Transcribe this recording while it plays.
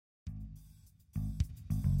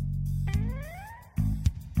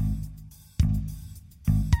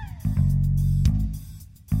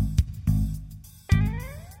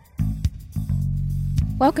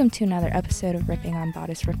Welcome to another episode of Ripping on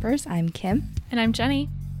Bodice Rippers. I'm Kim. And I'm Jenny.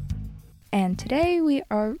 And today we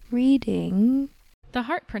are reading The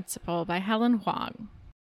Heart Principle by Helen Hoang.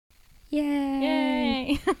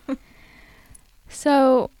 Yay! Yay!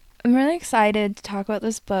 So, I'm really excited to talk about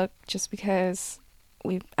this book just because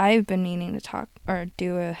I've been meaning to talk or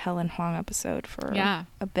do a Helen Hoang episode for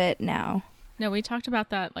a bit now. No, we talked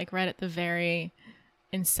about that right at the very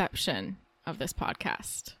inception of this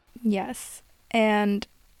podcast. Yes. And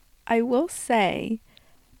I will say,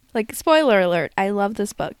 spoiler alert, I love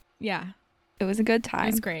this book. Yeah. It was a good time.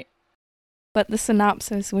 It was great. But the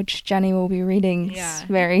synopsis, which Jenny will be reading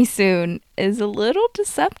very soon, is a little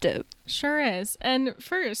deceptive. Sure is. And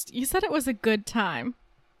first, you said it was a good time.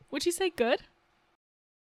 Would you say good?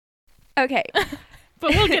 Okay.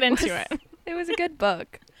 But we'll get into it. It was a good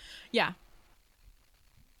book. Yeah.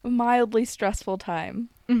 A mildly stressful time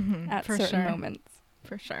at certain moments.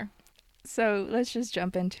 For sure. So let's just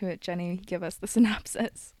jump into it. Jenny, give us the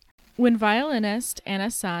synopsis. When violinist Anna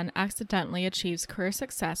Sun accidentally achieves career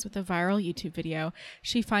success with a viral YouTube video,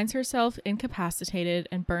 she finds herself incapacitated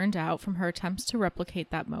and burned out from her attempts to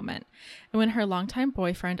replicate that moment. And when her longtime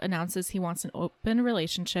boyfriend announces he wants an open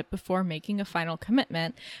relationship before making a final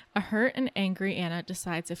commitment, a hurt and angry Anna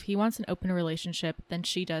decides if he wants an open relationship, then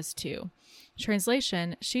she does too.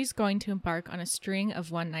 Translation, she's going to embark on a string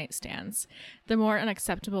of one-night stands. The more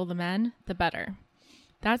unacceptable the men, the better.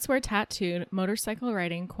 That's where tattooed, motorcycle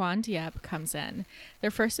riding Quan Diep comes in.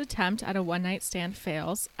 Their first attempt at a one-night stand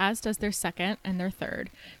fails, as does their second and their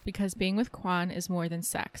third, because being with Quan is more than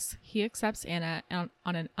sex. He accepts Anna on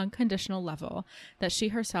an unconditional level that she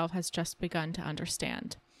herself has just begun to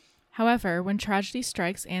understand. However, when tragedy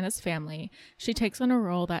strikes Anna's family, she takes on a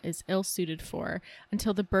role that is ill-suited for,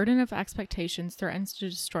 until the burden of expectations threatens to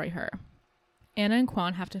destroy her. Anna and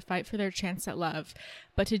Quan have to fight for their chance at love,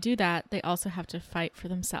 but to do that, they also have to fight for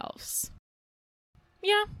themselves.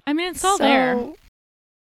 Yeah, I mean, it's all there.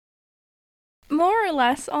 More or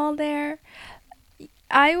less all there.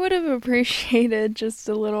 I would have appreciated just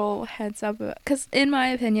a little heads up, because in my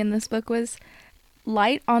opinion, this book was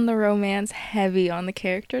light on the romance, heavy on the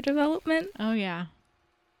character development. Oh, yeah.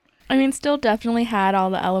 I mean, still definitely had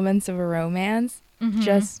all the elements of a romance,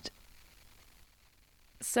 just...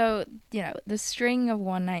 So, the string of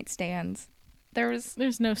one-night stands, there's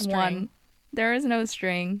no string. There is no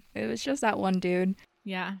string. It was just that one dude.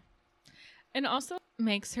 Yeah. And also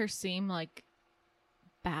makes her seem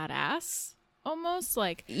badass, almost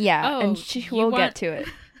Yeah, and we'll get to it.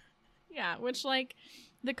 Yeah, which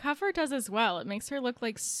the cover does as well. It makes her look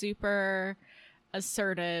super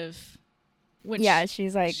assertive. Which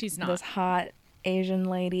she's not. This hot Asian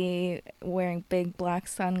lady wearing big black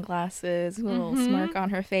sunglasses, a little smirk on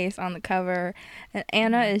her face on the cover, and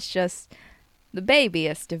Anna is just the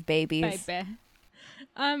babiest of babies. Baby.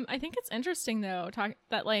 I think it's interesting though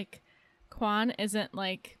that Quan isn't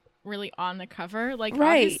really on the cover.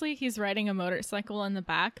 Obviously he's riding a motorcycle in the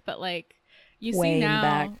back, but you see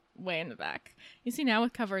now way in the back. You see now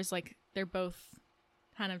with covers they're both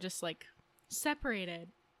kind of just separated,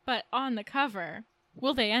 but on the cover,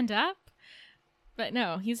 will they end up? But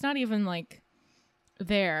no, he's not even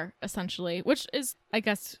there essentially, which is I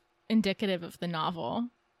guess indicative of the novel.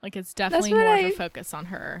 It's definitely more of a focus on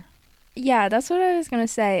her. Yeah, that's what I was gonna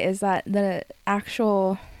say, is that the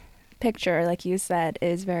actual picture, like you said,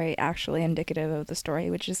 is very actually indicative of the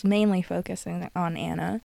story, which is mainly focusing on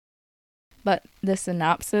Anna. But the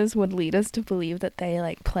synopsis would lead us to believe that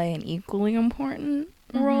they play an equally important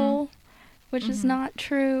role, which is not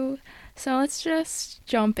true. So let's just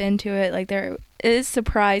jump into it. There is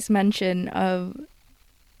surprise mention of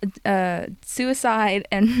suicide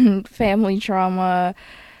and family trauma.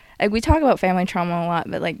 We talk about family trauma a lot,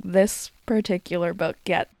 but this particular book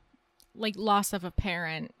loss of a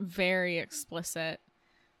parent, very explicit.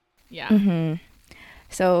 Yeah.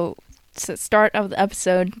 So start of the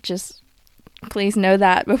episode, just please know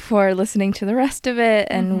that before listening to the rest of it,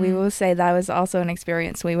 and we will say that was also an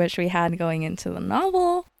experience we wish we had going into the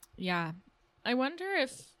novel. Yeah. I wonder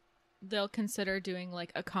if they'll consider doing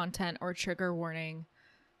a content or trigger warning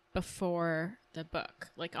before the book,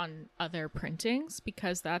 on other printings,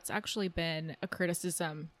 because that's actually been a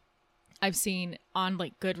criticism I've seen on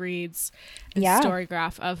Goodreads and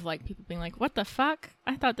Storygraph of people being what the fuck?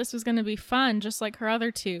 I thought this was going to be fun, just like her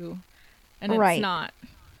other two. And it's not.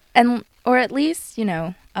 And, or at least,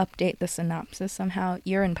 update the synopsis somehow.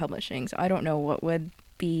 You're in publishing, so I don't know what would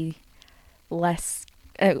be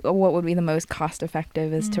what would be the most cost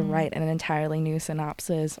effective is to write an entirely new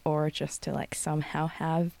synopsis, or just to somehow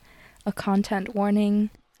have a content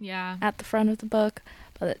warning at the front of the book.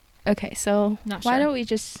 But okay, so why don't we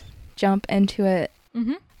just jump into it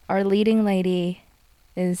Mm-hmm. Our leading lady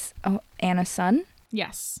is Anna Sun.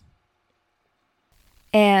 Yes.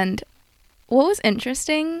 And what was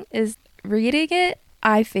interesting is reading it,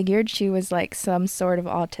 I figured she was like some sort of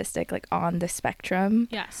autistic, like on the spectrum.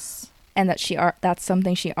 Yes. And that that's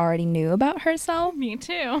something she already knew about herself. Me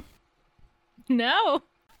too. No.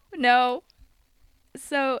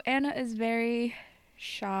 So Anna is very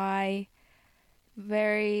shy,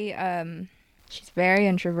 very she's very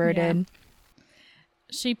introverted. Yeah.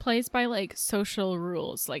 She plays by like social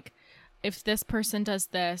rules. Like, if this person does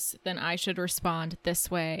this, then I should respond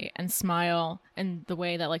this way and smile in the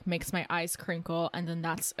way that like makes my eyes crinkle, and then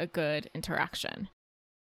that's a good interaction.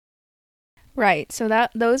 Right. So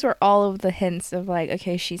those were all of the hints of like,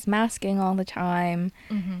 okay, she's masking all the time.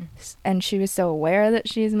 Mm-hmm. And she was so aware that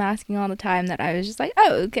she's masking all the time that I was just like,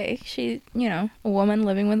 oh, okay, she, a woman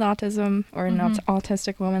living with autism, or an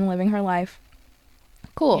autistic woman living her life.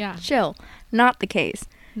 Cool. Yeah. Chill. Not the case.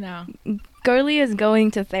 No. Girlie is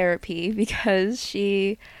going to therapy because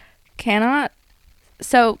she cannot.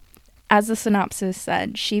 So, as the synopsis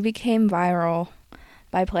said, she became viral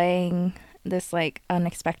by playing this like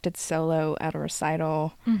unexpected solo at a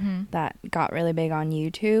recital that got really big on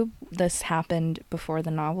YouTube. This happened before the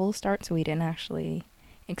novel starts, so we didn't actually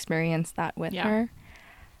experience that with her.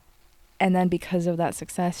 And then because of that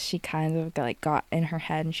success, she kind of like got in her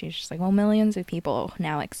head, and she's just like, well, millions of people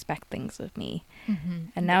now expect things of me.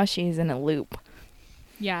 And now she's in a loop.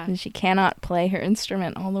 Yeah. And she cannot play her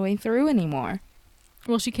instrument all the way through anymore.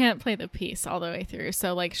 Well, she can't play the piece all the way through.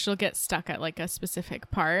 So like she'll get stuck at like a specific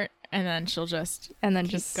part, and then she'll just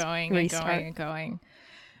keep going restart. And going and going.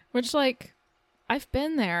 Which like I've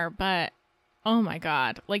been there, but oh my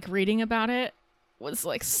God, like reading about it was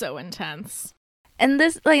like so intense. And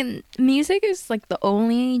this, like, music is, like, the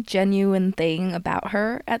only genuine thing about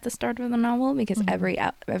her at the start of the novel, because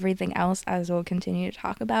everything else, as we'll continue to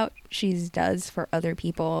talk about, she does for other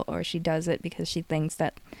people, or she does it because she thinks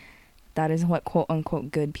that is what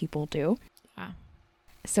quote-unquote good people do. Yeah.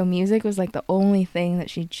 So music was, like, the only thing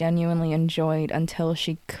that she genuinely enjoyed until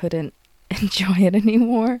she couldn't enjoy it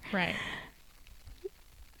anymore. Right.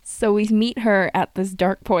 So we meet her at this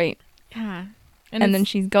dark point. Yeah. And then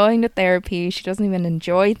she's going to therapy. She doesn't even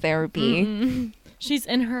enjoy therapy. Mm-mm. She's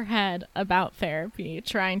in her head about therapy,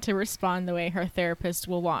 trying to respond the way her therapist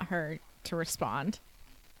will want her to respond.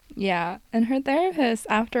 Yeah. And her therapist,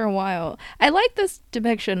 after a while, I like this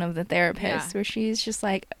depiction of the therapist where she's just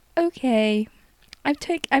like, okay,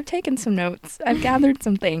 I've taken some notes. I've gathered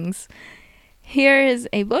some things. Here is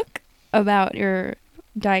a book about your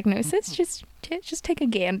diagnosis. Just take a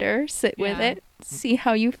gander, sit with it, see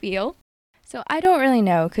how you feel. So I don't really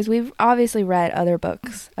know, because we've obviously read other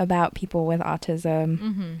books about people with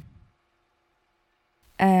autism.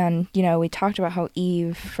 And, we talked about how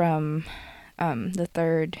Eve from the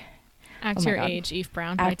third... Act Your Age, Eve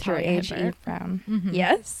Brown. Act Your Age, Eve Brown.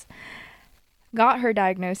 Yes. Got her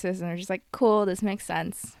diagnosis, and they're just like, cool, this makes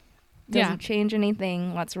sense. Doesn't change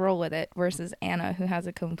anything, let's roll with it. Versus Anna, who has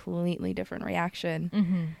a completely different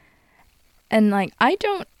reaction. And, like, I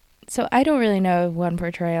don't really know if one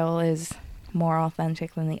portrayal is more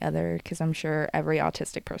authentic than the other, because I'm sure every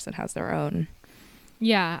autistic person has their own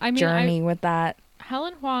journey with that.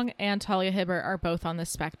 Helen Huang and Talia Hibbert are both on the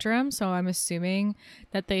spectrum, so I'm assuming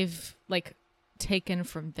that they've like taken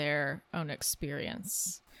from their own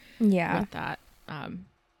experience with that.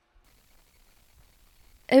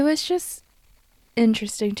 It was just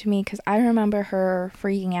interesting to me, because I remember her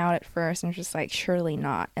freaking out at first and just like, surely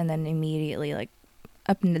not, and then immediately like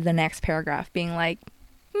up into the next paragraph being like,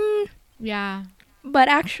 yeah. But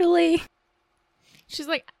actually... She's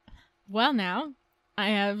like, well, now I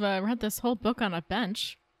have read this whole book on a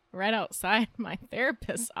bench right outside my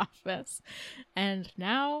therapist's office. And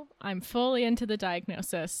now I'm fully into the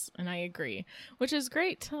diagnosis. And I agree. Which is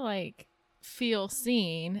great to, like, feel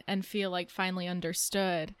seen and feel, like, finally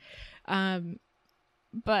understood.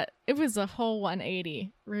 But it was a whole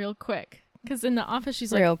 180 real quick. Because in the office,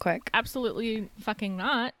 she's like... Real quick. Absolutely fucking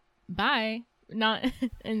not. Bye. Not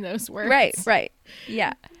in those words. Right.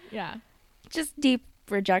 Yeah. Yeah. Just deep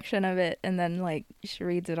rejection of it, and then, like, she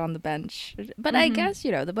reads it on the bench. But I guess,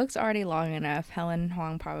 the book's already long enough. Helen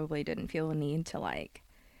Huang probably didn't feel the need to, like...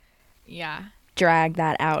 Yeah. Drag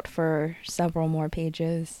that out for several more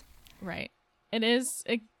pages. Right.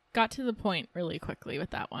 It got to the point really quickly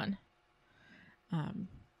with that one.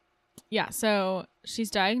 Yeah, so she's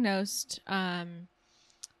diagnosed...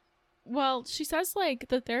 Well, she says, like,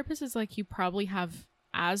 the therapist is like, you probably have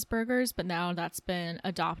Asperger's, but now that's been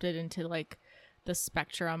adopted into, like, the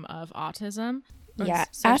spectrum of autism. Yeah,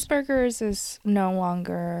 so Asperger's is no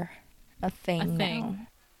longer a thing now.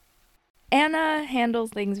 Anna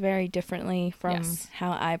handles things very differently from Yes.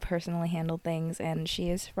 how I personally handle things, and she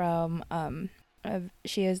is from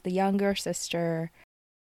she is the younger sister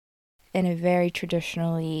in a very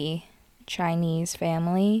traditionally Chinese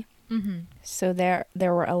family. Mm-hmm. So there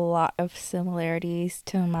were a lot of similarities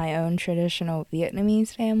to my own traditional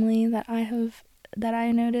Vietnamese family that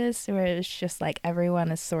I noticed, where it's just like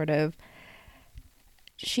everyone is sort of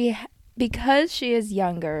because she is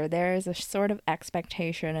younger, there is a sort of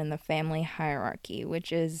expectation in the family hierarchy,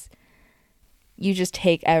 which is you just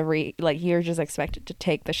take you're just expected to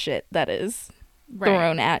take the shit that is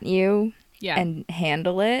thrown at you. Yeah. And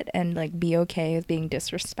handle it and like be okay with being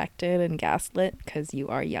disrespected and gaslit because you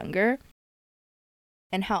are younger.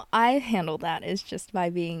 And how I handle that is just by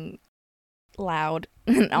being loud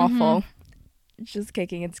and awful, just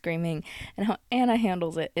kicking and screaming. And how Anna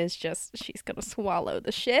handles it is just she's gonna swallow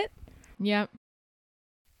the shit. Yep.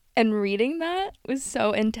 And reading that was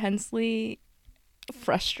so intensely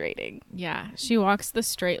frustrating. Yeah, she walks the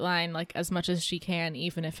straight line like as much as she can,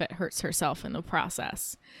 even if it hurts herself in the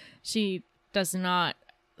process. She does not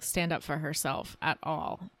stand up for herself at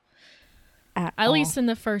all. At least in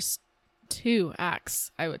the first 2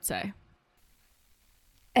 acts, I would say.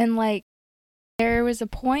 And like, there was a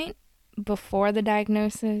point before the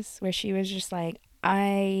diagnosis where she was just like,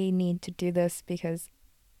 I need to do this because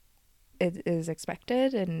it is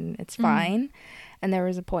expected and it's fine. And there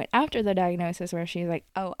was a point after the diagnosis where she's like,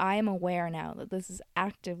 oh, I am aware now that this is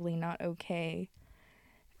actively not okay.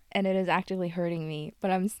 And it is actively hurting me,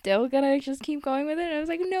 but I'm still gonna just keep going with it. And I was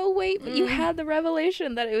like, no, wait, but you had the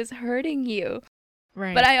revelation that it was hurting you.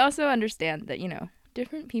 Right. But I also understand that,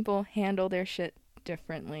 different people handle their shit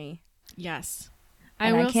differently. Yes.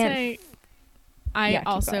 And I will say, I keep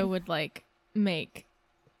also going. would like make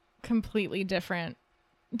completely different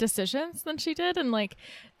decisions than she did. And like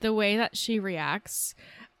the way that she reacts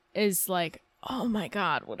is like, oh my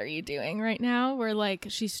God, what are you doing right now? Where like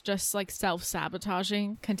she's just like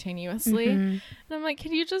self-sabotaging continuously. And I'm like,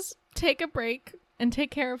 can you just take a break and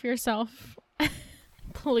take care of yourself?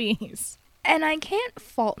 Please. And I can't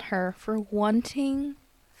fault her for wanting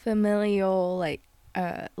familial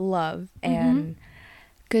love and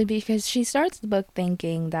good, because she starts the book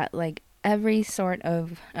thinking that like every sort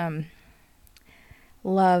of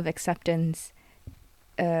love, acceptance,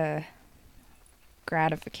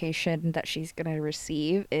 gratification that she's going to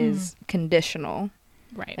receive is conditional.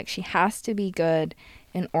 Right. Like she has to be good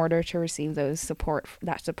in order to receive that support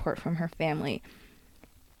from her family.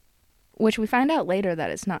 Which we find out later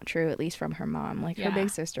that it's not true, at least from her mom. Like her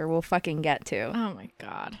big sister will fucking get to. Oh my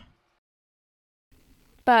God.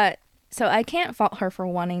 But so I can't fault her for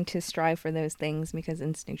wanting to strive for those things, because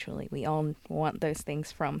instinctually we all want those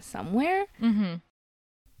things from somewhere.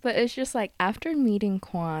 But it's just like after meeting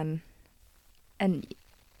Quan, and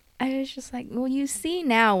I was just like, well, you see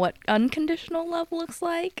now what unconditional love looks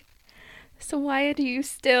like. So why do you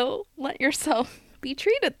still let yourself be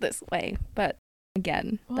treated this way? But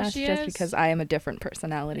again, that's just because I am a different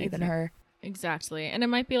personality than her. Exactly. And it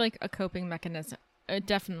might be like a coping mechanism. It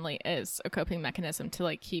definitely is a coping mechanism to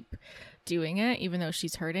like keep doing it, even though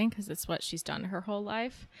she's hurting, because it's what she's done her whole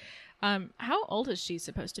life. How old is she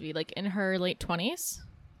supposed to be? Like in her late 20s?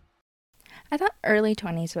 I thought early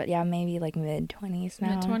 20s, but yeah, maybe like mid 20s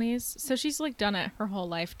now. Mid 20s. So she's like done it her whole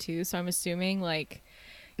life too. So I'm assuming like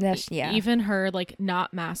yeah, even her like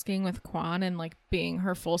not masking with Quan and like being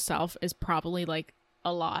her full self is probably like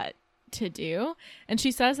a lot to do. And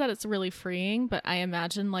she says that it's really freeing, but I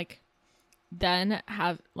imagine like then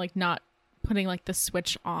have like not putting like the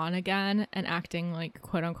switch on again and acting like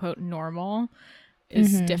quote unquote normal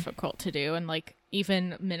is difficult to do. And like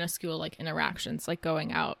even minuscule like interactions, like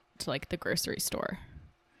going out to like the grocery store.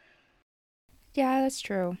 Yeah, that's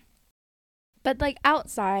true. But like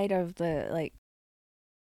outside of the like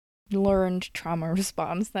learned trauma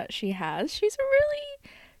response that she has, she's a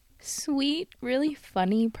really sweet, really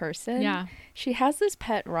funny person. Yeah. She has this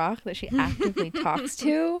pet rock that she actively talks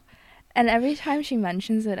to, and every time she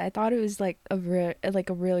mentions it, I thought it was like a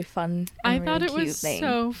really fun and I thought really it cute was thing.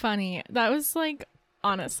 so funny. That was like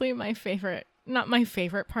honestly my favorite, not my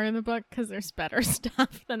favorite part of the book, because there's better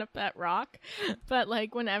stuff than a pet rock, but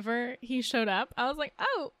like whenever he showed up I was like,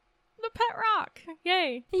 oh, the pet rock,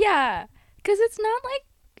 yay. Yeah, because it's not like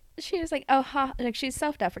she was like, oh, like she's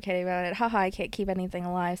self-deprecating about it. Haha, I can't keep anything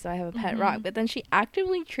alive, so I have a pet rock. But then she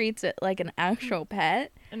actively treats it like an actual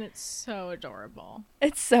pet. And it's so adorable.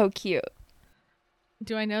 It's so cute.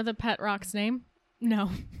 Do I know the pet rock's name?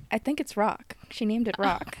 No. I think it's Rock. She named it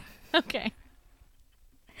Rock. Okay.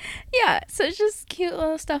 Yeah, so it's just cute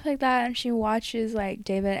little stuff like that. And she watches like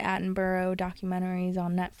David Attenborough documentaries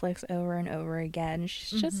on Netflix over and over again.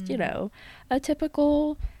 She's just, you know, a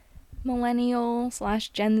typical millennial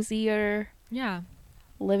 / Gen Zer. Yeah.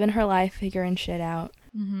 Living her life, figuring shit out.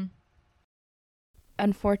 Mm-hmm.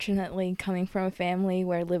 Unfortunately, coming from a family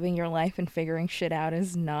where living your life and figuring shit out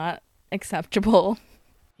is not acceptable.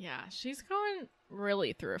 Yeah, she's going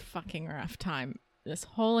really through a fucking rough time this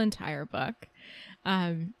whole entire book.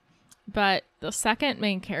 But the second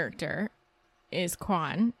main character is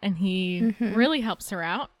Quan, and he really helps her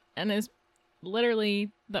out and is literally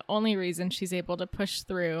the only reason she's able to push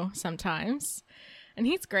through sometimes. And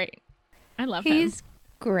he's great. I love him. He's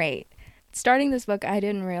great. Starting this book, I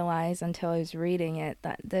didn't realize until I was reading it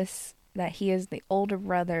that he is the older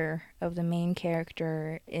brother of the main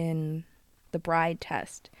character in The Bride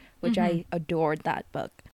Test, which I adored that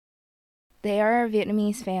book. They are a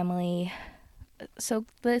Vietnamese family. So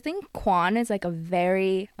the thing Quan is like a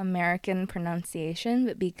very American pronunciation,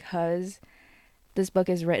 but because this book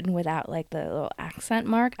is written without like the little accent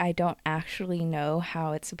mark, I don't actually know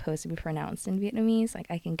how it's supposed to be pronounced in Vietnamese. Like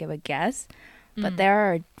I can give a guess, but there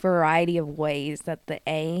are a variety of ways that the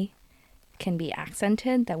A can be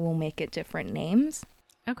accented that will make it different names.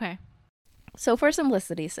 Okay. So for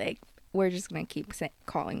simplicity's sake, we're just going to keep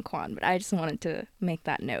calling Quan, but I just wanted to make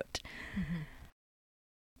that note.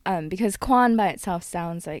 Because Quan by itself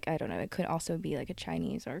sounds like, I don't know, it could also be like a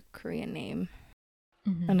Chinese or Korean name.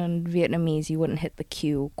 And in Vietnamese, you wouldn't hit the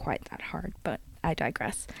Q quite that hard, but I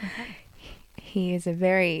digress. Okay. He is a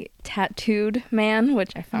very tattooed man,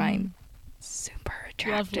 which I find super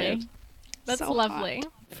attractive. Lovely. That's So lovely.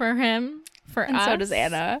 hot. For him, for And us. so does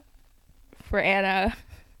Anna. For Anna.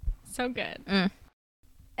 So good.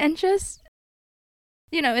 And just,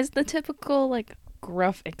 you know, is the typical, like,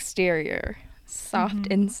 gruff exterior, soft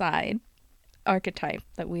inside archetype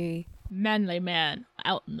that we... Manly man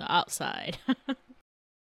out in the outside.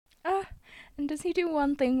 And does he do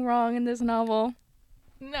one thing wrong in this novel?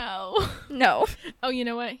 No. No. Oh, you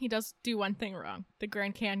know what? He does do one thing wrong. The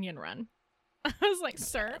Grand Canyon run. I was like,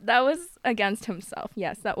 sir. That was against himself.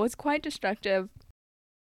 Yes, that was quite destructive.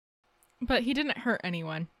 But he didn't hurt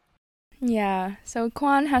anyone. Yeah, so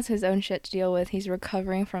Quan has his own shit to deal with. He's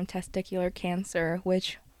recovering from testicular cancer,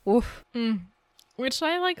 which, oof. Which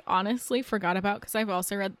I, like, honestly forgot about because I've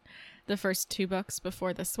also read the first 2 books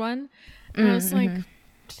before this one. And I was like,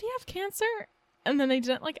 did he have cancer? And then they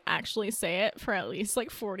didn't, like, actually say it for at least,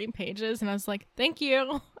 like, 40 pages. And I was like, thank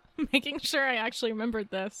you. Making sure I actually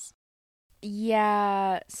remembered this.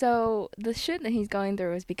 Yeah, so the shit that he's going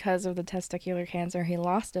through is because of the testicular cancer. He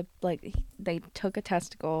lost they took a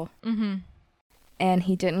testicle. And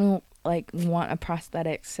he didn't, like, want a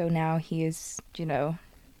prosthetic. So now he is, you know,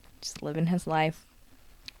 just living his life.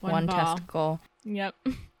 One testicle. Yep.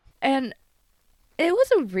 And it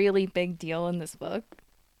was a really big deal in this book.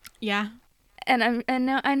 Yeah. And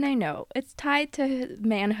I know it's tied to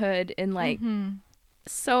manhood in like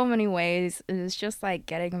so many ways. It's just like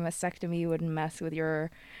getting a mastectomy wouldn't mess with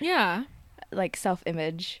your like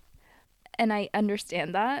self-image, and I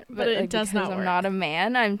understand that, but it like, does because not I'm work. not a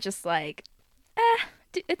man, I'm just like,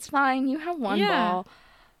 it's fine. You have one ball.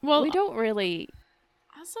 Well, We don't really.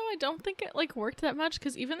 also, I don't think it like worked that much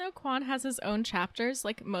because even though Quan has his own chapters,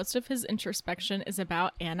 like most of his introspection is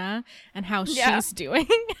about Anna and how she's doing.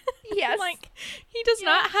 Yes. Like he does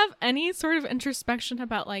not have any sort of introspection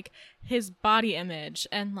about like his body image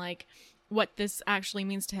and like what this actually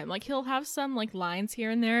means to him. Like he'll have some like lines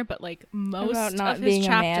here and there, but like most about not of his being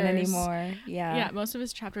chapters a man anymore. Yeah, most of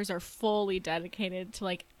his chapters are fully dedicated to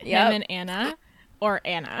like Yep. him and Anna or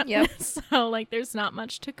Anna. Yep. So like there's not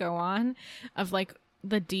much to go on of like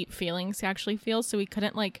the deep feelings he actually feels, so he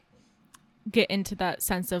couldn't like get into that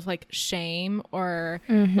sense of like shame or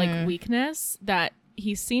like weakness that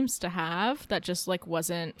he seems to have that just like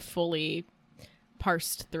wasn't fully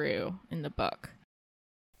parsed through in the book.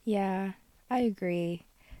 Yeah, I agree.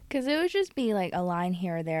 Because it would just be like a line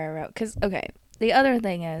here or there about. Because, okay, the other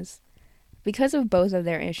thing is, because of both of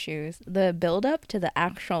their issues, the build up to the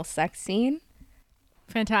actual sex scene.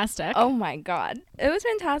 Fantastic. Oh my god. It was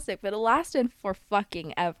fantastic, but it lasted for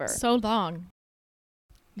fucking ever. So long.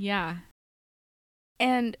 Yeah.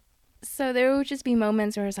 And so there would just be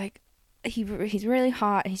moments where it's like, he's really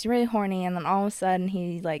hot, he's really horny, and then all of a sudden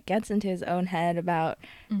he like gets into his own head about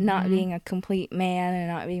not being a complete man and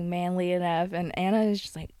not being manly enough, and Anna is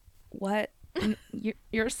just like, what?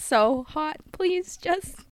 you're so hot, please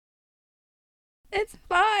just, it's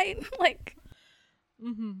fine. Like,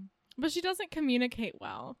 But she doesn't communicate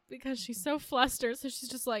well because she's so flustered, so she's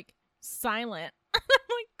just like silent. I'm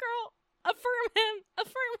like, girl, affirm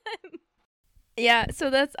him. Yeah, so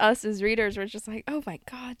that's us as readers. We're just like, oh my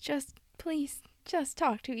god, please, just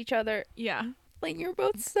talk to each other. Yeah. Like, you're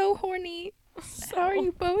both so horny. So, How are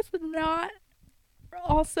you both not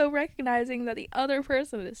also recognizing that the other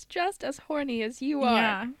person is just as horny as you are?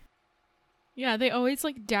 Yeah. Yeah, they always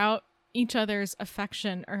like doubt each other's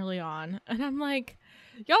affection early on. And I'm like,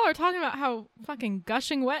 y'all are talking about how fucking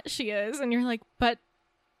gushing wet she is. And you're like, but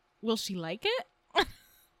will she like it?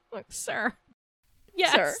 Like, sir.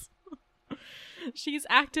 Yes. Sir. She's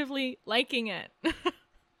actively liking it.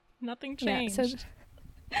 Nothing changed. Yeah, so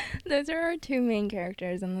those are our two main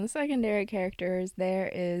characters. And the secondary characters,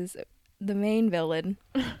 there is the main villain,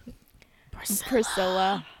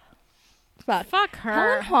 Priscilla. Fuck her.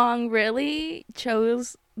 Helen Hong really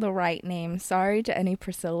chose the right name. Sorry to any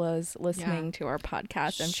Priscillas listening to our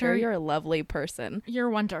podcast. I'm sure you're a lovely person. You're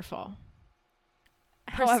wonderful.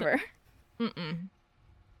 However,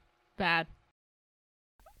 bad.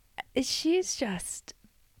 She's just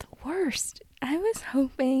the worst. I was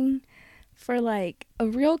hoping for like a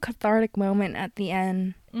real cathartic moment at the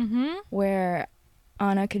end where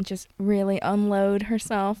Anna can just really unload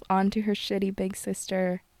herself onto her shitty big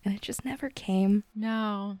sister. And it just never came.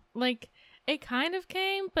 No. Like, it kind of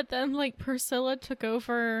came, but then, like, Priscilla took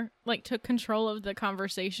control of the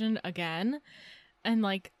conversation again and,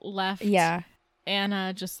 like, left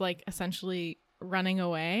Anna just, like, essentially running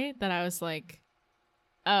away. That I was like,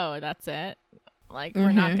 oh, that's it. Like,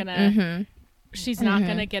 we're not gonna... She's not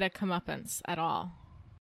gonna get a comeuppance at all.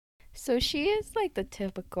 So she is, like, the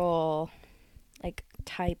typical, like,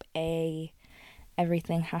 type A...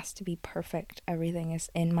 Everything has to be perfect. Everything is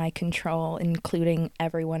in my control, including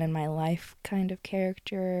everyone in my life kind of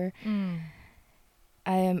character.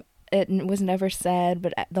 It was never said,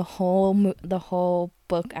 but the whole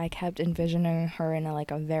book, I kept envisioning her in a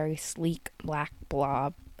very sleek black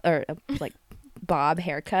blob or like bob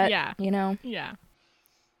haircut. Yeah, you know. Yeah.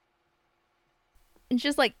 It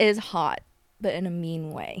just like is hot, but in a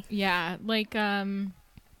mean way. Yeah, like oh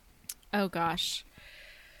gosh.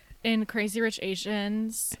 In Crazy Rich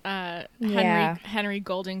Asians, Henry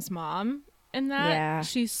Golding's mom in that,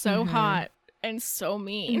 she's so hot and so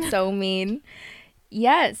mean. So mean.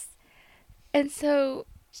 Yes. And so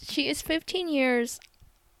she is 15 years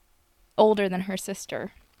older than her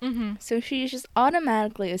sister. So she just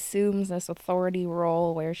automatically assumes this authority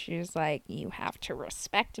role where she's like, you have to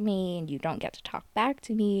respect me and you don't get to talk back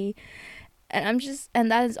to me. And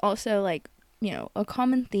that is also like, you know, a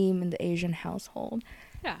common theme in the Asian household.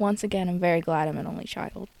 Yeah. Once again, I'm very glad I'm an only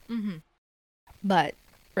child. But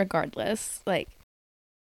regardless, like,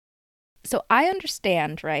 so I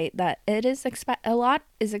understand, right, that it is a lot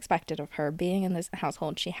is expected of her being in this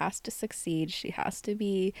household. She has to succeed. She has to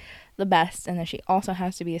be the best. And then she also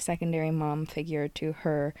has to be a secondary mom figure to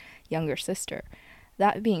her younger sister.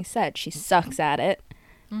 That being said, she sucks at it.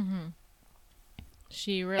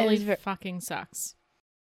 She really fucking sucks.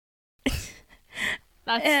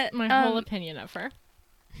 That's my whole opinion of her.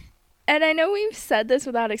 And I know we've said this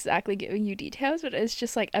without exactly giving you details, but it's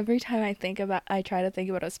just like every time I try to think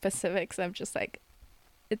about a specifics, I'm just like,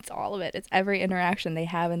 it's all of it. It's every interaction they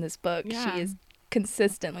have in this book. Yeah. She is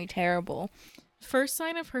consistently terrible. First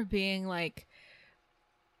sign of her being like,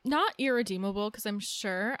 not irredeemable, because I'm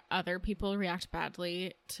sure other people react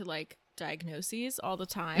badly to like diagnoses all the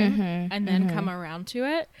time and then come around to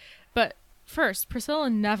it. But first, Priscilla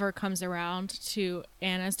never comes around to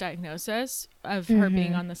Anna's diagnosis of her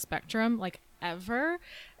being on the spectrum, like, ever.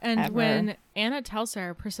 And when Anna tells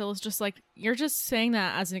her, Priscilla's just like, you're just saying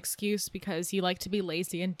that as an excuse because you like to be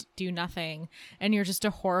lazy and do nothing, and you're just a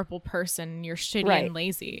horrible person, and you're shitty and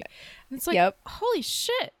lazy. And it's like, holy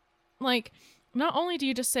shit. Like, not only do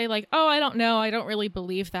you just say, like, oh, I don't know, I don't really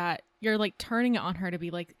believe that, you're, like, turning it on her to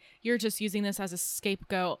be like, you're just using this as a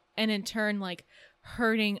scapegoat, and in turn, like,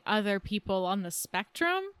 hurting other people on the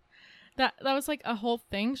spectrum. That was like a whole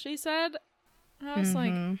thing she said. And I was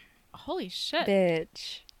like, holy shit,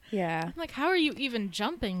 bitch. Yeah. I'm like, how are you even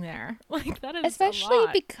jumping there? Like, that is especially a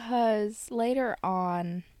lot. Because later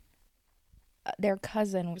on their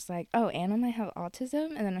cousin was like, oh, Anna might have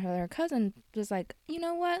autism, and then her cousin was like, you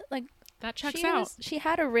know what, like, that checks out. She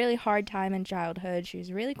had a really hard time in childhood. She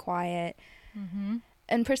was really quiet.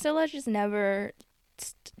 And Priscilla just never...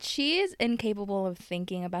 She is incapable of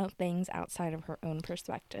thinking about things outside of her own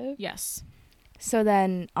perspective. Yes. So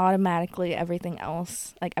then automatically everything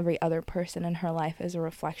else, like every other person in her life, is a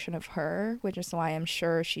reflection of her, which is why I'm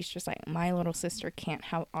sure she's just like, my little sister can't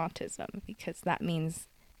have autism because that means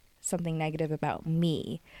something negative about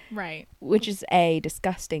me. Right. Which is A,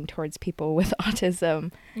 disgusting towards people with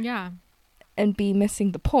autism. Yeah. And B,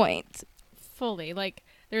 missing the point. Fully. Like,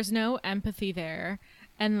 there's no empathy there.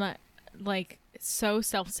 And like so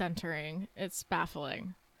self-centering. It's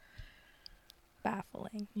baffling.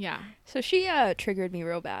 Baffling. Yeah. So she triggered me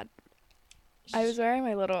real bad. I was wearing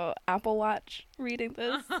my little Apple Watch reading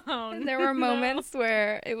this, and there were moments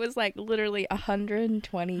where it was like literally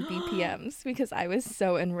 120 BPMs because I was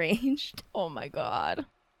so enraged. Oh my god.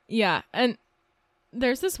 Yeah, and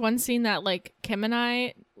there's this one scene that like Kim and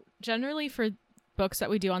I, generally for books that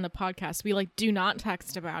we do on the podcast, we like do not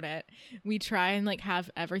text about it. We try and like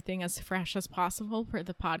have everything as fresh as possible for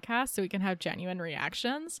the podcast so we can have genuine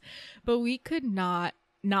reactions, but we could not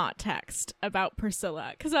text about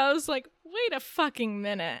Priscilla because I was like, wait a fucking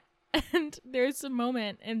minute. And there's a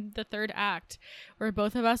moment in the third act where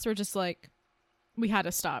both of us were just like, we had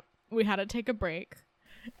to stop, we had to take a break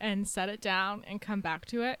and set it down and come back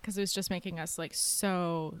to it because it was just making us like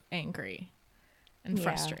so angry and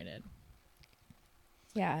frustrated.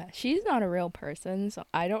 Yeah, she's not a real person, so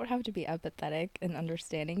I don't have to be empathetic and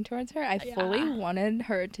understanding towards her. I fully wanted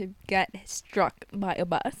her to get struck by a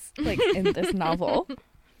bus, like, in this novel.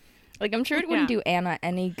 Like, I'm sure it wouldn't do Anna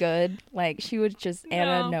any good. Like, she would just,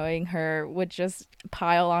 Anna knowing her, would just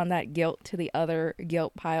pile on that guilt to the other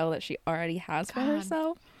guilt pile that she already has for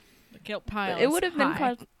herself. The guilt pile it would have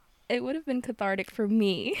been it would have been cathartic for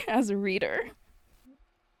me as a reader.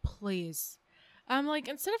 Please. I'm like,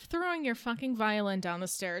 instead of throwing your fucking violin down the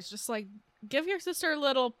stairs, just like give your sister a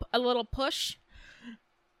little push.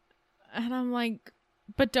 And I'm like,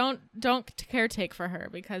 but don't caretake for her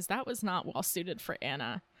because that was not well suited for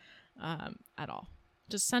Anna at all.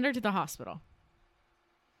 Just send her to the hospital.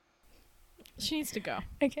 She needs to go.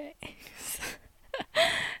 Okay.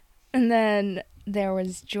 And then there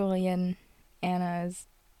was Julian, Anna's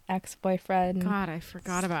ex-boyfriend. God, I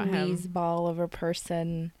forgot about him. Sleazeball of a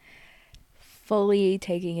person, fully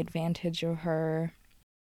taking advantage of her.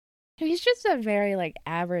 He's just a very, like,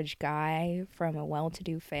 average guy from a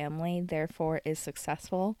well-to-do family, therefore is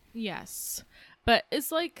successful. Yes. But it's,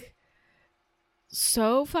 like,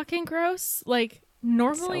 so fucking gross. Like,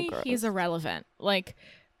 normally he's irrelevant. Like,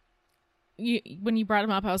 when you brought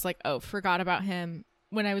him up, I was like, oh, forgot about him.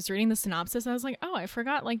 When I was reading the synopsis, I was like, oh, I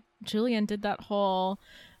forgot, like, Julian did that whole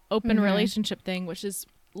open relationship thing, which is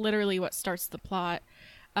literally what starts the plot.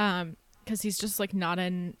 Because he's just, like, not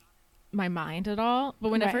in my mind at all. But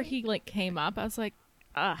whenever he, like, came up, I was like,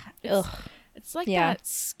 it's like that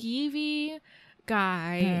skeevy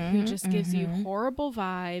guy who just gives you horrible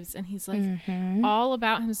vibes, and he's, like, all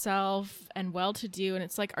about himself and well-to-do, and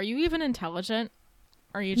it's like, are you even intelligent?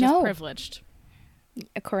 Or are you just privileged?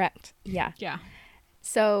 Correct. Yeah. Yeah.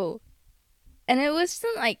 So, and it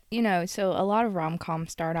wasn't like, you know, so a lot of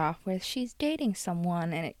rom-coms start off with she's dating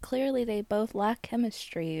someone and clearly they both lack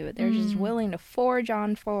chemistry, but they're just willing to forge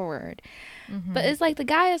on forward. But it's like the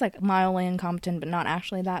guy is like mildly incompetent but not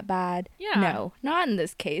actually that bad. Yeah. No, not in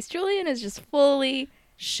this case. Julian is just fully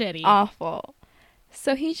shitty. Awful.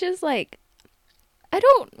 So he's just like, I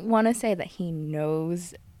don't want to say that he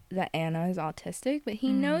knows that Anna is autistic, but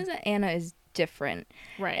he knows that Anna is different.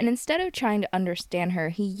 Right. And instead of trying to understand her,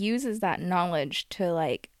 he uses that knowledge to,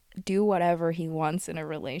 like, do whatever he wants in a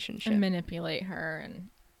relationship. And manipulate her and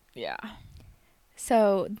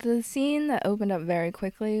So the scene that opened up very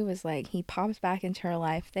quickly was like he pops back into her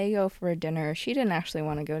life. They go for a dinner. She didn't actually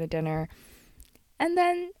want to go to dinner. And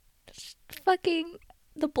then fucking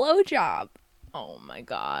the blowjob. Oh my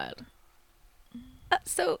god.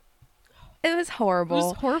 So it was horrible. It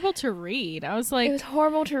was horrible to read. I was like, it was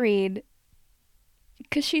horrible to read.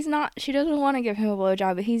 Because she doesn't want to give him a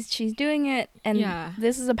blowjob, but she's doing it, and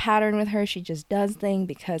this is a pattern with her. She just does things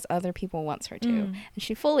because other people wants her to. And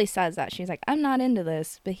she fully says that. She's like, I'm not into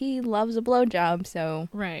this, but he loves a blowjob, so...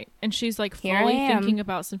 Right. And she's, like, fully thinking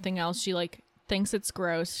about something else. She, like, thinks it's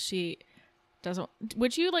gross. She doesn't...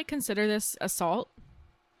 Would you, like, consider this assault?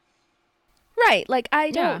 Right. Like,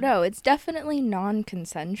 I don't know. It's definitely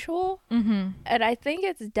non-consensual. And I think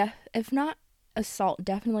it's, if not assault,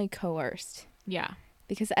 definitely coerced. Yeah.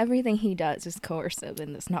 Because everything he does is coercive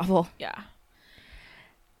in this novel. Yeah.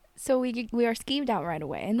 So we are skeeved out right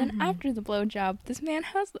away. And then after the blowjob, this man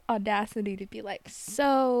has the audacity to be like,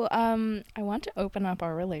 so, I want to open up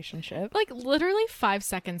our relationship. Like, literally 5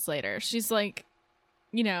 seconds later, she's like,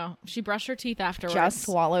 you know, she brushed her teeth afterwards. Just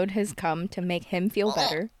swallowed his cum to make him feel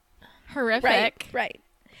better. Horrific. Right.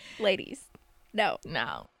 Ladies. No,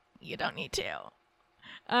 you don't need to.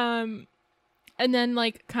 And then,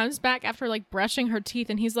 like, comes back after, like, brushing her teeth,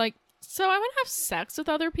 and he's like, so I want to have sex with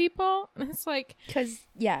other people? And it's like... Because,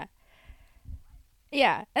 yeah.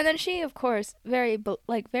 And then she, of course, very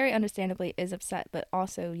understandably is upset, but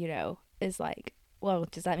also, you know, is like, well,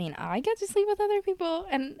 does that mean I get to sleep with other people?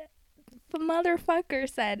 And The motherfucker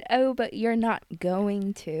said, "Oh, but you're not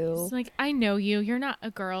going to." It's like, I know you. You're not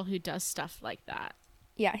a girl who does stuff like that.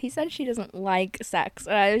 Yeah, he said she doesn't like sex.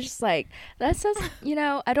 And I was just like, that says,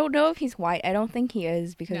 I don't know if he's white. I don't think he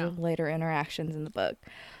is because No. of later interactions in the book.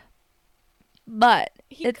 But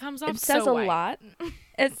He comes off it says so a white. lot.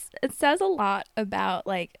 It says a lot about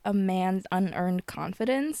like a man's unearned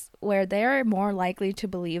confidence, where they're more likely to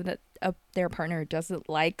believe that their partner doesn't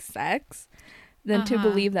like sex than to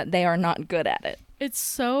believe that they are not good at it. It's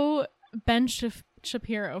so Ben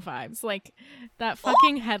Shapiro vibes. Like that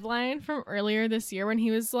fucking headline from earlier this year when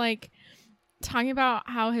he was like talking about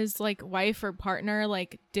how his like wife or partner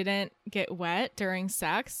like didn't get wet during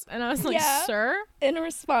sex. And I was like, Yeah. sir? In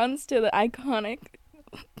response to the iconic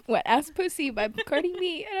Wet Ass Pussy by Cardi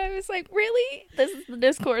B. And I was like, really? This is the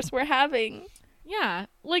discourse we're having. Yeah.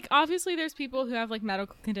 Like obviously there's people who have like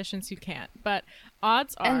medical conditions who can't, but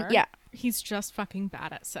odds are he's just fucking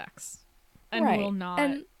bad at sex and will not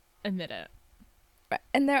admit it.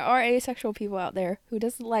 And there are asexual people out there who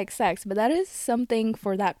doesn't like sex, but that is something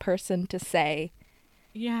for that person to say.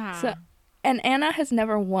 Yeah. So, and Anna has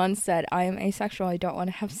never once said, I am asexual, I don't want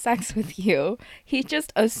to have sex with you. He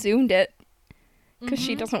just assumed it because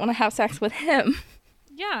she doesn't want to have sex with him.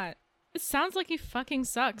 Yeah. It sounds like he fucking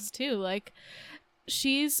sucks too. Like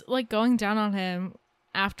she's like going down on him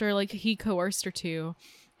after like he coerced her to,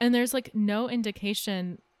 and there's like no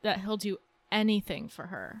indication that he'll do anything for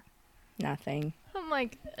her. Nothing. I'm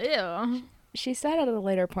like, ew. She said at a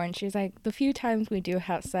later point, she's like, the few times we do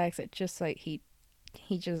have sex, it just like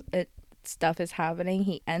stuff is happening.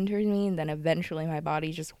 He enters me, and then eventually my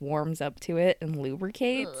body just warms up to it and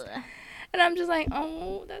lubricates. Ugh. And I'm just like,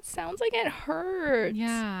 oh, that sounds like it hurts.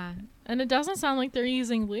 Yeah. And it doesn't sound like they're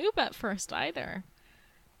using lube at first either.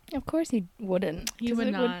 Of course he wouldn't. He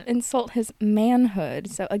would not. Would insult his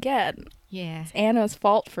manhood. So again, it's Anna's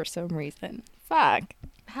fault for some reason. Fuck.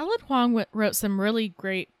 Helen Huang wrote some really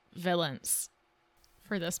great villains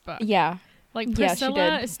for this book. Yeah. Like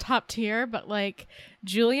Priscilla is top tier, but like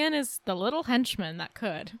Julian is the little henchman that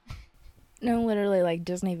could. No, literally like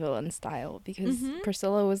Disney villain style, because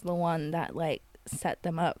Priscilla was the one that like set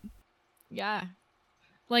them up. Yeah.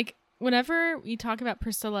 Like whenever we talk about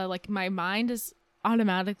Priscilla, like my mind is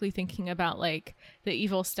automatically thinking about like the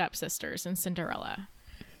evil stepsisters in Cinderella.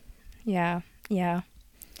 Yeah. Yeah.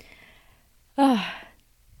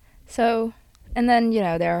 So, and then,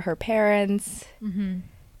 there are her parents.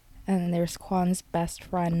 And there's Kwan's best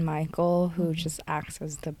friend, Michael, who just acts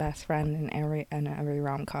as the best friend in every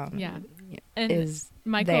rom-com. Yeah. And is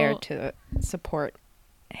Michael there to support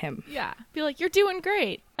him. Yeah. Be like, you're doing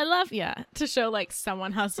great. I love you. To show like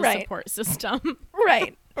someone has a support system.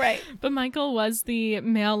 Right. But Michael was the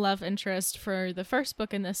male love interest for the first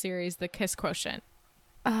book in the series, The Kiss Quotient.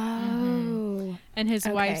 Oh. And his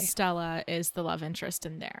wife, Stella, is the love interest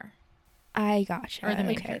in there. I gotcha. Or the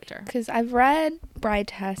main character. Because I've read Bride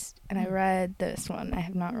Test and I read this one. I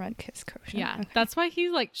have not read Kiss Quotient. Yeah. That's why he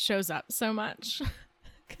like shows up so much.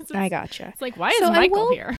 I gotcha. It's like, why is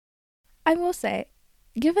Michael here? I will say,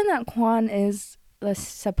 given that Kwan is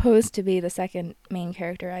supposed to be the second main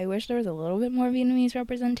character, I wish there was a little bit more Vietnamese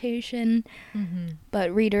representation.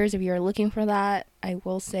 But readers, if you're looking for that, I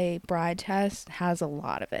will say Bride Test has a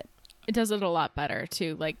lot of it. It does it a lot better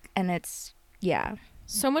too. Like, and it's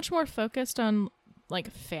so much more focused on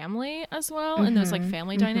like family as well, and those like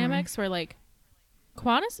family dynamics where like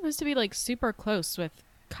Kwan is supposed to be like super close with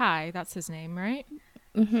Kai. That's his name, right?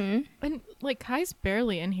 And like Kai's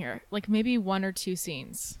barely in here, like maybe 1 or 2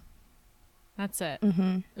 scenes. That's it.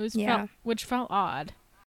 It was which felt odd.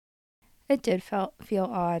 It did feel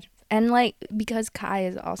odd, and like because Kai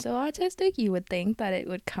is also autistic, you would think that it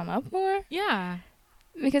would come up more. Yeah.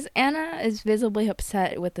 Because Anna is visibly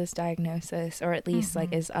upset with this diagnosis, or at least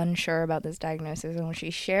like is unsure about this diagnosis, and when she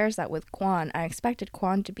shares that with Kwan, I expected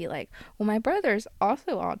Kwan to be like, well, my brother's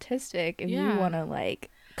also autistic if you want to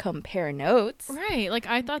like compare notes. Right. Like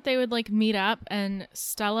I thought they would like meet up, and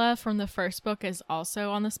Stella from the first book is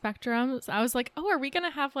also on the spectrum. So I was like, oh, are we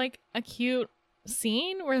gonna have like a cute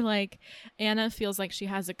scene where like Anna feels like she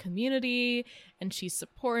has a community and she's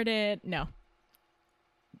supported? No.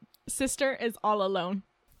 Sister is all alone.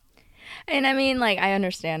 And I mean, like, I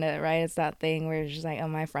understand it, right? It's that thing where it's just like, oh,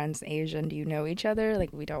 my friend's Asian, do you know each other?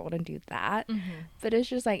 Like, we don't want to do that. But it's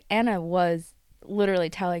just like Anna was literally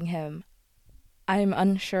telling him, I'm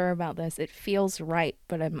unsure about this. It feels right,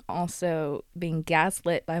 but I'm also being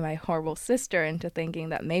gaslit by my horrible sister into thinking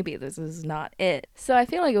that maybe this is not it. So I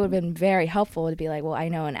feel like it would have been very helpful to be like, well, I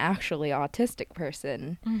know an actually autistic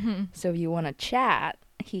person. So if you want to chat,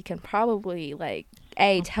 he can probably like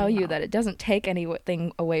tell you that it doesn't take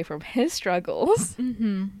anything away from his struggles.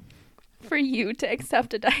 for you to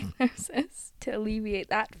accept a diagnosis to alleviate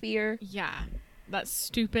that fear. Yeah. That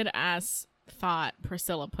stupid ass thought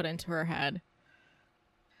Priscilla put into her head.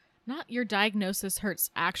 Not your diagnosis hurts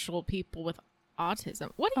actual people with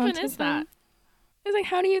autism. What even is that? It's like,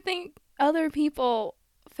 how do you think other people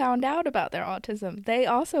found out about their autism? They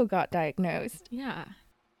also got diagnosed. Yeah.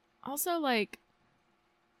 Also, like,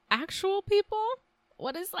 actual people?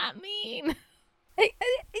 What does that mean?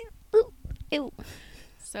 Ew.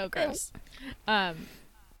 So gross. I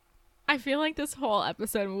feel like this whole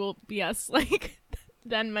episode will be us, like,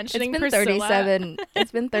 then mentioning Priscilla.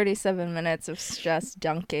 It's been 37 minutes of just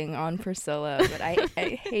dunking on Priscilla, but I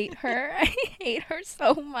hate her. I hate her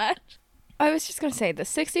so much. I was just going to say, the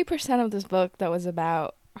 60% of this book that was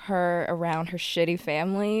about her around her shitty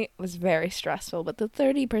family was very stressful, but the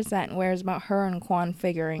 30% where it's about her and Quan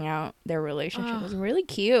figuring out their relationship was really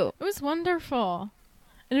cute. It was wonderful.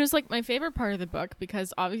 And it was, like, my favorite part of the book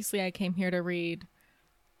because obviously I came here to read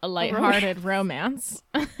a lighthearted romance.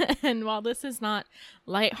 And while this is not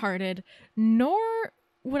lighthearted, nor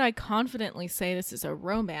would I confidently say this is a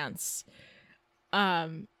romance,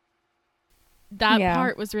 that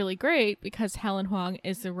part was really great because Helen Hoang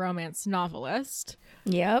is a romance novelist.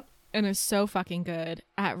 Yep. And is so fucking good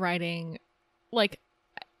at writing. Like,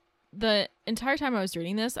 the entire time I was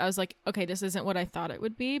reading this, I was like, okay, this isn't what I thought it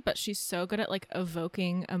would be, but she's so good at, like,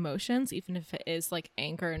 evoking emotions, even if it is, like,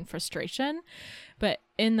 anger and frustration. But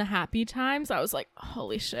in the happy times, I was like,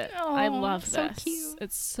 holy shit, I love so this. Cute.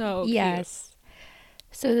 It's so cute. Yes.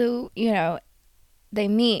 So, you know, they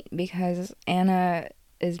meet because Anna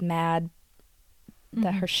is mad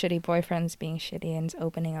that her shitty boyfriend's being shitty and is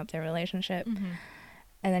opening up their relationship.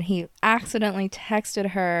 And then he accidentally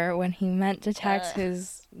texted her when he meant to text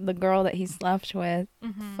the girl that he's left with.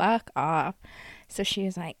 Fuck off. So she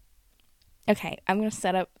was like, okay, I'm going to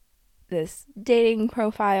set up this dating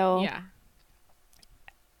profile. Yeah.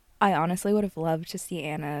 I honestly would have loved to see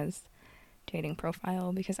Anna's dating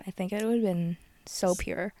profile because I think it would have been so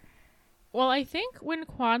pure. Well, I think when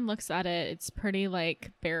Quan looks at it, it's pretty,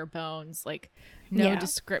 like, bare bones. Like, no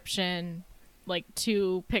description, like,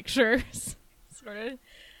 2 pictures. Sort of,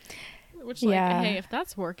 which, like, hey, if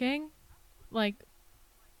that's working, like,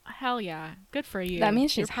 hell yeah, good for you. That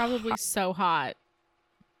means she's probably so hot.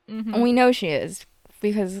 And we know she is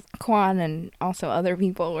because Quan and also other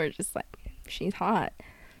people were just like, she's hot.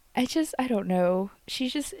 I don't know. She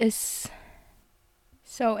just is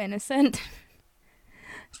so innocent.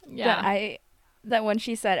 Yeah. That when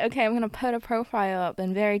she said, okay, I'm going to put a profile up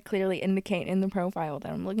and very clearly indicate in the profile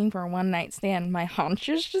that I'm looking for a one-night stand, my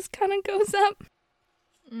haunches just kind of goes up.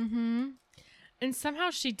 And somehow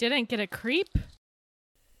she didn't get a creep.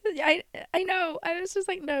 I know. I was just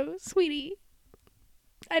like, no, sweetie.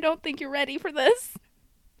 I don't think you're ready for this.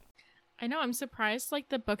 I know. I'm surprised, like,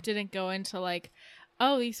 the book didn't go into, like,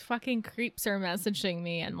 oh, these fucking creeps are messaging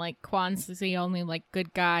me and, like, Quan's the only, like,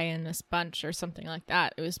 good guy in this bunch or something like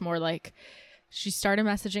that. It was more like she started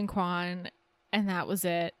messaging Quan and that was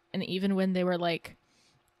it. And even when they were, like,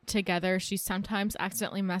 together, she sometimes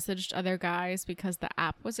accidentally messaged other guys because the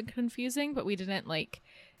app wasn't confusing, but we didn't, like,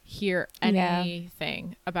 hear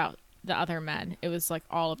anything about the other men. It was, like,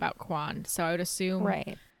 all about Quan. So I would assume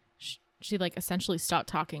she like, essentially stopped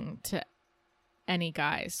talking to any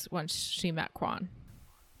guys once she met Quan.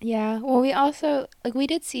 Yeah, well, we also, like, we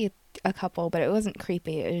did see a couple, but it wasn't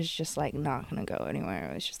creepy. It was just, like, not gonna go anywhere.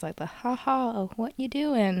 It was just like the haha, what you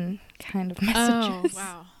doing kind of messages. Oh,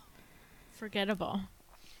 wow. Forgettable.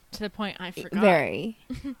 To the point I forgot. Very.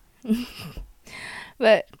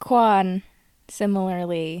 But Quan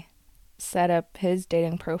similarly set up his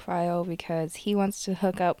dating profile because he wants to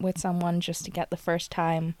hook up with someone just to get the first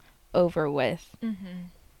time over with.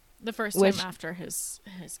 The first time after his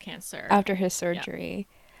cancer. After his surgery.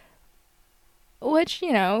 Yeah. Which,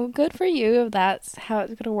 you know, good for you if that's how it's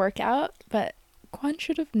going to work out. But Quan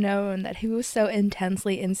should have known that he was so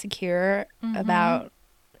intensely insecure about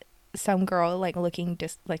some girl, like, looking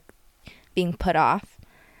just, like, being put off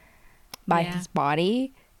by his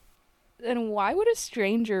body. Then why would a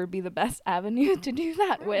stranger be the best avenue to do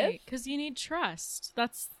that with? Because you need trust.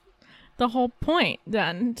 That's the whole point,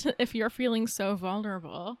 then. If you're feeling so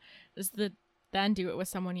vulnerable, then do it with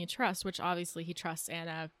someone you trust, which obviously he trusts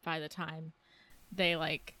Anna by the time they,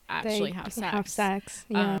 like, actually have sex.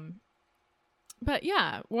 Yeah. But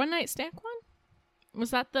yeah, one night stand Quan?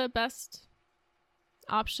 Was that the best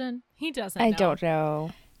option? He doesn't know. I don't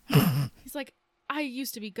know. He's like, I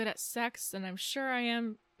used to be good at sex and I'm sure I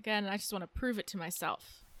am again, and I just want to prove it to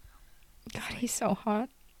myself. God, he's so hot.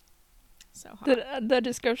 So hot. The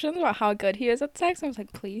descriptions about how good he is at sex, I was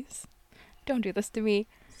like, please don't do this to me.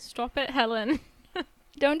 Stop it, Helen.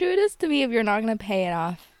 Don't do this to me if you're not going to pay it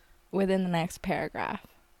off within the next paragraph.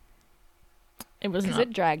 It was Because not.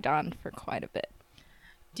 it dragged on for quite a bit.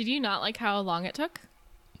 Did you not like how long it took?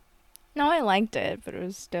 No, I liked it, but it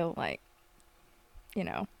was still like, you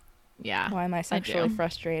know, Yeah. why am I sexually do.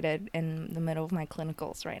 frustrated in the middle of my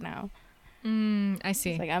clinicals right now? I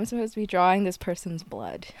see. It's like, I'm supposed to be drawing this person's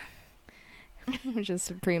blood, which is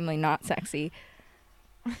supremely not sexy.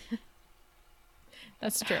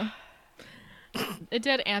 That's true. It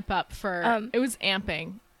did amp up for, it was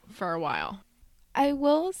amping for a while. I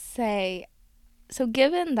will say, so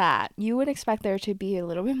given that, you would expect there to be a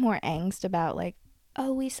little bit more angst about like,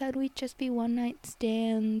 oh, we said we'd just be one night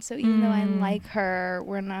stands, so even though I like her,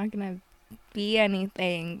 we're not gonna be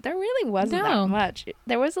anything. There really wasn't No. that much.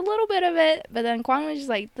 There was a little bit of it, but then Kwon was just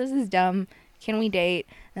like, this is dumb. Can we date?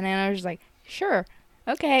 And then I was just like, sure,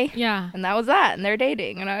 okay. Yeah. And that was that, and they're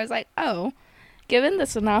dating. And I was like, oh. Given the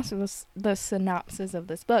synopsis of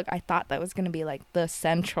this book, I thought that was going to be like the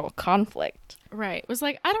central conflict. Right. It was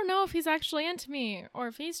like, I don't know if he's actually into me or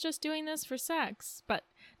if he's just doing this for sex. But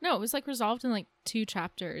no, it was like resolved in like 2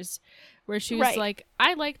 chapters where she was Right. like,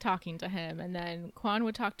 I like talking to him. And then Kwon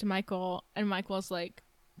would talk to Michael, and Michael's like,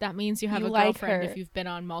 that means you have You a like girlfriend her. if you've been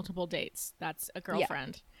on multiple dates. That's a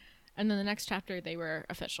girlfriend. And then the next chapter, they were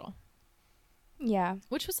official, Yeah.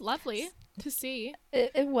 which was lovely to see.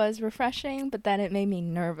 It was refreshing, but then it made me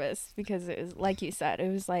nervous because it was, like you said, it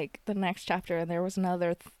was like the next chapter and there was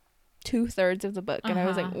another 2/3 of the book. And I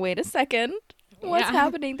was like, Uh-huh. wait a second. What's Yeah.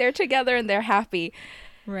 happening? They're together and they're happy.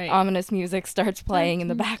 Right. Ominous music starts playing in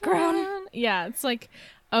the background. Yeah, it's like,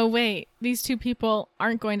 oh wait, these 2 people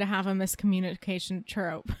aren't going to have a miscommunication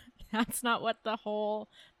trope. That's not what the whole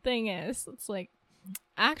thing is. It's like,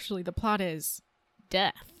 actually, the plot is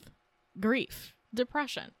death, grief,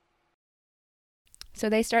 depression. So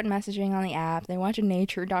they start messaging on the app. They watch a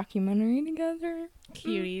nature documentary together.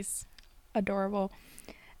 Cuties. Adorable.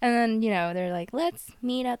 And then, you know, they're like, let's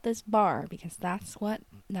meet at this bar because that's what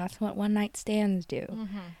one night stands do.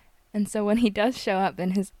 Mm-hmm. And so when he does show up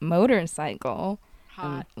in his motorcycle,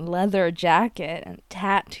 Hot. and leather jacket and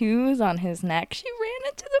tattoos on his neck, she ran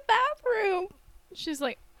into the bathroom. She's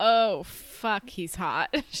like, oh, fuck, he's hot.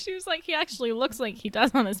 She was like, he actually looks like he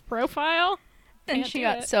does on his profile. And Can't she do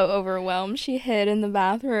got it. so overwhelmed. She hid in the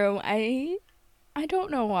bathroom. I don't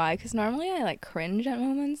know why, because normally I like cringe at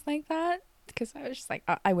moments like that because I was just like,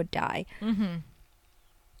 I would die. Mm-hmm.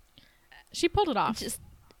 She pulled it off.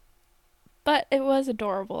 But it was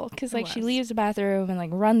adorable because It like she was. leaves the bathroom and like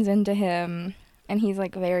runs into him. And he's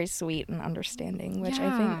like very sweet and understanding, which I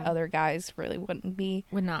think Yeah. other guys really wouldn't be.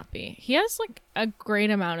 Would not be. He has like a great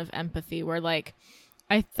amount of empathy where like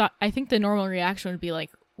I think the normal reaction would be like,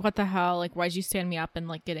 what the hell? Like, why'd you stand me up, and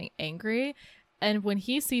like getting angry? And when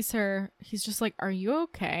he sees her, he's just like, are you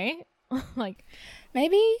okay? Like,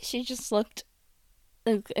 Maybe she just looked,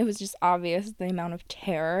 like, it was just obvious the amount of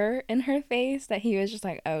terror in her face that he was just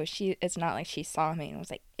like, oh, it's not like she saw me and was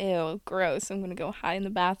like, ew, gross, I'm gonna go hide in the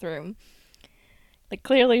bathroom. Like,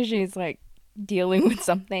 clearly she's like dealing with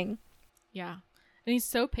something. yeah. And he's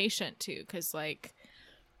so patient too, because like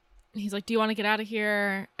he's like, do you want to get out of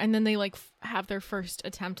here? And then they like have their first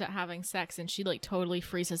attempt at having sex, and she like totally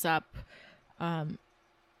freezes up.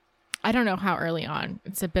 I don't know how early on.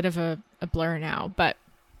 It's a bit of a blur now, but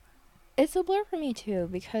It's a blur for me too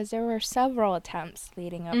because there were several attempts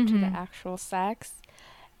leading up to the Mhm. actual sex,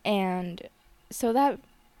 and so that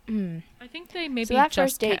I think they maybe So that just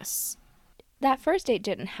first date- kiss. that first date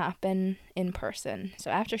didn't happen in person.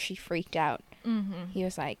 So after she freaked out, Mm-hmm. he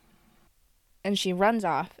was like, and she runs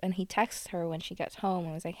off, and he texts her when she gets home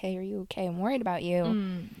and was like, hey, are you okay? I'm worried about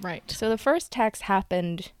you. Right. So the first text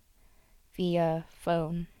happened via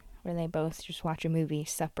phone, where they both just watch a movie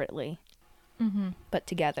separately, Mm-hmm. but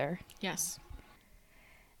together. Yes.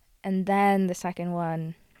 And then the second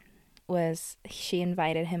one was she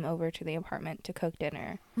invited him over to the apartment to cook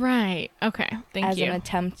dinner Right. Okay. Thank as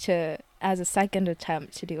you. as a second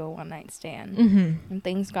attempt to do a one night stand. Mm-hmm. And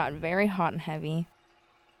things got very hot and heavy.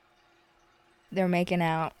 They're making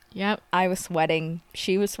out. Yep. I was sweating.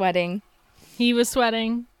 She was sweating. He was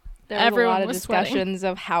sweating. There was Everyone a lot of was sweating. discussions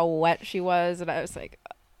of how wet she was, and I was like,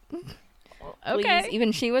 Okay. please.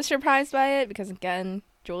 Even she was surprised by it because, again,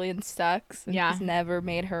 Julian sucks. And Yeah. he's never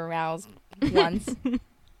made her aroused once.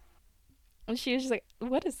 And she was just like,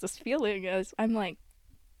 what is this feeling? I'm like,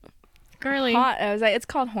 Girly. hot. I was like, it's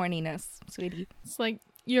called horniness, sweetie. It's like,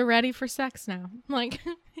 you're ready for sex now. Like,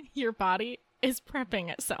 your body is prepping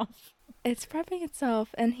itself. It's prepping itself,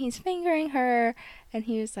 and he's fingering her, and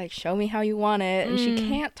he was like, show me how you want it. And she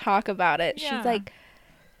can't talk about it. Yeah. She's like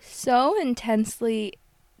so intensely,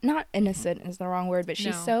 not innocent is the wrong word, but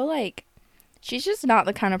she's No. so like She's just not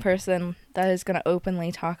the kind of person that is going to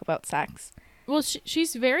openly talk about sex. Well,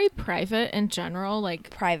 she's very private in general.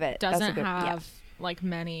 Like, Private. doesn't have like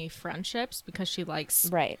many friendships because she likes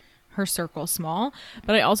right. her circle small.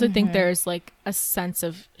 But I also think there's like a sense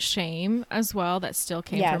of shame as well that still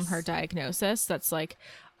came from her diagnosis. That's like,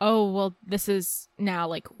 oh, well, this is now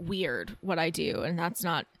like weird what I do, and that's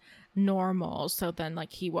not normal. So then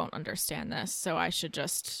like he won't understand this. So I should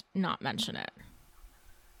just not mention it.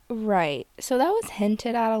 Right. So that was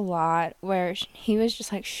hinted at a lot, where he was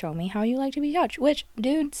just like, show me how you like to be touched. Which,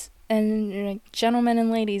 dudes and like, gentlemen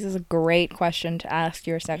and ladies, is a great question to ask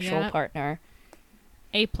your sexual partner.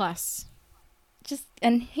 A+.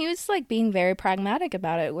 And he was like being very pragmatic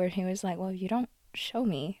about it, where he was like, well, if you don't show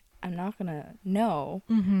me, I'm not going to know.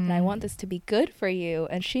 And I want this to be good for you.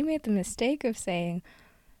 And she made the mistake of saying,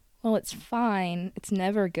 well, it's fine. It's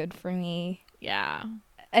never good for me. Yeah.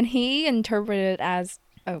 And he interpreted it as,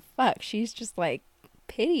 oh, fuck, she's just like,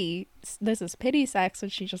 pity. This is pity sex,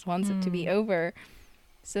 and she just wants it to be over.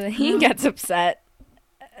 So then he gets upset,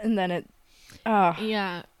 and then it,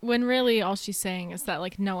 yeah, when really all she's saying is that,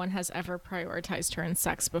 like, no one has ever prioritized her in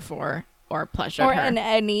sex before or pleasured or her. in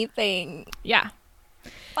anything. Yeah.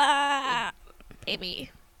 Ah.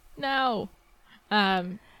 Baby. No.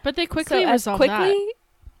 But they quickly resolve that.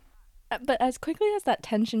 But as quickly as that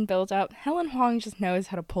tension builds up, Helen Huang just knows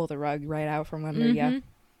how to pull the rug right out from under you.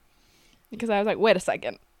 Because I was like, wait a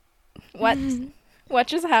second. What? What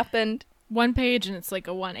just happened? One page and it's like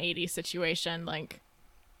a 180 situation. Like,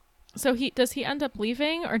 so does he end up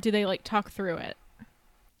leaving, or do they like talk through it?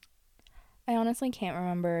 I honestly can't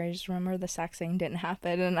remember. I just remember the sexing didn't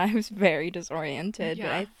happen and I was very disoriented. Yeah.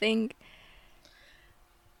 But I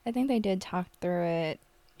think they did talk through it.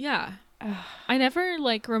 Yeah. I never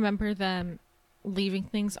like remember them leaving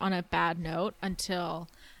things on a bad note until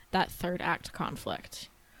that third act conflict.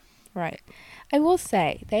 Right. I will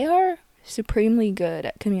say they are supremely good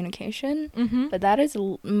at communication, but that is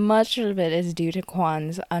much of it is due to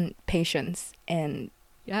Kwan's patience and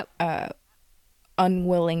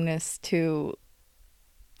unwillingness to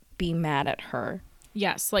be mad at her.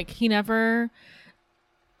 Yes, like he never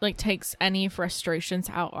like takes any frustrations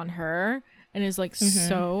out on her. And is like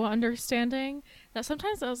so understanding that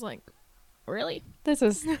sometimes I was like, really? This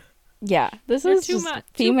is, this is too just much,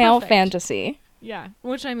 female fantasy. Yeah,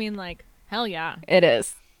 which I mean, like, hell yeah. It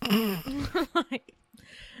is. Like,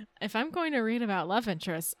 if I'm going to read about love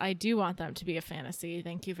interests, I do want them to be a fantasy.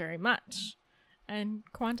 Thank you very much. And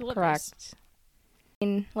Kwan delivers. Correct.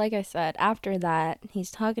 And like I said, after that,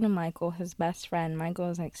 he's talking to Michael, his best friend. Michael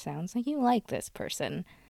is like, sounds like you like this person.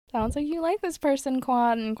 Sounds like you like this person,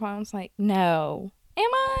 Kwan. And Kwan's like, no. Am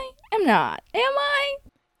I? I'm not. Am I?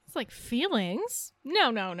 It's like, feelings?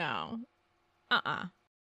 No.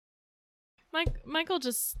 Michael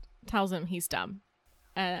just tells him he's dumb.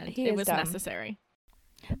 And it was dumb. Necessary.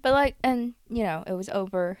 But like, and you know, it was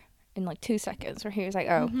over in like 2 seconds where he was like,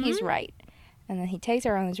 oh, he's right. And then he takes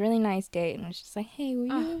her on this really nice date and was just like, hey, will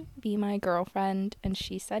you be my girlfriend? And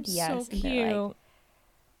she said yes. So cute. Like,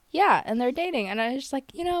 yeah, and they're dating. And I was just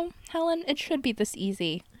like, you know, Helen, it should be this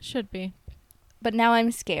easy. Should be. But now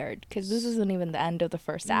I'm scared because this isn't even the end of the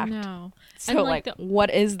first act. No. So, and like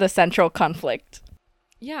what is the central conflict?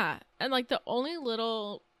 Yeah. And like the only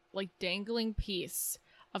little like dangling piece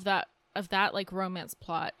of that like romance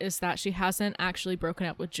plot is that she hasn't actually broken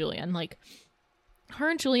up with Julian. Like, her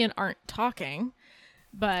and Julian aren't talking,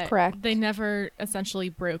 but correct. They never essentially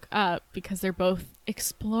broke up because they're both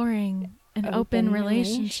exploring an open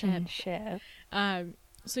relationship.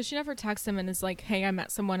 So she never texts him and is like, hey, I met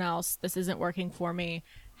someone else. This isn't working for me.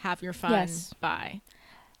 Have your fun. Yes. Bye.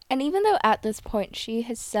 And even though at this point she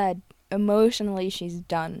has said emotionally she's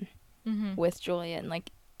done with Julian,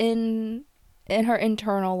 like in her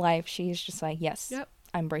internal life, she's just like, yes,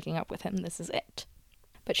 I'm breaking up with him. This is it.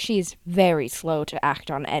 But she's very slow to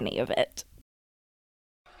act on any of it.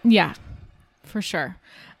 Yeah, for sure.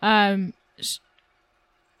 Oh,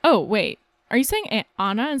 wait. Are you saying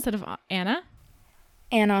Anna instead of Anna?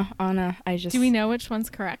 Anna. Do we know which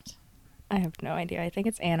one's correct? I have no idea. I think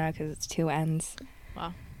it's Anna because it's 2 N's.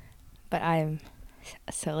 Wow. But I'm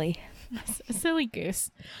silly. A silly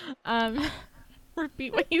goose.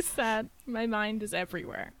 Repeat what you said. My mind is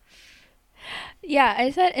everywhere. Yeah, I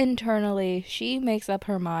said internally, she makes up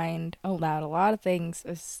her mind about a lot of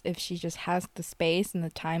things if she just has the space and the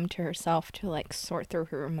time to herself to like sort through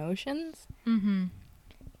her emotions.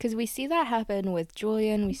 Because we see that happen with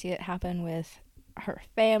Julian. We see it happen with her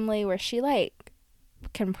family, where she like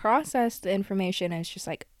can process the information and it's just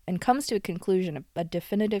like, and comes to a conclusion, a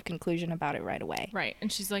definitive conclusion about it right away. Right.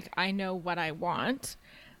 And she's like, I know what I want,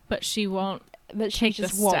 but she won't but she take the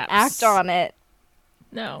just won't steps. act on it.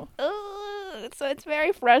 No. Ugh, so it's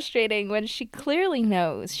very frustrating when she clearly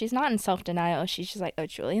knows. She's not in self-denial. She's just like, oh,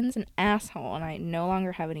 Julian's an asshole, and I no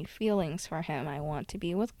longer have any feelings for him. I want to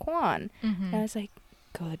be with Quan. And I was like,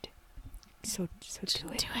 good. So do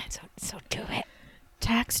it. So do it.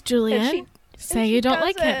 Text Julian. Say you don't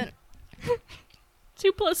like him.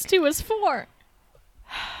 2 + 2 is 4.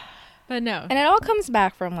 But no. And it all comes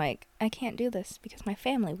back from like, I can't do this because my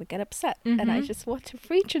family would get upset. And I just want to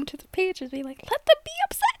reach into the page and be like, let them be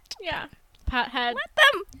upset. Yeah. Pat head. Let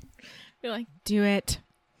them. Be like, do it.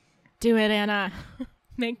 Do it, Anna.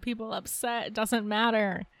 Make people upset. It doesn't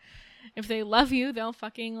matter. If they love you, they'll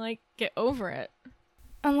fucking like get over it.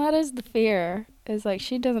 And that is the fear. Is like,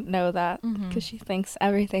 she doesn't know that because she thinks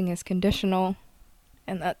everything is conditional.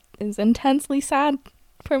 And that is intensely sad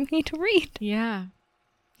for me to read. Yeah.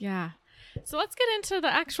 Yeah. So let's get into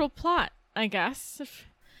the actual plot, I guess.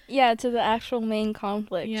 Yeah, to the actual main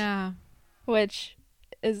conflict. Yeah. Which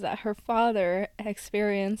is that her father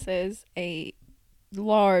experiences a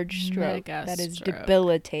large stroke that is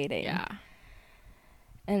debilitating. Yeah.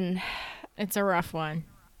 And it's a rough one.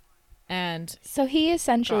 And so he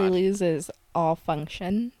essentially loses all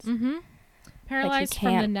functions. Paralyzed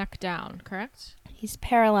from the neck down, correct? He's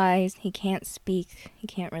paralyzed. He can't speak. He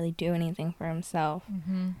can't really do anything for himself.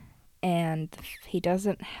 And he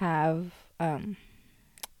doesn't have, I'm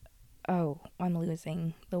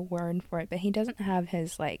losing the word for it, but he doesn't have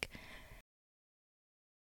his, like,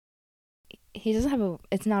 he doesn't have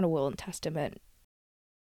it's not a will and testament.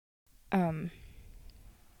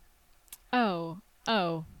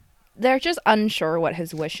 They're just unsure what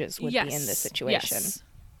his wishes would be in this situation. Yes.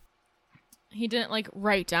 He didn't, like,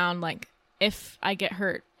 write down, like, if I get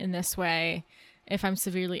hurt in this way, if I'm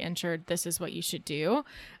severely injured, this is what you should do.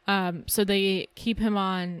 So they keep him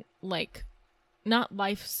on, like, not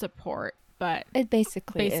life support, but it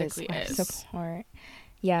basically is life support.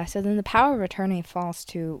 Yeah, so then the power of attorney falls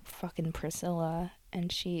to fucking Priscilla,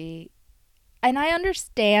 and I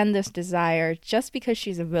understand this desire. Just because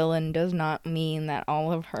she's a villain does not mean that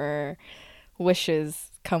all of her wishes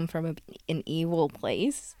come from an evil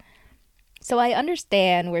place. So I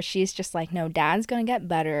understand where she's just like, no, Dad's going to get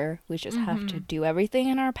better. We just have to do everything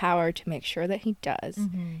in our power to make sure that he does,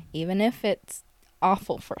 even if it's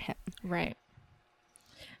awful for him. Right.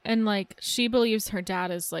 And, like, she believes her dad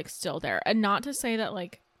is, like, still there. And not to say that,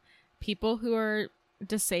 like, people who are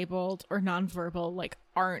disabled or nonverbal, like,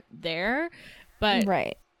 aren't there. But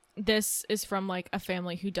right. This is from, like, a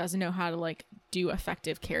family who doesn't know how to, like, do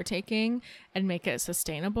effective caretaking and make it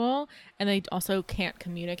sustainable. And they also can't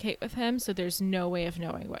communicate with him. So there's no way of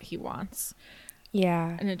knowing what he wants.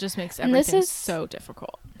 Yeah. And it just makes everything so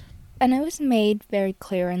difficult. And it was made very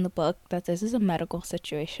clear in the book that this is a medical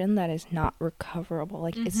situation that is not recoverable.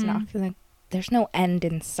 Like, it's not going to, there's no end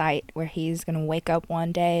in sight where he's going to wake up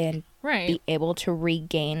one day and be able to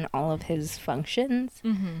regain all of his functions.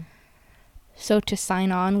 So to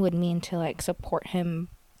sign on would mean to, like, support him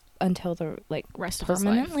until the, like, rest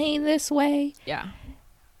permanently of his life. This way. Yeah.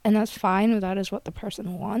 And that's fine. That is what the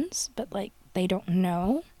person wants. But, like, they don't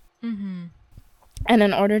know. And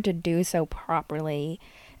in order to do so properly,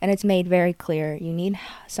 and it's made very clear, you need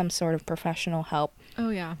some sort of professional help. Oh,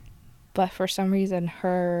 yeah. But for some reason,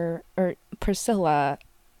 Priscilla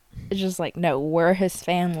is just like, no, we're his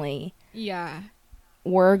family. Yeah.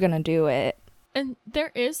 We're going to do it. And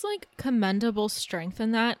there is, like, commendable strength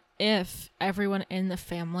in that if everyone in the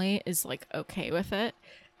family is, like, okay with it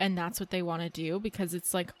and that's what they want to do, because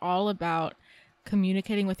it's, like, all about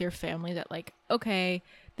communicating with your family that, like, okay,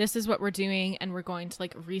 this is what we're doing and we're going to,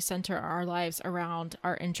 like, recenter our lives around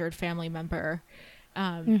our injured family member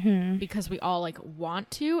because we all, like, want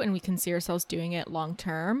to and we can see ourselves doing it long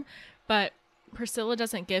term. But Priscilla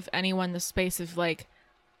doesn't give anyone the space of, like,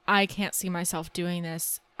 I can't see myself doing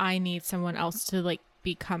this. I need someone else to, like,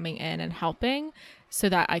 be coming in and helping so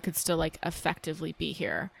that I could still, like, effectively be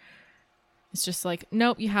here. It's just like,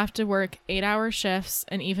 nope, you have to work 8-hour shifts.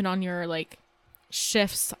 And even on your, like,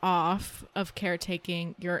 shifts off of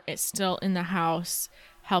caretaking, you're still in the house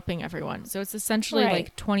helping everyone. So it's essentially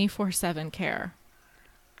like 24/7 care.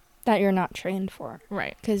 That you're not trained for.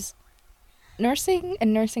 Right. Because nursing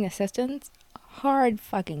and nursing assistants, hard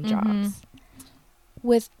fucking jobs.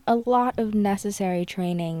 With a lot of necessary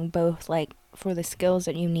training, both, like, for the skills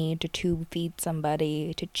that you need to tube feed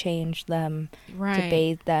somebody, to change them, to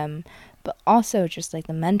bathe them, but also just, like,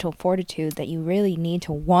 the mental fortitude that you really need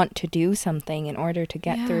to want to do something in order to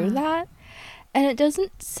get through that. And it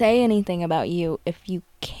doesn't say anything about you if you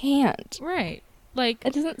can't. Right. Like,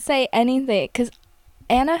 it doesn't say anything, because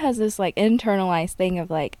Anna has this like internalized thing of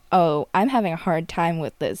like, oh, I'm having a hard time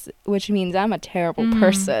with this, which means I'm a terrible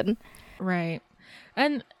person. Right.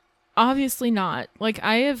 And obviously not. Like,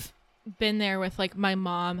 I have been there with, like, my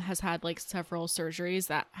mom has had like several surgeries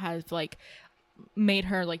that have like made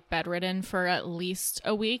her like bedridden for at least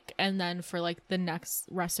a week, and then for like the next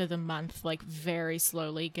rest of the month, like very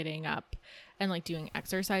slowly getting up and like doing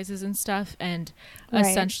exercises and stuff. And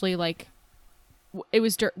essentially, like, it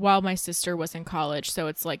was while my sister was in college, so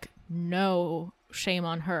it's like no shame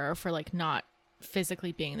on her for like not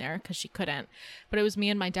physically being there because she couldn't, but it was me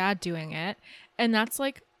and my dad doing it. And that's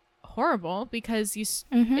like horrible, because you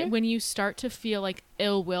when you start to feel like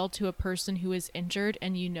ill will to a person who is injured,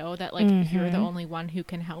 and you know that like you're the only one who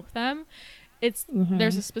can help them, it's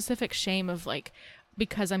there's a specific shame of like,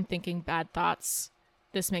 because I'm thinking bad thoughts,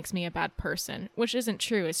 this makes me a bad person, which isn't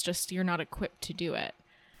true. It's just you're not equipped to do it.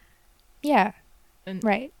 Yeah. And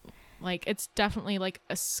right. Like, it's definitely like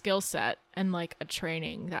a skill set and like a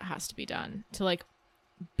training that has to be done to like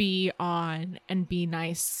be on and be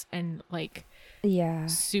nice and like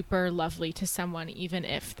super lovely to someone, even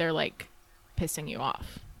if they're like pissing you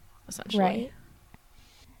off, essentially. Right.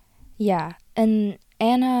 Yeah. And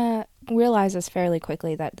Anna realizes fairly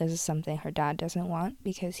quickly that this is something her dad doesn't want,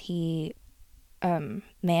 because he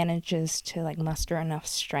manages to like muster enough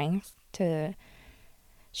strength to...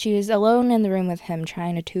 She is alone in the room with him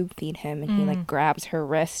trying to tube feed him, and he like grabs her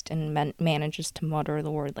wrist and manages to mutter the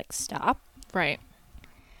word like stop. Right.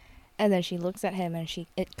 And then she looks at him, and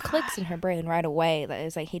it clicks in her brain right away that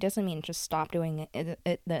is like, he doesn't mean just stop doing it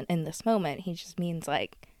in this moment. He just means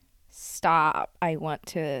like, stop, I want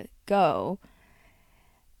to go.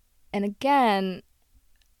 And again,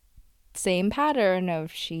 same pattern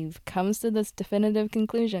of she comes to this definitive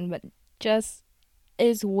conclusion, but just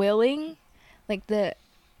is willing, like the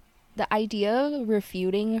idea of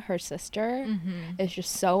refuting her sister is just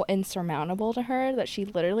so insurmountable to her that she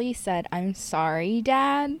literally said, "I'm sorry,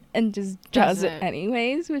 Dad," and just does it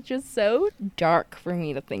anyways, which is so dark for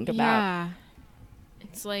me to think about. Yeah.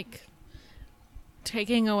 It's like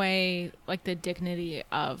taking away like the dignity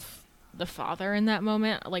of the father in that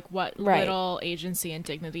moment, like what little agency and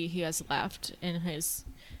dignity he has left in his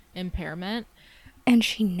impairment. And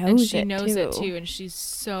she knows it too, and she's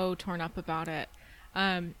so torn up about it.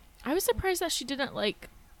 I was surprised that she didn't like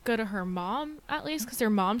go to her mom, at least, because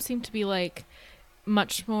her mom seemed to be like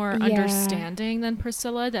much more understanding than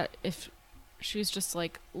Priscilla. That if she was just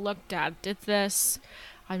like, look, Dad did this,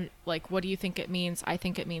 I'm like, what do you think it means? I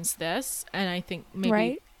think it means this. And I think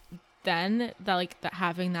maybe then that like that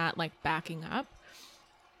having that like backing up,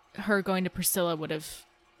 her going to Priscilla would have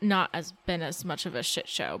not been as much of a shit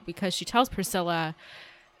show, because she tells Priscilla,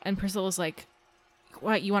 and Priscilla's like,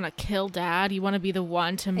 what, you want to kill Dad? You want to be the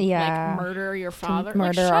one to like murder your father?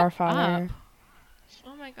 Murder our father.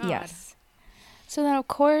 Oh my God. Yes. So then, of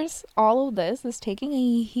course, all of this is taking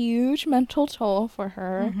a huge mental toll for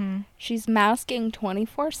her. She's masking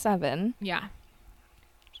 24/7. Yeah.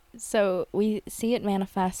 So we see it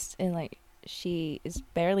manifest in like, she is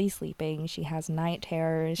barely sleeping. She has night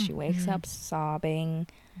terrors. She wakes up sobbing.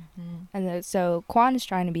 And so Kwon is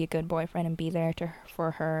trying to be a good boyfriend and be there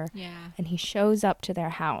for her. Yeah. And he shows up to their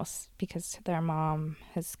house because their mom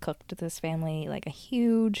has cooked this family like a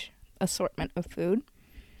huge assortment of food.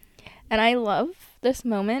 And I love this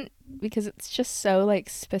moment because it's just so like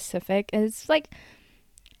specific. And it's like,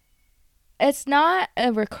 it's not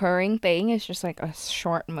a recurring thing. It's just like a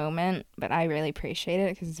short moment, but I really appreciate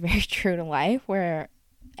it because it's very true to life, where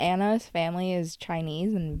Anna's family is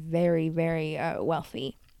Chinese and very, very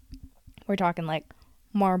wealthy. We're talking like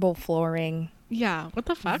marble flooring. Yeah, what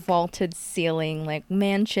the fuck? Vaulted ceiling, like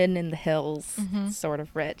mansion in the hills, sort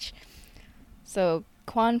of rich. So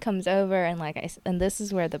Kwon comes over, and and this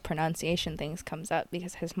is where the pronunciation things comes up,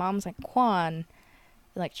 because his mom's like, Kwon,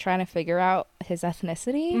 like trying to figure out his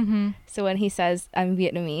ethnicity. So when he says, I'm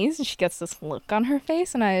Vietnamese, she gets this look on her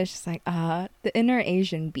face, and I was just like, the inner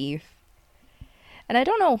Asian beef. And I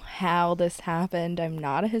don't know how this happened. I'm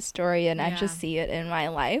not a historian. I just see it in my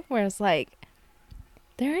life, where it's like,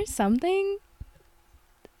 there is something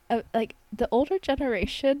like the older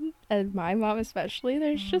generation, and my mom especially,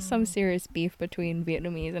 there's just some serious beef between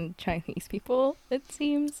Vietnamese and Chinese people, it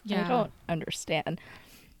seems. I don't understand.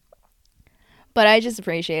 But I just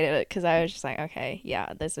appreciated it because I was just like, okay,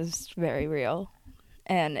 yeah, this is very real.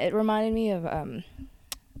 And it reminded me of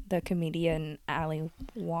the comedian Ali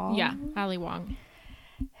Wong. Yeah, Ali Wong.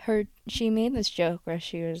 She made this joke where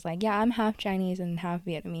she was like, yeah, I'm half Chinese and half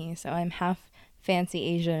Vietnamese, so I'm half fancy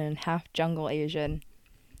Asian and half jungle Asian.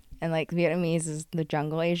 And like Vietnamese is the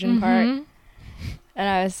jungle Asian part. And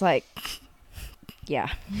I was like, Yeah.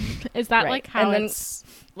 Is that Right. like how And then- it's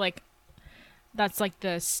like that's like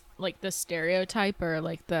the stereotype or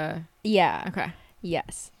like the Yeah. okay.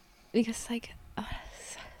 Yes. Because like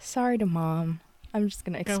sorry to mom. I'm just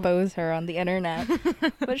going to Go. expose her on the internet.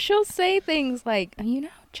 But she'll say things like, you know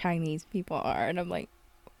how Chinese people are, and I'm like,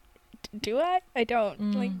 do I? I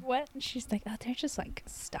don't. Like, what? And she's like, oh, they're just like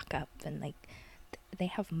stuck up and like they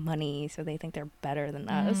have money, so they think they're better than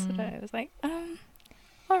us. And I was like,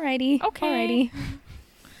 alrighty. Okay. Alrighty.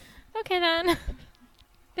 Okay then.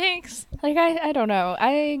 Thanks. Like, I don't know.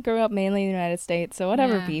 I grew up mainly in the United States, so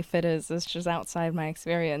whatever Yeah. beef it is just outside my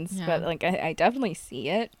experience. Yeah. But like, I definitely see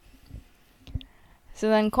it. So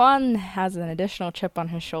then Kwan has an additional chip on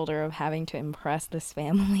his shoulder of having to impress this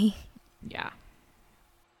family. Yeah.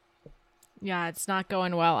 Yeah, it's not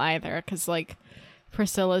going well either because, like,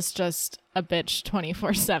 Priscilla's just a bitch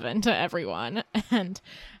 24/7 to everyone. And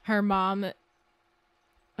her mom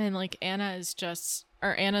and, like, Anna's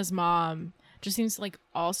mom just seems, like,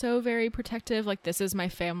 also very protective. Like, this is my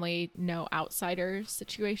family, no outsider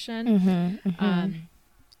situation.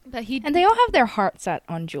 But And they all have their heart set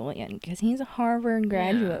on Julian because he's a Harvard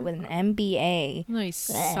graduate Yeah. with an MBA. No, he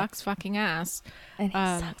sucks fucking ass. And he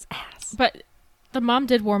sucks ass. But the mom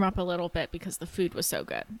did warm up a little bit because the food was so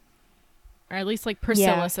good. Or at least, like,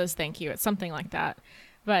 Priscilla Yeah. says thank you. It's something like that.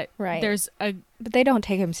 But Right. there's a But they don't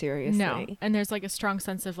take him seriously. no. And there's, like, a strong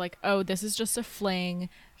sense of, like, oh, this is just a fling.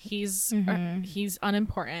 He's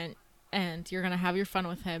unimportant. And you're going to have your fun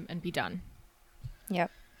with him and be done. Yep.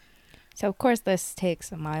 So, of course, this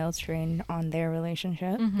takes a mild strain on their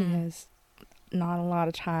relationship because not a lot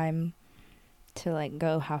of time to, like,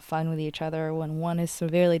 go have fun with each other when one is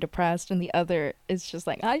severely depressed and the other is just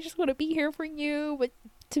like, I just want to be here for you. But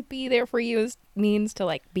to be there for you means to,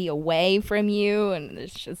 like, be away from you. And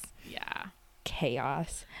it's just Yeah.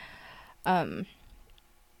 chaos. And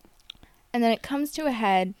then it comes to a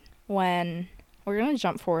head when we're going to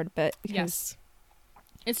jump forward a bit because Yes.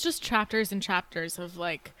 It's just chapters and chapters of,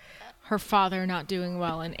 like, her father not doing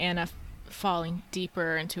well and Anna falling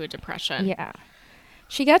deeper into a depression. yeah,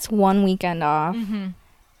 she gets one weekend off, Mm-hmm.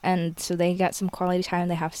 and so they get some quality time.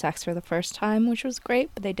 They have sex for the first time, which was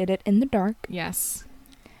great, but they did it in the dark. Yes.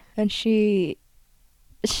 And she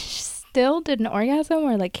still did an orgasm,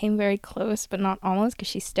 or like came very close, but not almost, because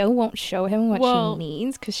she still won't show him what Well, she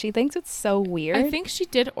needs because she thinks it's so weird. I think she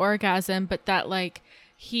did orgasm, but that, like,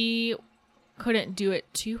 he couldn't do it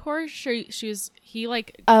to her. He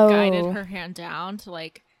like guided her hand down to,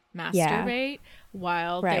 like, masturbate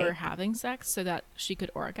while they were having sex so that she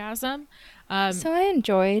could orgasm. So I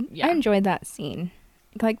enjoyed yeah. that scene.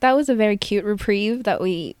 Like, that was a very cute reprieve that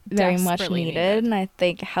we very much Desperately needed, and I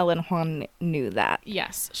think Helen Huang knew that.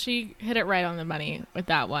 Yes, she hit it right on the money with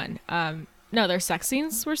that one. No, their sex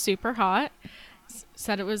scenes were super hot.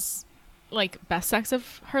 Said it was, like, best sex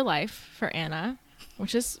of her life for Anna,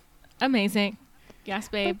 which is amazing. Yes,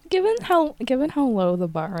 babe. But given how low the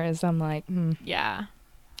bar is, I'm like, Yeah.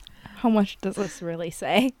 how much does this really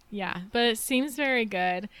say? Yeah, but it seems very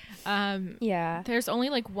good. Yeah. There's only,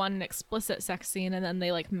 like, one explicit sex scene, and then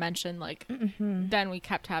they, like, mention, like, then we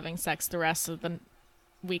kept having sex the rest of the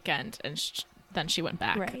weekend, and then she went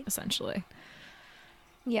back, essentially.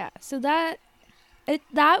 Yeah. So that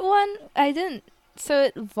one, I didn't. So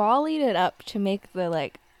it volleyed it up to make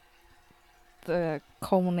the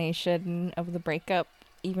culmination of the breakup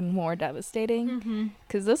even more devastating.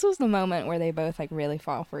 Because this was the moment where they both, like, really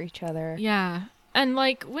fall for each other. Yeah. And,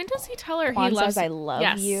 like, when does he tell her Juan he loves says, I love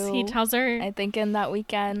yes, you. he tells her. I think in that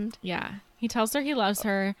weekend. Yeah. He tells her he loves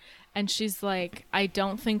her, and she's like, I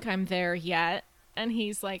don't think I'm there yet. And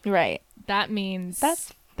he's like, Right. that means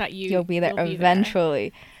that You'll be there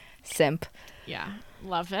eventually, simp. Yeah.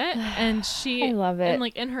 Love it. And she I love it. And,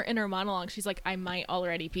 like, in her inner monologue, she's like, I might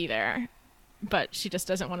already be there. But she just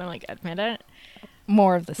doesn't want to, like, admit it.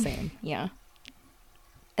 More of the same, yeah.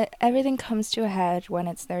 Everything comes to a head when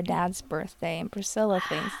it's their dad's birthday, and Priscilla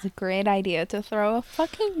thinks it's a great idea to throw a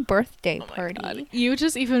fucking birthday party. God. You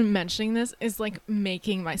just even mentioning this is, like,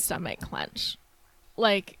 making my stomach clench.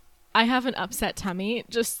 Like, I have an upset tummy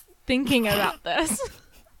just thinking about this.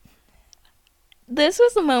 This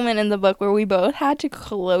was the moment in the book where we both had to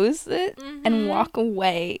close it and walk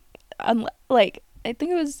away. Like, I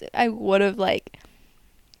think I would have, like,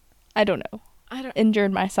 I don't know,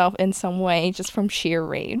 injured myself in some way just from sheer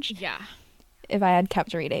rage. Yeah. If I had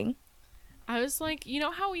kept reading. I was like, you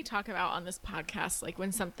know how we talk about on this podcast, like,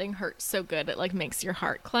 when something hurts so good it, like, makes your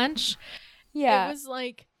heart clench? Yeah. It was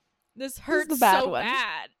like, this hurts the bad so one.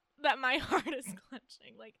 bad that my heart is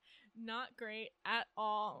clenching. Like, not great at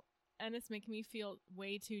all. And it's making me feel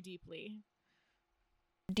way too deeply.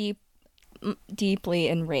 Deep deeply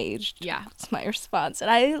enraged. Yeah. That's my response. And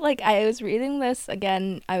I was reading this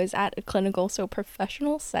again. I was at a clinical, so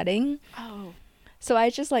professional setting. Oh. So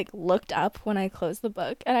I just like looked up when I closed the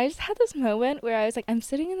book, and I just had this moment where I was like, I'm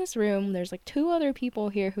sitting in this room, there's like 2 other people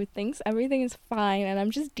here who thinks everything is fine, and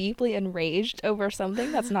I'm just deeply enraged over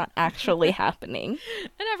something that's not actually happening.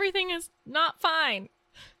 And everything is not fine.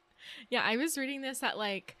 Yeah, I was reading this at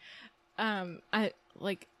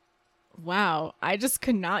wow, I just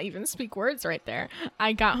could not even speak words right there.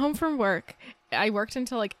 I got home from work. I worked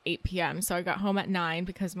until like 8 p.m. So I got home at 9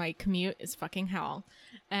 because my commute is fucking hell.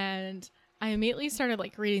 And I immediately started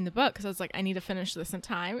like reading the book because I was like, I need to finish this in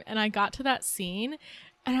time. And I got to that scene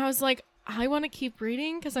and I was like, I want to keep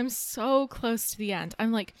reading because I'm so close to the end.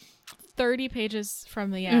 I'm like 30 pages from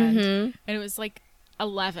the end. And it was like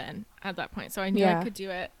 11 at that point. So I knew I could do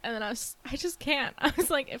it. And then I just can't. I was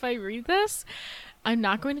like, if I read this, I'm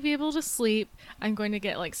not going to be able to sleep. I'm going to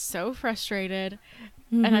get like so frustrated.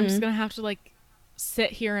 And I'm just going to have to like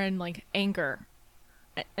sit here in like anger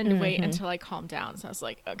and wait until I calm down. So I was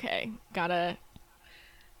like, okay, gotta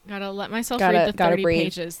let myself read the 30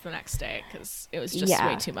 pages the next day because it was just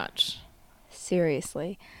way too much.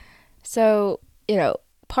 Seriously. So,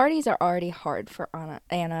 parties are already hard for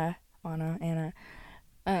Anna.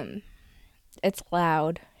 It's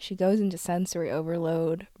loud. She goes into sensory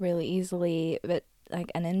overload really easily, but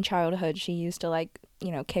and in childhood she used to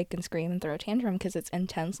kick and scream and throw a tantrum because it's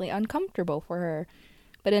intensely uncomfortable for her.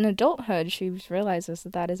 But in adulthood, she realizes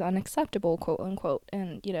that is unacceptable, quote unquote,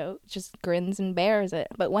 and, just grins and bears it.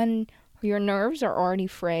 But when your nerves are already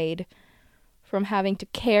frayed from having to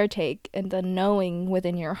caretake and then knowing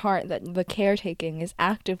within your heart that the caretaking is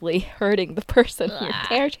actively hurting the person you're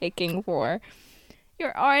caretaking for,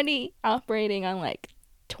 you're already operating on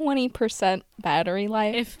 20% battery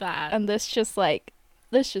life. If that. And this just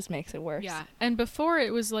makes it worse. Yeah. And before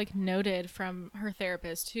it was noted from her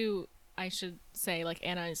therapist who, I should say,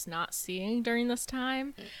 Anna is not seeing during this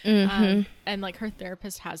time. And her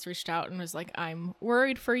therapist has reached out and was like, I'm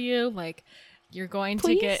worried for you. You're going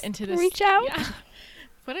Please to get into this. Reach out. Yeah.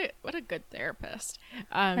 What a good therapist.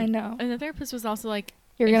 I know. And the therapist was also like,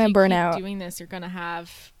 you're going to burn out. Doing this, you're going to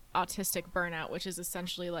have autistic burnout, which is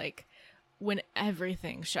essentially when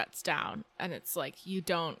everything shuts down and it's you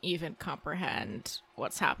don't even comprehend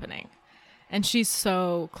what's happening. And she's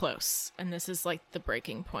so close. And this is the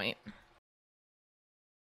breaking point.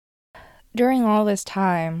 During all this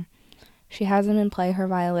time, she hasn't been playing her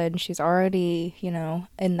violin. She's already,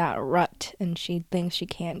 in that rut, and she thinks she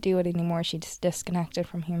can't do it anymore. She's disconnected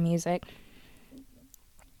from her music.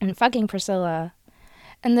 And fucking Priscilla.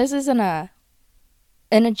 And this isn't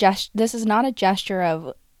this is not a gesture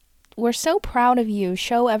of, we're so proud of you,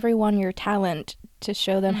 show everyone your talent, to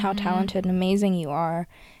show them how talented and amazing you are,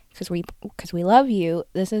 because we love you.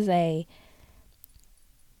 This is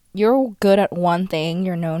you're good at one thing,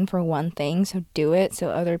 you're known for one thing, so do it so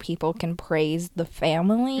other people can praise the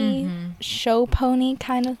family show pony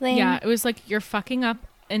kind of thing. Yeah, it was you're fucking up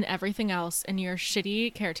in everything else, and you're a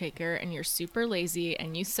shitty caretaker, and you're super lazy,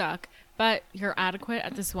 and you suck, but you're adequate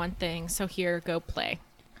at this one thing, so here, go play.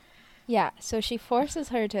 Yeah, so she forces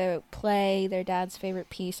her to play their dad's favorite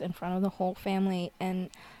piece in front of the whole family, and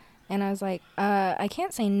I was like, I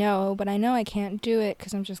can't say no, but I know I can't do it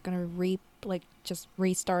because I'm just going to just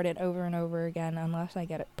restart it over and over again unless I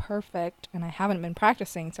get it perfect, and I haven't been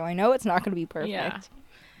practicing, so I know it's not going to be perfect. Yeah.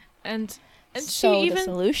 And so she even, the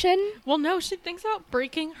solution? Well, no, she thinks about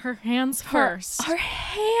breaking her hands first. Her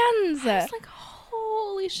hands! I was like,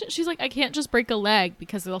 holy shit. She's like, I can't just break a leg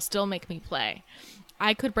because it'll still make me play.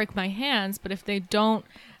 I could break my hands, but if they don't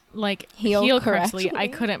heal correctly, I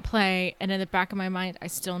couldn't play. And in the back of my mind, I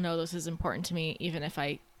still know this is important to me, even if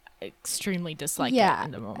I extremely dislike it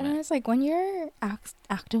in the moment. And it's when you're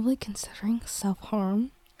actively considering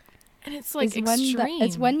self-harm, and it's extreme.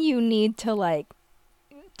 It's when you need to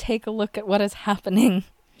take a look at what is happening.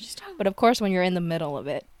 But of course, when you're in the middle of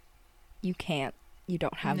it, you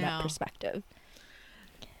don't have that perspective.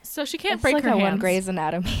 So she can't break her hands. It's that one Grey's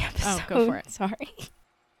Anatomy episode. Oh, go for it. Sorry.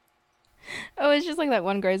 Oh, it's just that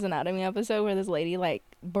one Grey's Anatomy episode where this lady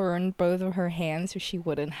burned both of her hands so she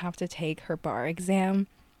wouldn't have to take her bar exam.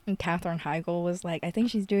 And Katherine Heigl was like, I think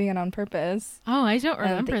she's doing it on purpose. Oh, I don't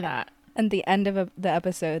remember that. And the end of the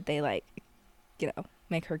episode, they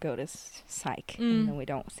make her go to psych, and then we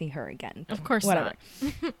don't see her again. Of course whatever.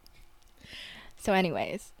 Not. So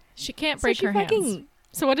anyways. She can't break her hands.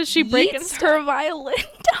 So what does she break? Her violin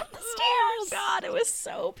down the stairs. Oh God, it was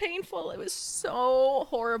so painful. It was so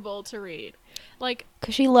horrible to read.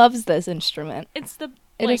 Because she loves this instrument. It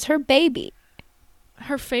is her baby.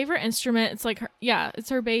 Her favorite instrument. It's it's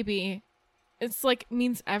her baby, it's like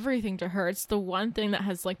means everything to her. It's the one thing that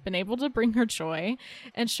has like been able to bring her joy.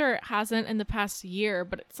 And sure, it hasn't in the past year,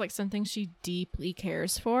 but it's like something she deeply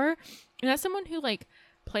cares for. And as someone who like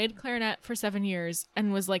played clarinet for 7 years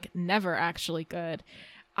and was like never actually good,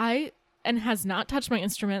 and has not touched my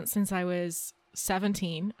instrument since I was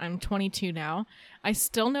 17. I'm 22 now. I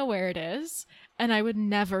still know where it is, and I would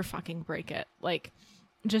never fucking break it. Like,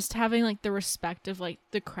 just having like the respect of like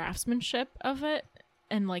the craftsmanship of it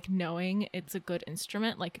and like knowing it's a good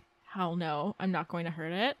instrument, like, hell no, I'm not going to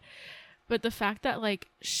hurt it. But the fact that like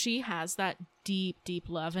she has that deep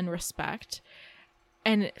love and respect,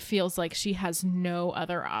 and it feels like she has no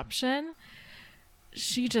other option,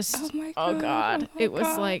 she just, oh god, it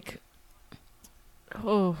was like,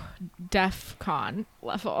 oh, DEF CON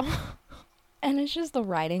level. And it's just the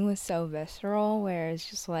writing was so visceral, where it's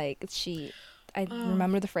just like I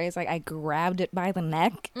remember the phrase, like, I grabbed it by the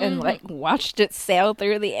neck and like watched it sail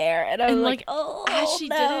through the air, and I was like, oh, as she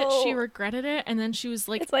did it, she regretted it, and then she was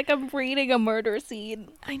like, it's like I'm reading a murder scene.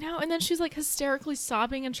 I know. And then she's like hysterically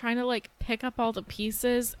sobbing and trying to like pick up all the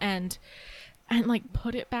pieces and like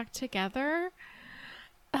put it back together.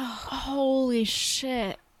 Oh, holy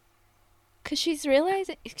shit. Because she's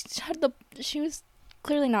realizing she was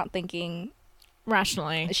clearly not thinking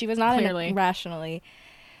rationally. She was not clearly rationally.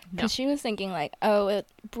 Because she was thinking like, oh, it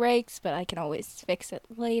breaks, but I can always fix it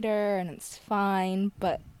later and it's fine.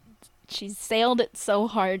 But she sailed it so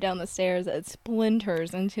hard down the stairs that it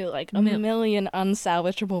splinters into like a million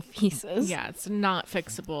unsalvageable pieces. Yeah, it's not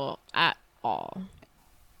fixable at all.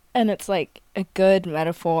 And it's like a good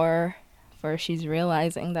metaphor where she's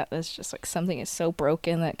realizing that there's just like something is so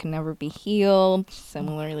broken that can never be healed.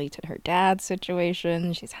 Similarly to her dad's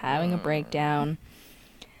situation, she's having a breakdown.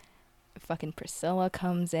 Fucking Priscilla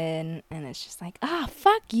comes in and it's just like,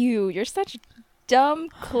 fuck you, you're such a dumb,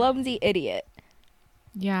 clumsy idiot.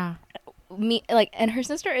 Yeah. And her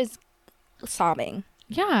sister is sobbing.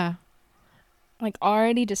 Yeah. Like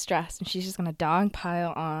already distressed, and she's just gonna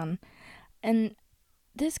dogpile on. And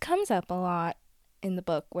this comes up a lot in the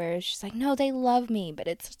book, where she's like, no, they love me, but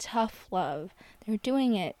it's a tough love. They're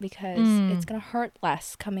doing it because it's gonna hurt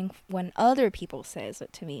less coming when other people says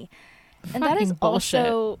it to me. And that is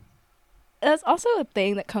bullshit. That's also a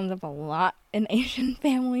thing that comes up a lot in Asian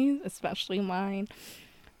families, especially mine.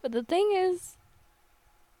 But the thing is,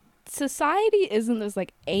 society isn't this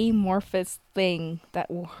like amorphous thing that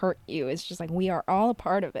will hurt you. It's just like, we are all a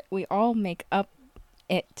part of it. We all make up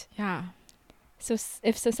it. Yeah. So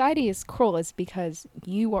if society is cruel, it's because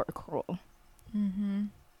you are cruel. Mm-hmm.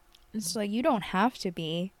 It's like, you don't have to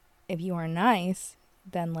be. If you are nice,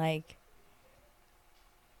 then like,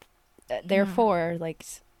 therefore, like,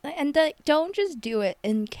 and don't just do it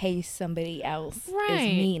in case somebody else is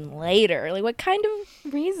mean later. Like, what kind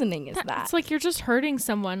of reasoning is that? It's like you're just hurting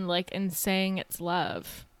someone, like, and saying it's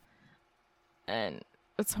love. And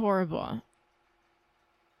it's horrible.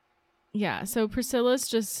 Yeah, so Priscilla's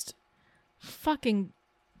just fucking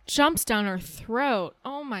jumps down her throat.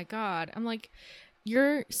 Oh my god. I'm like,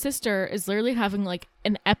 your sister is literally having like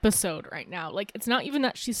an episode right now. Like, it's not even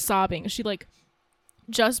that she's sobbing. She like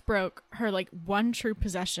just broke her like one true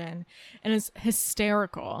possession and is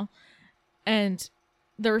hysterical, and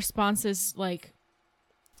the response is like,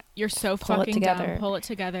 you're so fucking dumb, pull it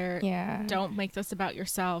together, don't make this about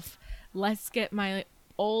yourself, let's get my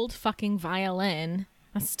old fucking violin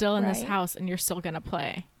that's still in this house and you're still gonna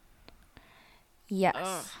play. Yes.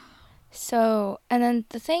 Ugh. So, and then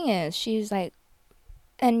the thing is, she's like,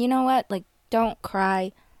 and you know what, like, don't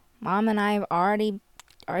cry, Mom and I have already,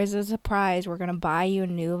 as a surprise, we're gonna buy you a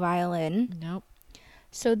new violin. Nope.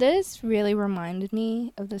 So this really reminded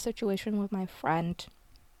me of the situation with my friend,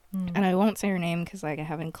 and I won't say her name because like I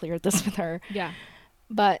haven't cleared this with her. Yeah.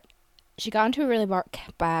 But she got into a really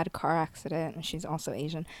bad car accident, and she's also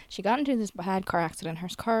Asian. She got into this bad car accident. Her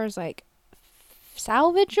car is like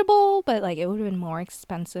salvageable, but like it would have been more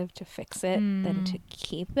expensive to fix it than to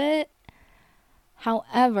keep it.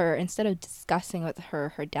 However, instead of discussing with her,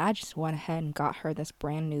 her dad just went ahead and got her this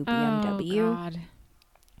brand new BMW. Oh, God.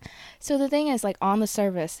 So the thing is, like, on the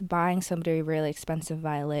surface, buying somebody a really expensive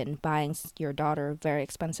violin, buying your daughter a very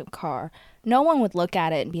expensive car, no one would look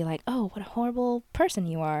at it and be like, oh, what a horrible person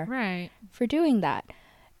you are for doing that.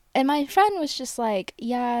 And my friend was just like,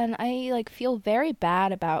 yeah, and I, like, feel very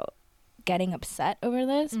bad about getting upset over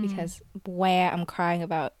this because, I'm crying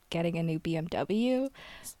about getting a new BMW.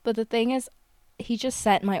 But the thing is, he just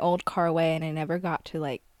sent my old car away and I never got to,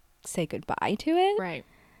 like, say goodbye to it. Right.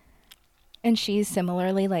 And she's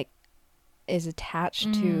similarly, like, is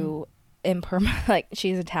attached to like,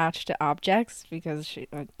 she's attached to objects because she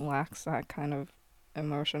lacks that kind of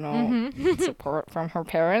emotional support from her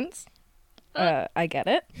parents. I get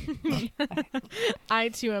it. I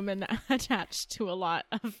too am attached to a lot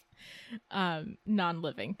of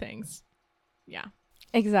non-living things. Yeah.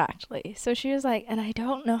 Exactly. So she was like, and I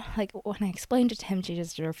don't know, like when I explained it to him, she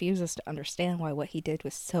just refuses to understand why what he did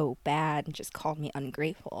was so bad and just called me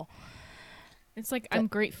ungrateful. It's like, I'm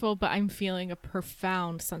grateful, but I'm feeling a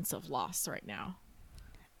profound sense of loss right now.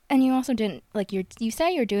 And you also didn't, like, you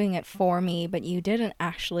say you're doing it for me, but you didn't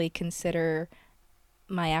actually consider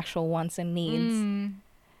my actual wants and needs.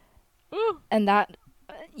 Ooh. And that,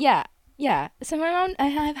 yeah. So my mom,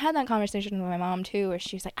 I've had that conversation with my mom too, where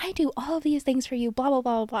she was like, I do all of these things for you, blah, blah,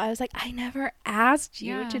 blah, blah. I was like, I never asked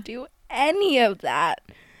you to do any of that.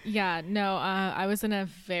 Yeah, no, I was in a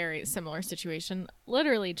very similar situation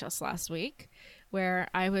literally just last week where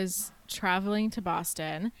I was traveling to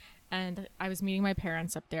Boston and I was meeting my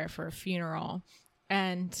parents up there for a funeral.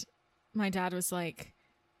 And my dad was like,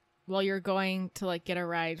 well, you're going to like get a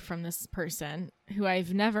ride from this person who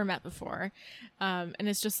I've never met before. And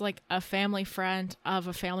it's just like a family friend of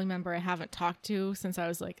a family member I haven't talked to since I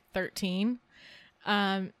was like 13.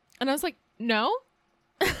 And I was like, no.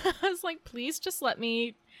 I was like, please just let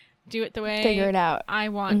me do it the way Figure it out. I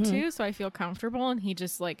want to, so I feel comfortable. And he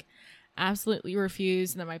just like absolutely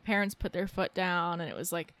refused. And then my parents put their foot down, and it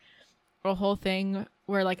was like a whole thing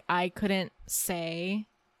where like I couldn't say,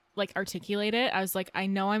 like articulate it. I was like, I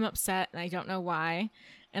know I'm upset and I don't know why,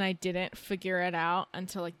 and I didn't figure it out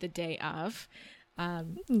until like the day of.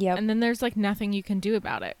 Yep. And then there's like nothing you can do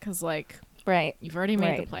about it because like you've already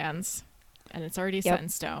made the plans and it's already set in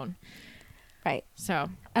stone. Right. So.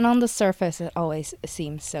 And on the surface, it always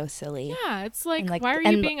seems so silly. Yeah, it's like why are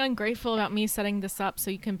you being ungrateful about me setting this up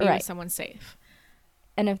so you can be with someone safe?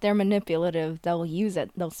 And if they're manipulative, they'll use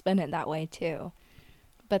it. They'll spin it that way too.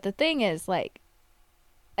 But the thing is, like,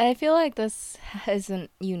 I feel like this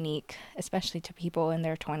isn't unique, especially to people in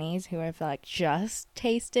their 20s who have like just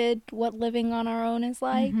tasted what living on our own is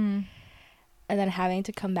like. And then having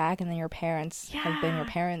to come back, and then your parents have been your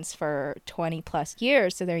parents for 20 plus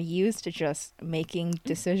years, so they're used to just making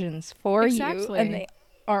decisions for you, and they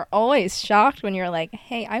are always shocked when you're like,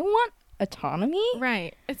 hey, I want autonomy.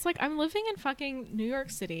 Right. It's like I'm living in fucking New York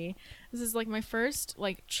City. This is like my first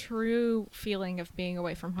like true feeling of being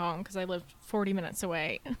away from home, because I lived 40 minutes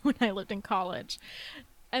away when I lived in college.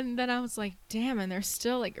 And then I was like, damn, and they're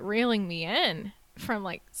still like reeling me in from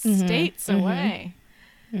like states away.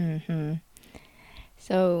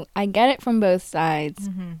 So I get it from both sides,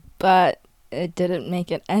 but it didn't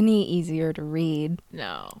make it any easier to read.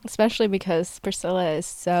 No. Especially because Priscilla is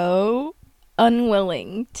so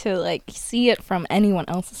unwilling to like see it from anyone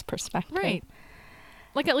else's perspective. Right.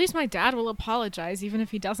 Like at least my dad will apologize even if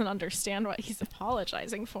he doesn't understand what he's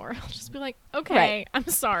apologizing for. I'll just be like, okay, I'm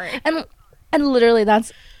sorry. And literally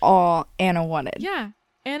that's all Anna wanted. Yeah.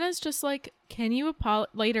 Anna's just like, can you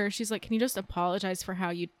later she's like, can you just apologize for how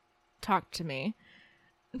you talked to me?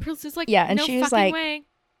 And Priscilla's like, and no she was fucking like, way.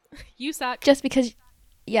 You suck. Just because,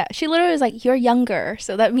 she literally was like, you're younger,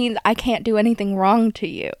 so that means I can't do anything wrong to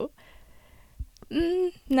you.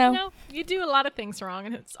 No. No, you do a lot of things wrong,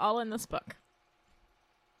 and it's all in this book.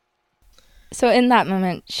 So in that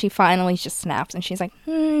moment, she finally just snaps, and she's like,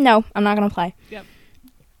 no, I'm not going to play. Yep.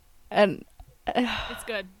 And it's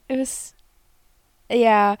good. It was,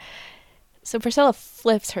 yeah. So Priscilla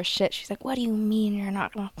flips her shit. She's like, what do you mean you're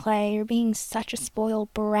not going to play? You're being such a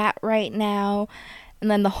spoiled brat right now. And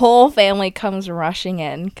then the whole family comes rushing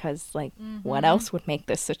in because, like, what else would make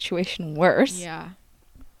this situation worse? Yeah.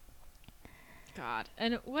 God.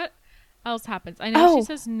 And what else happens? I know she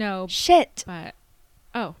says no. Shit. But,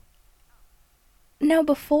 no,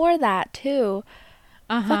 before that, too.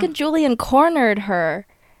 Fucking Julian cornered her.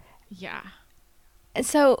 Yeah. And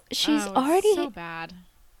so she's already... so bad.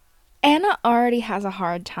 Anna already has a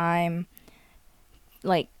hard time,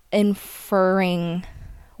 like, inferring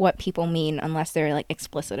what people mean unless they're, like,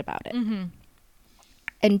 explicit about it.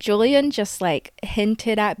 And Julian just, like,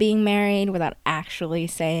 hinted at being married without actually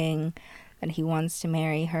saying that he wants to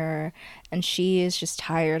marry her. And she is just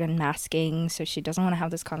tired and masking, so she doesn't want to have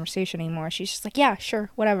this conversation anymore. She's just like, yeah, sure,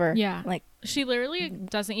 whatever. Yeah. Like, she literally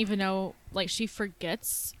doesn't even know, like, she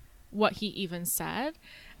forgets what he even said.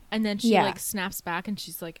 And then she, like, snaps back and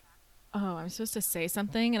she's like, oh, I'm supposed to say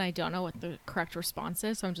something and I don't know what the correct response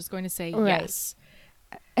is, so I'm just going to say yes.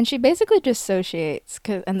 And she basically dissociates,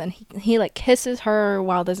 and then he like kisses her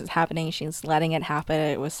while this is happening. She's letting it happen.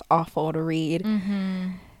 It was awful to read.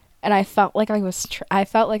 And I felt like I was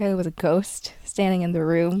a ghost standing in the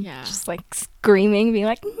room, just like screaming, being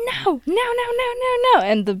like, no,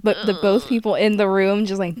 and the both people in the room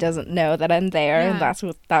just like doesn't know that I'm there, and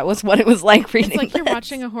that was what it was like reading. It's like this. You're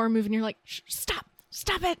watching a horror movie and you're like, stop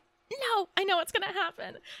it. I know what's gonna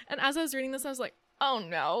happen. And as I was reading this, I was like, oh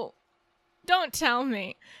no, don't tell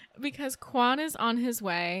me. Because Kwon is on his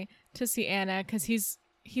way to see Anna because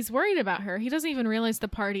he's worried about her. He doesn't even realize the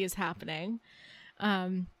party is happening.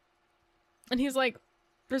 And he's like,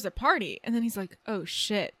 there's a party. And then he's like, oh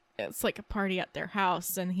shit, it's like a party at their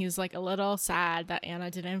house. And he's like a little sad that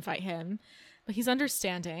Anna didn't invite him, but he's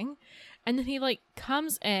understanding. And then he like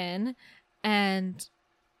comes in, and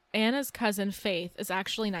Anna's cousin Faith is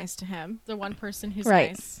actually nice to him. The one person who's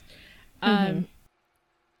right. nice.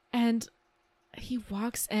 And he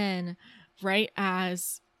walks in right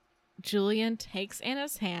as Julian takes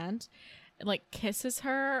Anna's hand, like kisses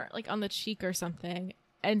her like on the cheek or something,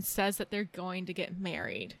 and says that they're going to get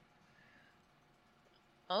married.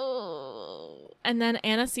 Oh. And then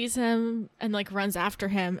Anna sees him and like runs after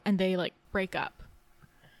him, and they like break up.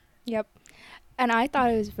 Yep. And I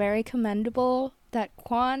thought it was very commendable that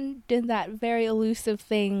Kwon did that very elusive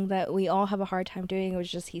thing that we all have a hard time doing. It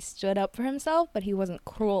was just he stood up for himself, but he wasn't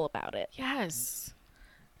cruel about it. Yes.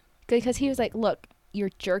 Because he was like, look,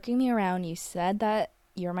 you're jerking me around. You said that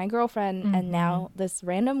you're my girlfriend, and now this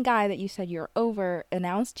random guy that you said you're over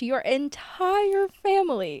announced to your entire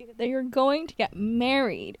family that you're going to get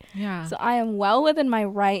married. Yeah. So I am well within my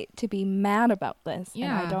right to be mad about this,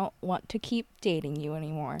 Yeah. and I don't want to keep dating you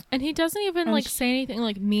anymore. And he doesn't even like say anything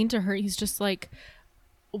like mean to her. He's just like,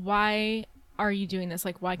 why are you doing this?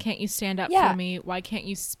 Like, why can't you stand up for me? Why can't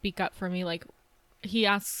you speak up for me? Like, he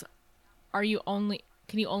asks, can you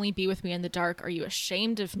only be with me in the dark? Are you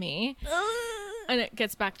ashamed of me? And it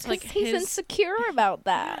gets back to like he's insecure about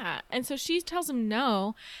that. Yeah. And so she tells him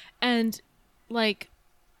no, and like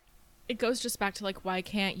it goes just back to like, why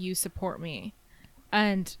can't you support me?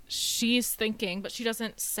 And she's thinking, but she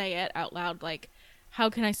doesn't say it out loud, like, how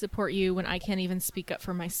can I support you when I can't even speak up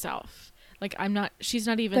for myself? Like, she's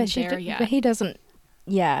not even there yet. But he doesn't,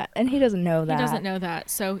 and he doesn't know that. He doesn't know that.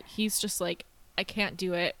 So he's just like, I can't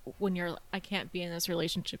do it I can't be in this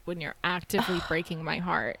relationship when you're actively breaking my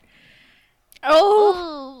heart.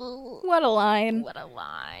 Oh, what a line. What a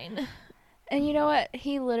line. And you know what?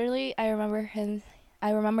 He literally, I remember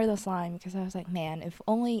this line because I was like, man, if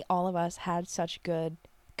only all of us had such good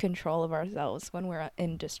control of ourselves when we're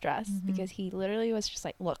in distress. Because he literally was just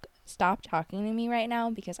like, look, stop talking to me right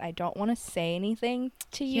now because I don't want to say anything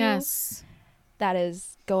to you that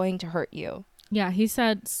is going to hurt you. Yeah, he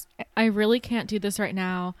said, I really can't do this right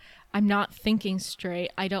now. I'm not thinking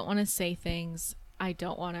straight. I don't want to say things. I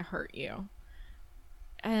don't want to hurt you.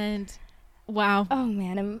 And wow. Oh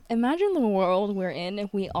man, imagine the world we're in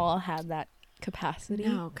if we all had that capacity.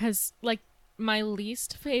 No, because like my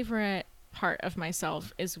least favorite part of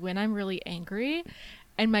myself is when I'm really angry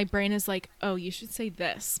and my brain is like, oh, you should say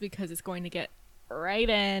this because it's going to get right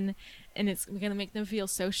in and it's going to make them feel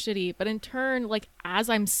so shitty. But in turn, like as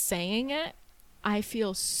I'm saying it, I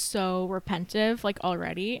feel so repentive like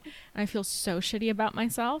already, and I feel so shitty about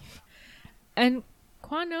myself. And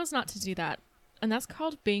Kwon knows not to do that. And that's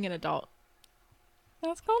called being an adult.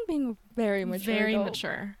 That's called being very mature. Very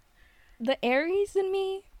mature. The Aries in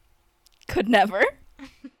me could never.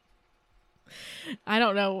 I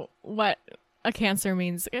don't know what a Cancer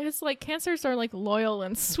means. It's like Cancers are like loyal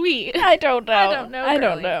and sweet. I don't know. I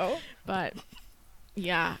don't know. But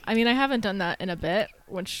yeah, I mean, I haven't done that in a bit,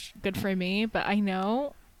 which good for me. But I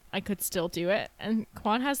know I could still do it. And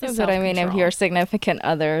Kwon has the self-control. But I mean, if your significant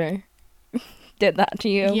other did that to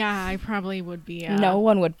you, yeah, I probably would be. No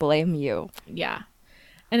one would blame you. Yeah,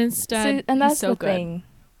 and instead, and that's he's so the good. thing.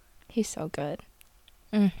 He's so good.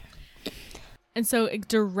 And so,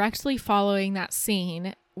 directly following that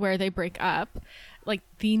scene where they break up, like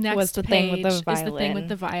the next page is the thing with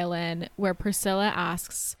the violin, where Priscilla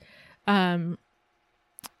asks, I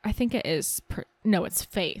think it is it's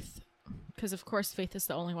Faith, because of course Faith is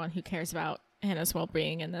the only one who cares about Hannah's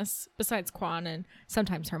well-being in this, besides Kwon and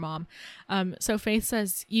sometimes her mom. So Faith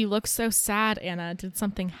says, you look so sad, Anna. Did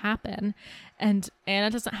something happen? And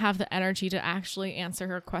Anna doesn't have the energy to actually answer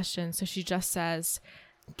her question, so she just says,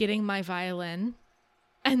 getting my violin.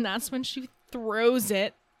 And that's when she throws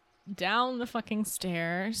it down the fucking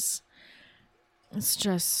stairs. It's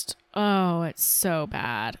just, it's so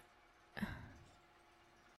bad.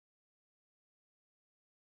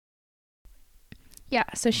 Yeah,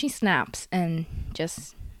 so she snaps and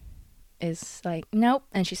just is like, nope.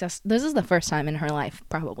 And she says, this is the first time in her life,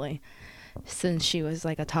 probably, since she was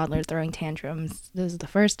like a toddler throwing tantrums. This is the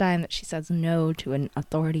first time that she says no to an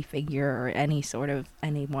authority figure or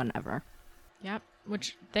anyone ever. Yep,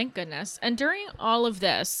 which, thank goodness. And during all of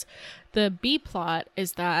this, the B plot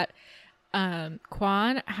is that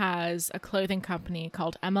Kwon has a clothing company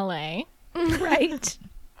called MLA. Right.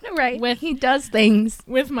 Right. With he does things.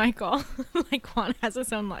 with Michael. Like Quan has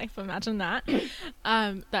his own life. Imagine that.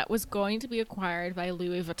 That was going to be acquired by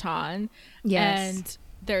Louis Vuitton. Yes. And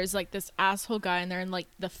there's like this asshole guy, and they're in like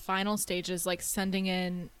the final stages, like sending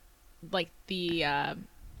in like the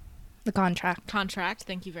contract.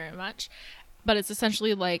 Thank you very much. But it's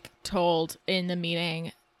essentially like told in the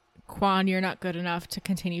meeting, Quan, you're not good enough to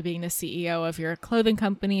continue being the CEO of your clothing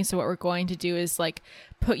company. So what we're going to do is like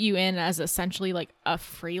put you in as essentially like a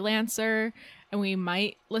freelancer, and we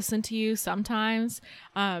might listen to you sometimes.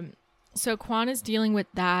 So Quan is dealing with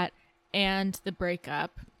that and the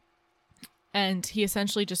breakup, and he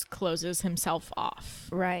essentially just closes himself off.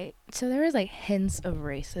 Right. So there was like hints of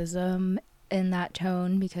racism in that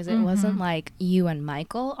tone, because it wasn't like you and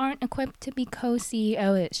Michael aren't equipped to be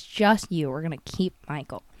co-CEO. It's just you. We're going to keep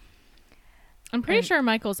Michael. I'm pretty sure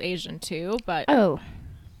Michael's Asian too, but Oh,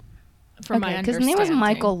 from my because understanding, his name was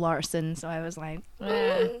Michael Larson, so I was like,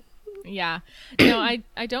 yeah. No,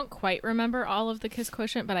 I don't quite remember all of the Kiss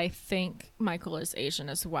quotient, but I think Michael is Asian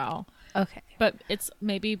as well. okay. But it's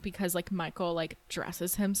maybe because like Michael like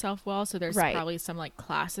dresses himself well, so there's Right. probably some like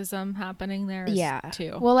classism happening there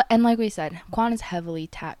too. Well, and like we said, Quan is heavily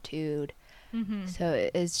tattooed, Mm-hmm. so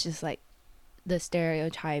it's just like the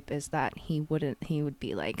stereotype is that he would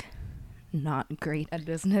be like not great at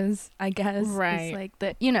business, I guess. Right. It's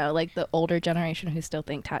like like the older generation who still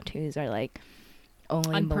think tattoos are like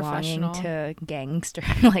only belonging Unprofessional. to gangster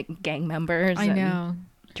like gang members. I and know.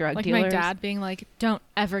 drug Like dealers. my dad being like, don't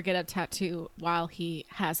ever get a tattoo while he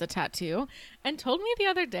has a tattoo, and told me the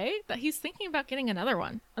other day that he's thinking about getting another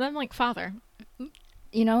one. And I'm like, Father,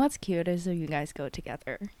 You know what's cute is if you guys go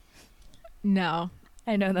together. no.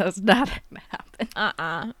 I know that's not gonna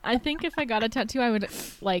happen. I think if I got a tattoo, I would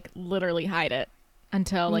like literally hide it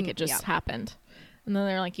until like it just yeah. happened. And then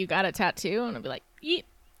they're like, you got a tattoo? And I'd be like, yeet.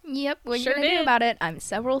 Yep, what Sure you gonna do did. about it? I'm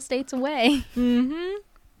several states away. Mm-hmm.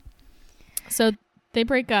 So they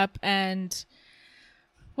break up, and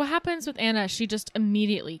what happens with Anna? She just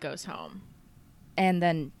immediately goes home. And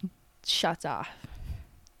then shuts off.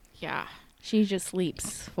 Yeah. She just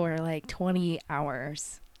sleeps for like 20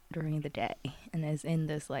 hours during the day and is in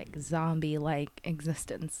this like zombie-like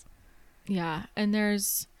existence. Yeah. And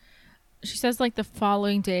she says like the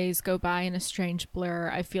following days go by in a strange blur.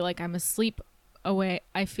 I feel like I'm asleep away.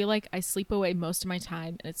 I feel like I sleep away most of my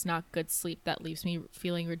time, and it's not good sleep that leaves me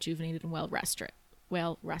feeling rejuvenated and well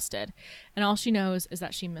rested. And all she knows is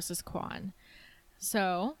that she misses Quan.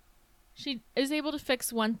 So she is able to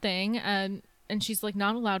fix one thing, and she's like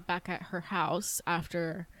not allowed back at her house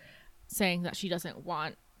after saying that she doesn't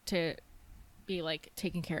want to be like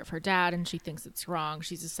taking care of her dad, and she thinks it's wrong.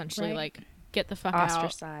 She's essentially Right. like, get the fuck out.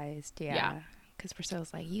 Ostracized, yeah. Because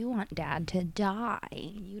Priscilla's like, you want dad to die.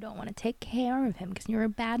 You don't want to take care of him because you're a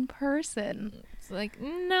bad person. It's like,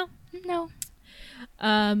 no. No.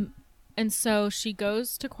 And so she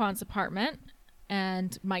goes to Quan's apartment,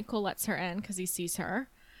 and Michael lets her in because he sees her.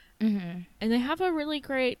 Mm-hmm. And they have a really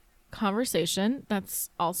great conversation that's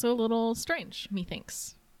also a little strange,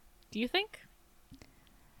 methinks. Do you think?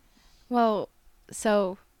 Well,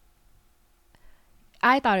 so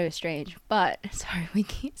I thought it was strange, but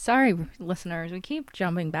sorry listeners, we keep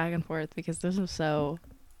jumping back and forth because this is so,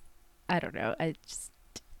 I don't know, I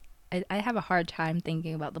have a hard time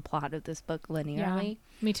thinking about the plot of this book linearly.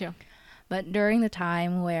 Me too. But during the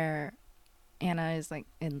time where Anna is like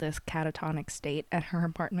in this catatonic state at her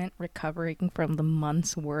apartment, recovering from the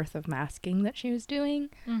month's worth of masking that she was doing,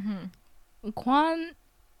 Quan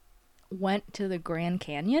went to the Grand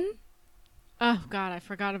Canyon. Oh, God, I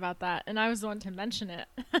forgot about that. And I was the one to mention it.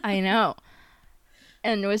 I know.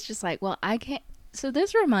 And it was just like, well, I can't. So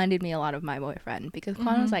this reminded me a lot of my boyfriend, because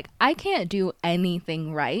Quan was like, I can't do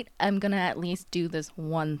anything right. I'm going to at least do this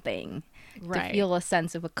one thing to feel a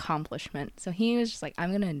sense of accomplishment. So he was just like, I'm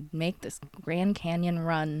going to make this Grand Canyon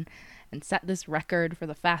run and set this record for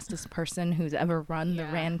the fastest person who's ever run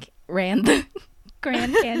ran the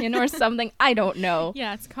Grand Canyon or something. I don't know.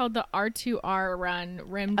 Yeah, it's called the R2R run,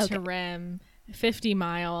 rim to rim, 50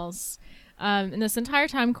 miles. And this entire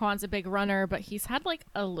time, Quan's a big runner, but he's had like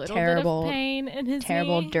a little bit of pain in his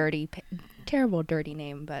terrible, knee. dirty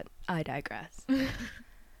name, but I digress.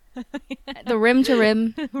 The rim to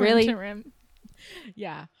rim, really? Rim to rim.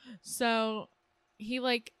 Yeah. So he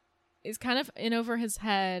like is kind of in over his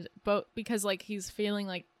head, but because like he's feeling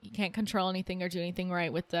like he can't control anything or do anything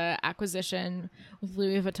right with the acquisition with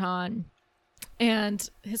Louis Vuitton and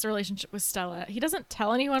his relationship with Stella. He doesn't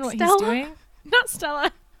tell anyone what he's doing. Not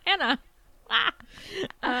Stella, Anna.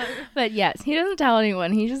 But yes, he doesn't tell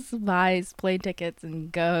anyone. He just buys plane tickets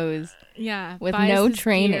and goes. Yeah, with buys no his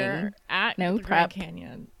training, gear at no the prep. Grand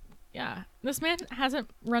Canyon. Yeah. This man hasn't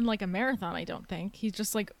run like a marathon, I don't think. He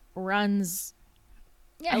just like runs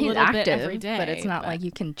Yeah, a he's little active bit every day. but it's not like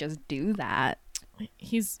you can just do that.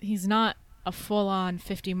 He's not a full-on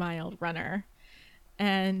 50-mile runner.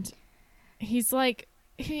 And he's like,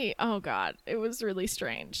 oh God, it was really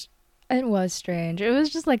strange. It was strange. It was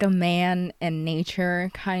just like a man and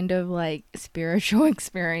nature kind of like spiritual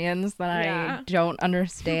experience that I don't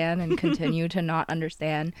understand and continue to not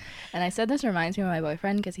understand. And I said this reminds me of my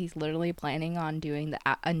boyfriend because he's literally planning on doing the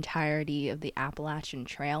entirety of the Appalachian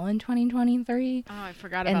Trail in 2023. Oh, I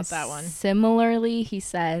forgot about that one. Similarly, he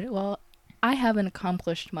said, well, I haven't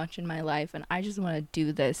accomplished much in my life and I just want to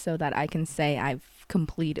do this so that I can say I've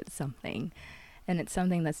completed something. And it's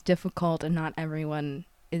something that's difficult and not everyone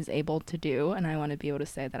is able to do, and I want to be able to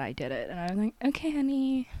say that I did it. And I was like, okay,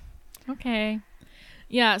 honey. Okay.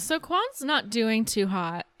 Yeah, so Kwan's not doing too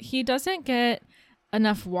hot. He doesn't get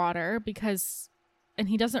enough water and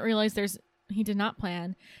he doesn't realize he did not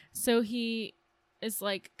plan. So he is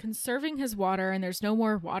like conserving his water and there's no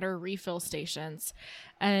more water refill stations.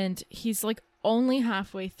 And he's like only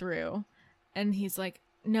halfway through and he's like,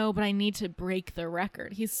 no, but I need to break the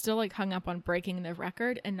record. He's still like hung up on breaking the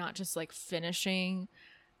record and not just like finishing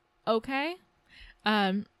okay.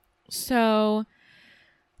 So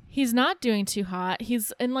he's not doing too hot.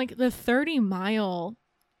 He's in like the 30-mile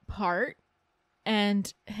part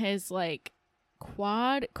and his like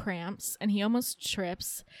quad cramps and he almost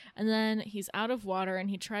trips and then he's out of water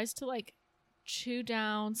and he tries to like chew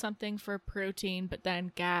down something for protein but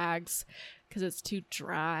then gags because it's too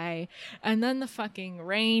dry and then the fucking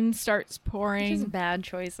rain starts pouring. Just bad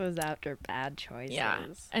choices after bad choices. Yeah.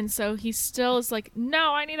 And so he still is like,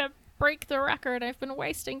 no, I need to break the record. I've been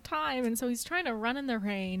wasting time. And so he's trying to run in the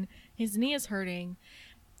rain. His knee is hurting.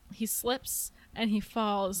 He slips and he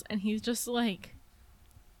falls and he just like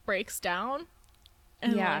breaks down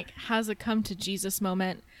and like has a come to Jesus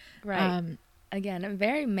moment. Right. Again, a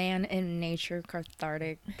very man in nature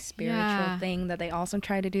cathartic spiritual thing that they also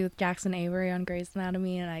try to do with Jackson Avery on Grey's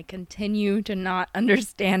Anatomy, and I continue to not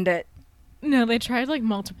understand it. No, they tried like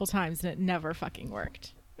multiple times and it never fucking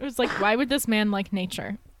worked. It was like, why would this man like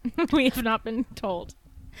nature? We have not been told.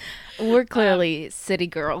 We're clearly city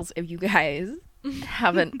girls if you guys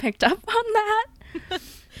haven't picked up on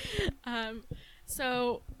that.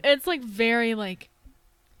 So it's like very like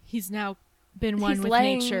he's now been one with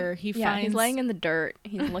nature. He's laying in the dirt.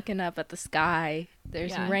 He's looking up at the sky.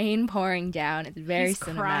 There's rain pouring down. It's very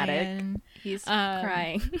cinematic. Crying. He's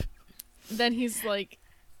crying. Then he's like,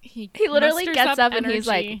 he literally gets up energy. And he's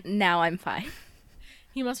like, now I'm fine.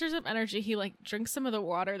 He musters up energy. He like drinks some of the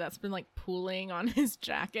water that's been like pooling on his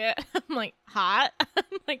jacket. I'm like, hot? I'm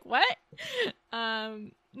like, what?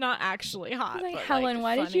 Not actually hot. Like, but, Helen, like,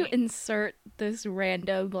 why funny. did you insert this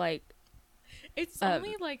random like it's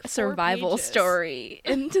only like 4 survival pages. Story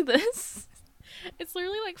into this? It's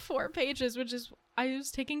literally like 4 pages, which is I was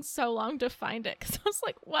taking so long to find it because I was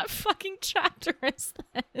like, what fucking chapter is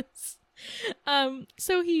this?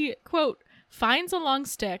 So he, quote, finds a long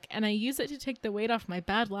stick and I use it to take the weight off my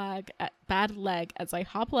bad leg as I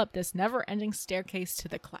hobble up this never-ending staircase to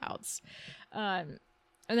the clouds. And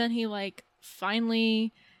then he like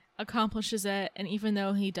finally accomplishes it, and even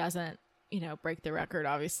though he doesn't, break the record,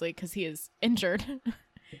 obviously, because he is injured,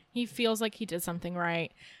 he feels like he did something right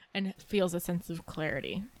and feels a sense of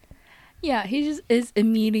clarity. Yeah, he just is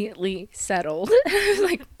immediately settled.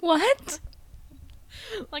 Like, what?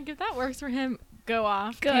 Like, if that works for him, go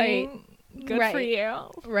off. Good for you.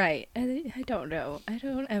 Right. I don't know. I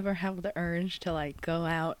don't ever have the urge to, like, go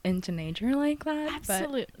out into nature like that.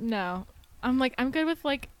 Absolutely. No. I'm like, I'm good with,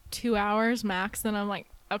 like, 2 hours max. Then I'm like,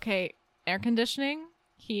 okay, air conditioning,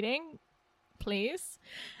 heating, please.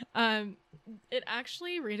 It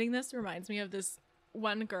actually, reading this reminds me of this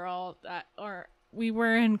one girl we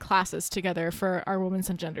were in classes together for our Women's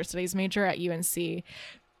and Gender Studies major at UNC,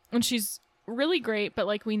 and she's really great, but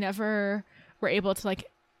like we never were able to like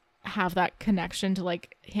have that connection to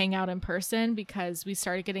like hang out in person because we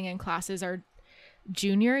started getting in classes our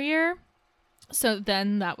junior year. So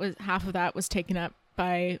then that was half of that was taken up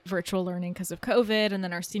by virtual learning because of COVID, and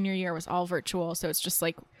then our senior year was all virtual. So it's just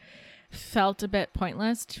like felt a bit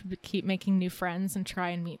pointless to keep making new friends and try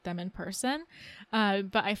and meet them in person.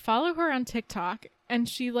 But I follow her on TikTok and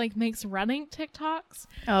she like makes running TikToks.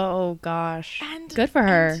 Oh gosh. And good for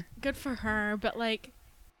her. Good for her. But like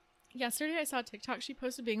yesterday I saw a TikTok she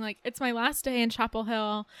posted being like, it's my last day in Chapel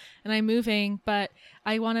Hill and I'm moving, but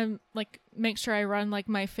I want to like make sure I run like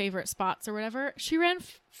my favorite spots or whatever. She ran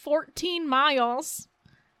 14 miles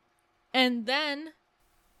and then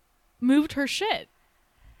moved her shit.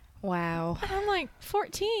 Wow. And I'm like,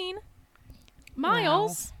 14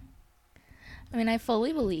 miles? I mean, I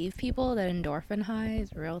fully believe people that endorphin high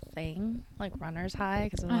is a real thing, like runner's high,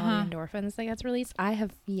 because of all the endorphins that gets released. I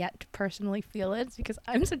have yet to personally feel it because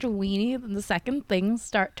I'm such a weenie that the second things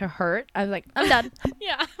start to hurt, I'm like, I'm done.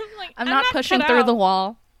 Yeah, I'm like, I'm not pushing through the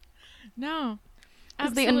wall. No.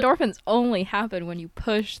 Because the endorphins only happen when you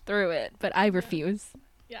push through it, but I refuse.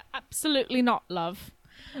 Yeah, absolutely not, love.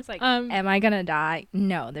 It's like, am I going to die?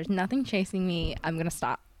 No, there's nothing chasing me. I'm going to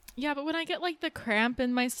stop. Yeah, but when I get like the cramp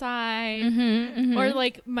in my side or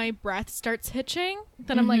like my breath starts hitching,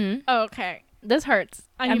 then I'm like, oh, okay. This hurts.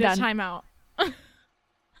 I need a timeout.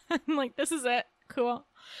 I'm like, this is it. Cool.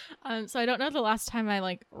 So I don't know the last time I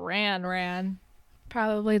like ran.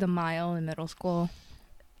 Probably the mile in middle school.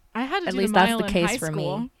 I had to At do least the mile that's the in case high for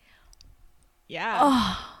school. me. Yeah.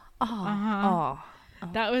 Oh.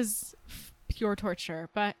 That was pure torture.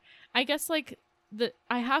 But I guess like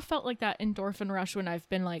I have felt like that endorphin rush when I've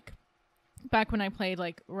been like back when I played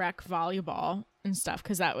like rec volleyball and stuff,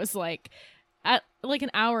 because that was like at like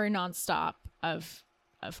an hour nonstop of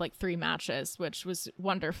like 3 matches, which was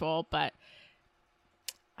wonderful, but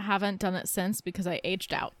I haven't done it since because I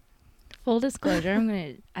aged out. Full disclosure,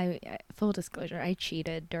 I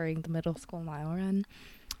cheated during the middle school mile run.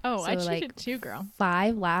 Oh, so I cheated like too, girl.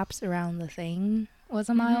 5 laps around the thing was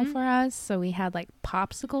a mile for us. So we had like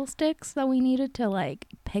popsicle sticks that we needed to like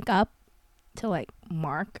pick up to like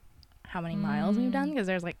mark how many miles we've done, because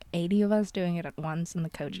there's like 80 of us doing it at once and the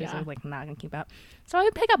coaches are like not gonna keep up. So I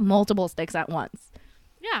would pick up multiple sticks at once.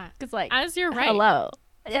 Yeah, because like, as you're right. Hello,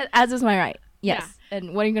 as is my right. Yes. Yeah.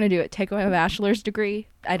 And what are you gonna do? Take away my bachelor's degree?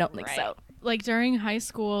 I don't think so. Like during high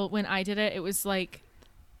school when I did it, it was like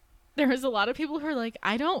there was a lot of people who were like,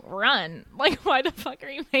 I don't run. Like, why the fuck are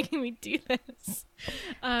you making me do this?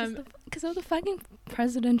 Because of the fucking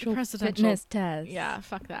presidential fitness test. Yeah,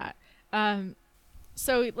 fuck that.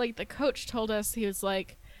 So, like, the coach told us, he was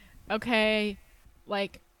like, okay,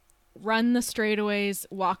 like, run the straightaways,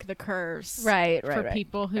 walk the curves. Right. For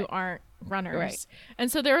people who aren't runners. Right. And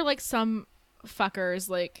so there were, like, some fuckers,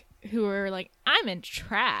 like, who were like, I'm in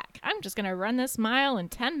track. I'm just going to run this mile in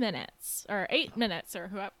 10 minutes or 8 minutes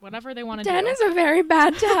or whatever they want to do. 10 is a very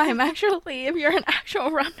bad time, actually, if you're an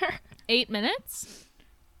actual runner. 8 minutes?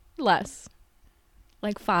 Less.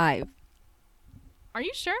 Like 5. Are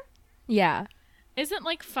you sure? Yeah. Isn't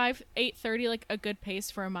like 8:30 like a good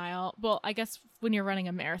pace for a mile? Well, I guess when you're running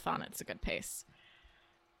a marathon, it's a good pace.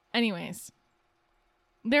 Anyways.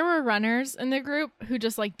 There were runners in the group who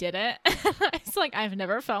just like did it. It's like I've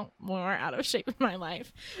never felt more out of shape in my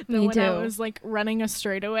life than when I was like running a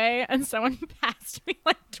straightaway and someone passed me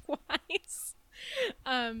like twice.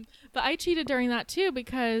 But I cheated during that too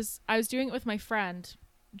because I was doing it with my friend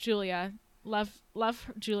Julia.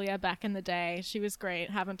 Love Julia back in the day. She was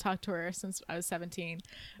great. Haven't talked to her since I was 17.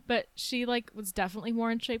 But she like was definitely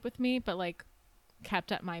more in shape with me, but like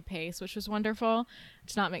kept at my pace, which was wonderful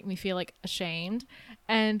to not make me feel like ashamed.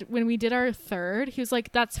 And when we did our third, he was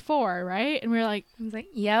like, that's 4, right? And we were like, I was like,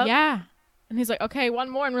 yep. Yeah. And he's like, okay, 1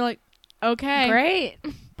 more. And we're like, okay, great.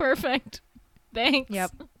 Perfect. Thanks.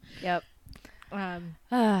 Yep.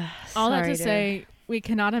 All that to say, we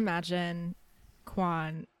cannot imagine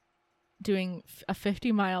Quan doing a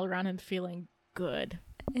 50-mile run and feeling good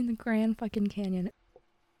in the Grand fucking Canyon.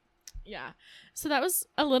 Yeah. So that was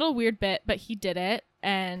a little weird bit, but he did it.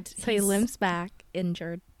 And so he limps back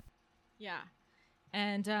injured. Yeah.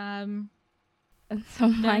 And so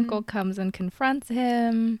Michael comes and confronts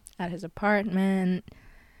him at his apartment.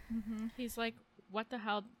 He's like, what the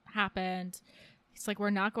hell happened? He's like, we're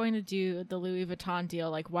not going to do the Louis Vuitton deal.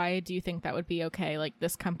 Like, why do you think that would be okay? Like,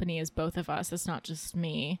 this company is both of us. It's not just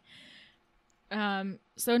me.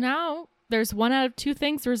 So now there's 1 out of 2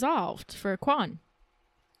 things resolved for Quan.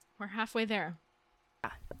 We're halfway there.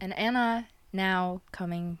 And Anna, now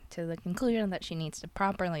coming to the conclusion that she needs to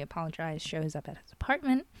properly apologize, shows up at his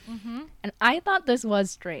apartment. And I thought this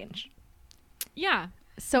was strange. Yeah.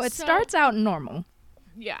 So it starts out normal.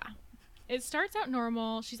 Yeah. It starts out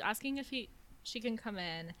normal. She's asking if she can come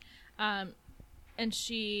in. And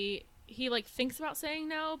he like thinks about saying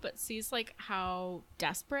no, but sees like how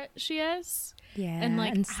desperate she is. Yeah. And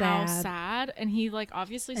like and how sad. And he like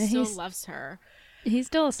obviously still loves her. He's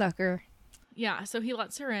still a sucker. Yeah, so he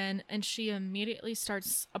lets her in, and she immediately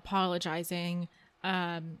starts apologizing.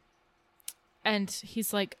 And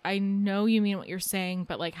he's like, I know you mean what you're saying,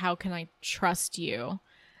 but like, how can I trust you?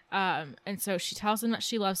 And so she tells him that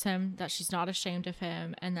she loves him, that she's not ashamed of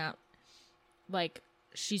him, and that like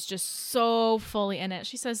she's just so fully in it.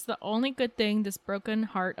 She says, the only good thing this broken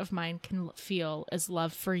heart of mine can feel is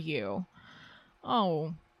love for you.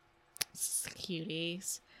 Oh,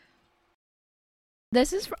 cuties.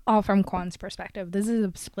 This is all from Kwan's perspective. This is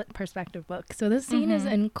a split perspective book. So this scene is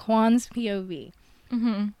Mhm. in Kwan's POV.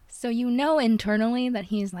 Mm-hmm. So you know internally that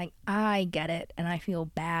he's like, I get it and I feel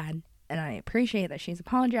bad and I appreciate that she's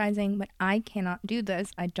apologizing, but I cannot do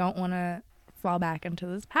this. I don't want to fall back into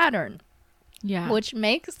this pattern, Yeah. which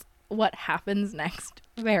makes what happens next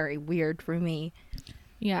very weird for me.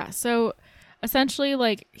 Yeah. So essentially,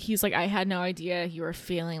 like, he's like, I had no idea you were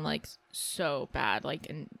feeling like so bad, like,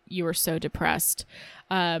 and you were so depressed.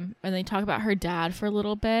 And they talk about her dad for a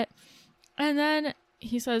little bit. And then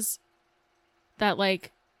he says that,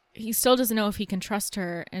 like, he still doesn't know if he can trust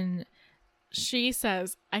her. And she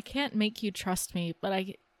says, I can't make you trust me, but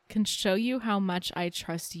I can show you how much I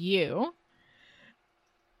trust you.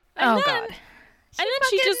 And Oh, then- God. And then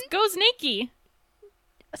she just goes naked.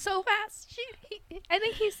 So fast. I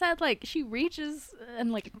think he said, like, she reaches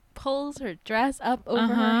and, like, pulls her dress up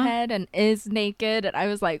over her head and is naked. And I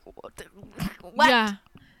was like, what? Yeah.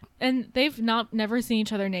 And they've never seen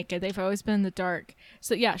each other naked. They've always been in the dark.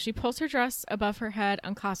 So yeah, she pulls her dress above her head,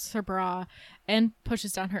 unclasps her bra, and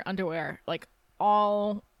pushes down her underwear. Like,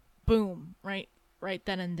 all boom, right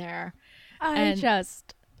then and there. And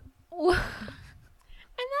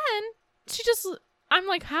then she just, I'm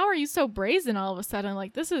like, how are you so brazen all of a sudden?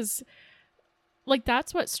 Like, this is, like,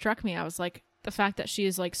 that's what struck me. I was like, the fact that she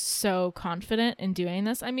is, like, so confident in doing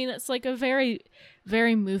this. I mean, it's, like, a very,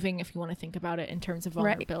 very moving if you want to think about it in terms of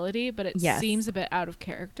vulnerability, but it seems a bit out of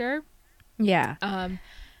character. Yeah.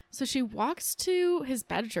 So she walks to his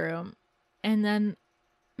bedroom and then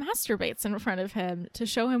masturbates in front of him to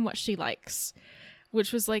show him what she likes,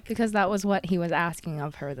 which was, like, Because that was what he was asking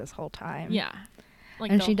of her this whole time. yeah. Like,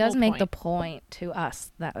 and the she does whole make point. the point to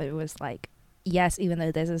us that it was like, yes, even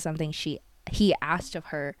though this is something he asked of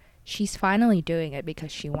her, she's finally doing it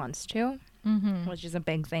because she wants to, which is a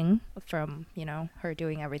big thing from, you know, her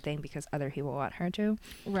doing everything because other people want her to.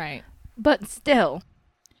 Right. But still,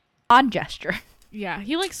 odd gesture. Yeah.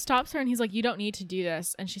 He, like, stops her and he's like, you don't need to do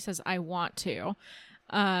this. And she says, I want to.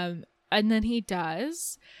 And then he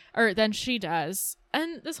does, or then she does.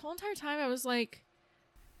 And this whole entire time I was like,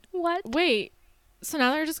 What? wait, so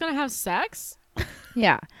now they're just going to have sex?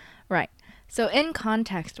 Yeah, right. So in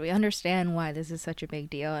context, we understand why this is such a big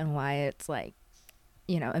deal and why it's, like,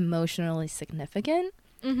 you know, emotionally significant.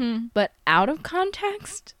 Mm-hmm. But out of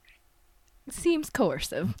context, it seems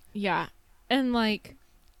coercive. Yeah. And, like,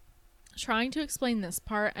 trying to explain this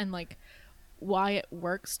part and, like, why it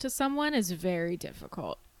works to someone is very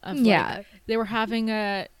difficult. Yeah. They were having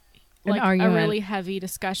a argument. really heavy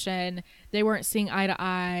discussion. They weren't seeing eye to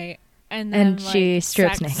eye. And then, she like,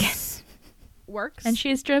 strips sex naked. works. And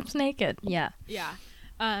she strips naked. Yeah. Yeah.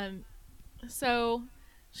 So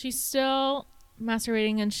she's still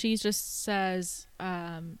masturbating and she just says,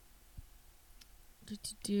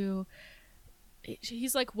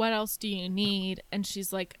 he's like, what else do you need? And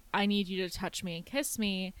she's like, I need you to touch me and kiss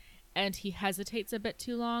me. And he hesitates a bit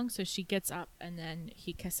too long. So she gets up and then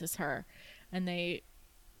he kisses her and they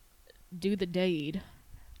do the deed.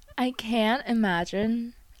 I can't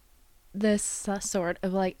imagine this sort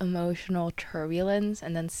of, like, emotional turbulence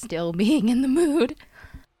and then still being in the mood.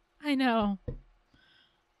 I know.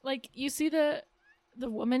 Like, you see the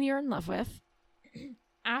woman you're in love with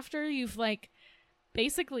after you've, like,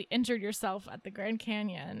 basically injured yourself at the Grand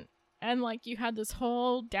Canyon and, like, you had this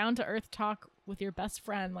whole down-to-earth talk with your best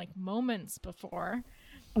friend, like, moments before.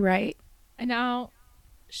 Right. And now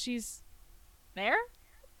she's there?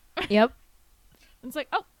 Yep. It's like,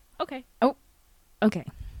 oh, okay. Okay.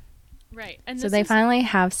 Right. And So this they is- finally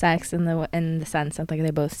have sex in the sense that, like,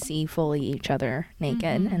 they both see fully each other naked,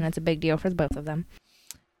 and it's a big deal for the both of them.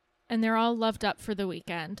 and they're all loved up for the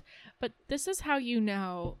weekend. But this is how you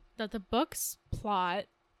know that the book's plot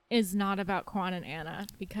is not about Kwan and Anna,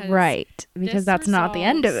 because Right. Because this that's not the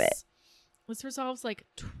end of it. resolves- This resolves like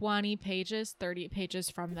 20 pages, 30 pages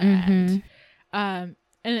from the Mm-hmm. end. And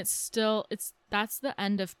that's the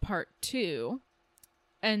end of part 2.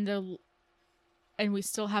 And we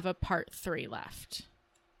still have a part 3 left.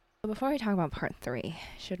 Before we talk about part 3,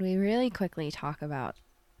 should we really quickly talk about,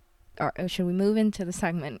 or should we move into the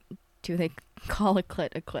segment, do they call a clit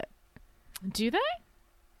a clit? Do they?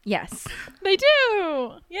 Yes. They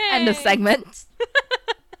do! Yay! End of segment.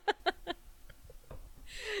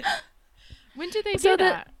 When did they So do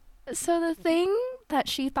that? So the thing that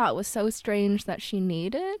she thought was so strange that she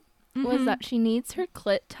needed was Mhm. that she needs her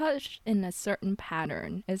clit touched in a certain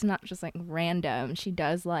pattern. It's not just like random. She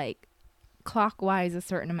does like clockwise a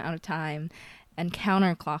certain amount of time and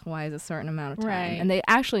counterclockwise a certain amount of time. Right. And they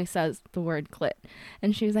actually says the word clit.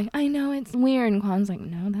 And she was like, I know it's weird. And Kwan's like,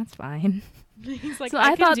 no, that's fine. He's like, So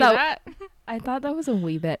I I can thought do that- that. I thought that was a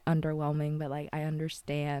wee bit underwhelming, but like I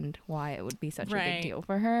understand why it would be such a big deal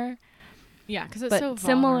for her. Yeah, because it's but so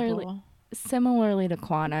vulnerable. Similarly to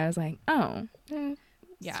Quan, I was like, oh,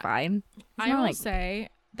 it's fine. I will say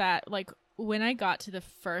that like when I got to the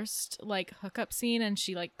first like hookup scene and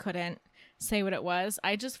she like couldn't say what it was,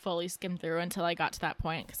 I just fully skimmed through until I got to that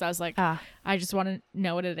point because I was like, I just want to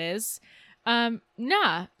know what it is.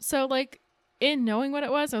 So like in knowing what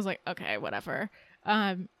it was, I was like, okay, whatever.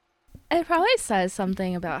 It probably says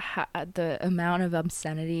something about the amount of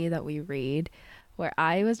obscenity that we read, where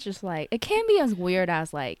I was just like, it can be as weird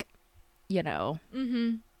as like, you know,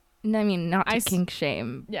 I mean, not to kink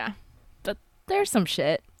shame, but there's some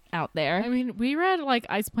shit out there. I mean, we read like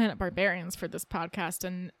Ice Planet Barbarians for this podcast,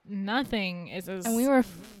 and nothing is as and we were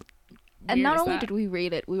and not only did we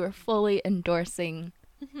read it, we were fully endorsing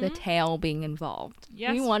the tail being involved.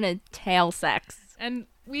 Yes, we wanted tail sex, and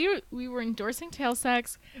we were endorsing tail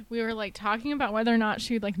sex. We were like talking about whether or not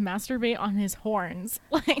she would like masturbate on his horns,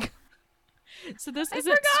 like. So this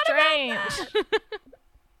isn't strange.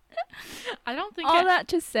 I don't think all that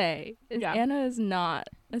to say is Anna is not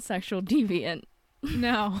a sexual deviant.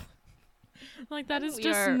 No. Like that is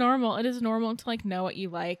just normal. It is normal to like know what you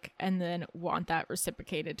like and then want that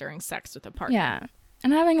reciprocated during sex with a partner. Yeah.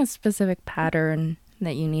 And having a specific pattern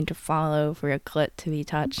that you need to follow for your clit to be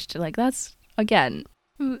touched, like that's again.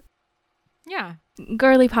 Yeah.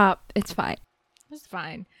 Girly pop, it's fine. It's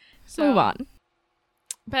fine. So move on.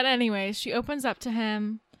 But anyway, she opens up to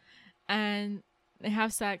him and they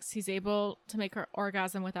have sex. He's able to make her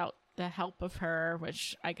orgasm without the help of her,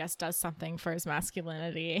 which I guess does something for his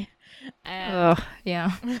masculinity. And,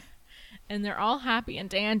 yeah. And they're all happy and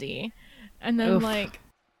dandy. And then like,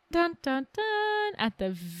 dun, dun, dun, at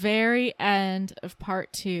the very end of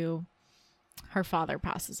part 2, her father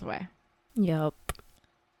passes away. Yep.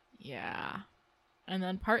 Yeah. And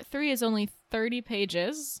then part 3 is only 30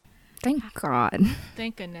 pages. Thank God.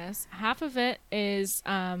 Thank goodness. Half of it is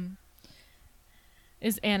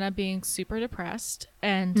Anna being super depressed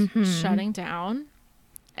and shutting down,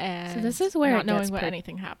 and so this is where not knowing what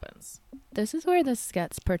anything happens. This is where this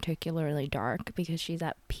gets particularly dark because she's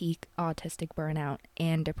at peak autistic burnout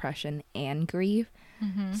and depression and grief.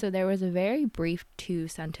 So there was a very brief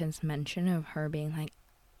 2-sentence mention of her being like,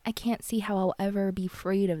 I can't see how I'll ever be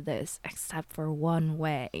freed of this except for one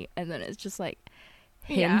way. And then it's just like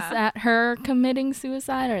hints at her committing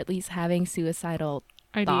suicide or at least having suicidal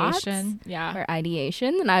ideation. Thoughts or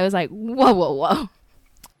ideation. And I was like, whoa.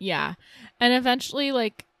 Yeah. And eventually,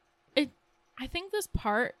 like, I think this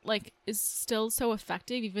part, like, is still so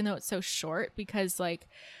effective, even though it's so short, because, like,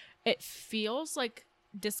 it feels, like,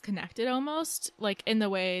 disconnected almost, like, in the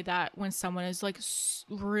way that when someone is, like,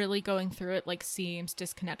 really going through it, like, seems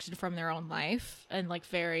disconnected from their own life and, like,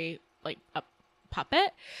 very, like, a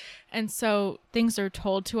puppet. And so things are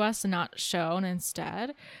told to us and not shown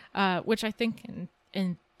instead, which I think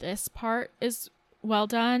in this part is well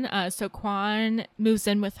done. So Quan moves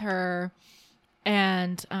in with her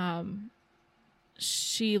and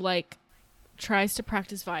she like tries to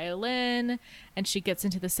practice violin and she gets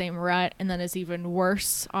into the same rut and then is even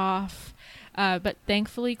worse off. But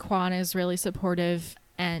thankfully Quan is really supportive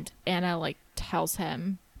and Anna like tells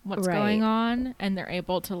him what's going on and they're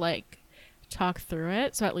able to like talk through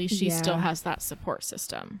it. So at least she still has that support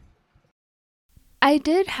system. I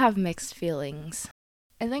did have mixed feelings.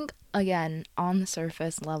 I think, again, on the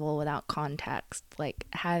surface level without context, like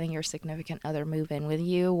having your significant other move in with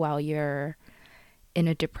you while you're in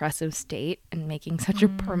a depressive state and making such a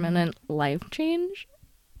permanent life change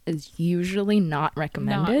is usually not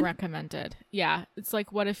recommended. Not recommended. Yeah. It's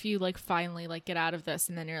like, what if you like finally like get out of this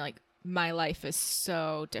and then you're like, my life is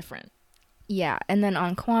so different. Yeah. And then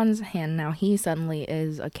on Quan's hand now, he suddenly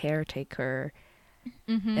is a caretaker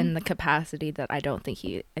in the capacity that I don't think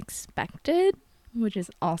he expected, which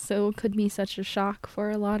is also could be such a shock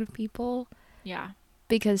for a lot of people. Yeah.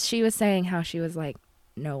 Because she was saying how she was like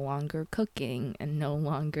no longer cooking and no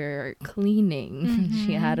longer cleaning.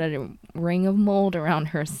 She had a ring of mold around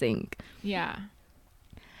her sink. Yeah.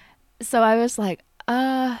 So I was like,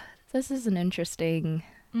 this is an interesting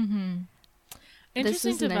this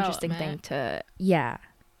is an interesting thing to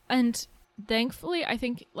And thankfully I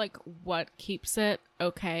think like what keeps it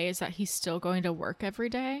okay is that he's still going to work every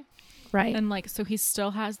day. Right. And like so he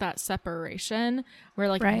still has that separation where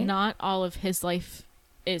like not all of his life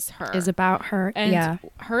is her. Is about her. And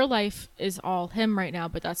her life is all him right now,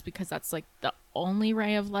 but that's because that's like the only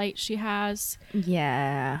ray of light she has.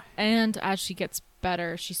 Yeah. And as she gets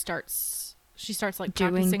better, she starts like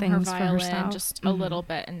doing practicing her violin herself. just a little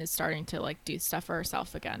bit and is starting to like do stuff for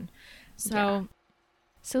herself again. So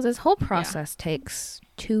this whole process takes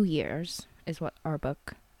 2 years is what our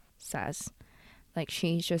book says. Like,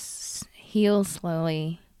 she just heals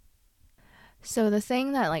slowly. So the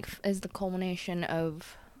thing that, like, is the culmination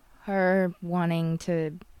of her wanting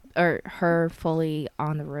to, or her fully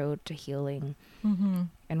on the road to healing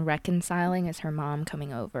and reconciling, is her mom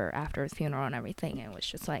coming over after his funeral and everything. And it was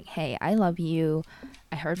just like, hey, I love you.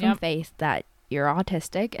 I heard from Faith that you're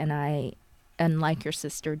autistic, and like your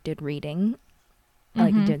sister did reading,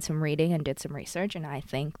 like did some reading and did some research, and I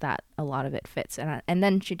think that a lot of it fits. And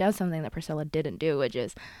then she does something that Priscilla didn't do, which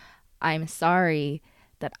is, I'm sorry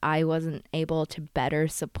that I wasn't able to better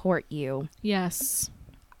support you. Yes.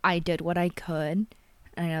 I did what I could.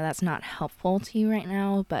 I know that's not helpful to you right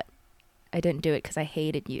now, but I didn't do it because I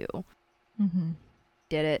hated you.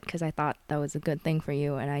 Did it because I thought that was a good thing for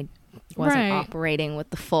you, and I wasn't operating with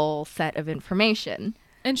the full set of information.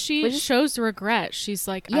 And she shows regret. She's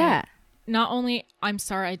like, yeah. Not only I'm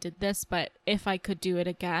sorry I did this, but if I could do it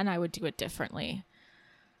again, I would do it differently.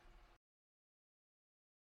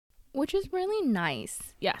 Which is really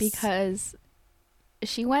nice. Yes. Because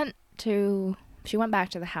she went back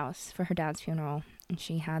to the house for her dad's funeral, and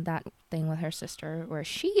she had that thing with her sister where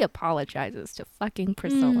she apologizes to fucking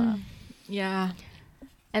Priscilla. Yeah.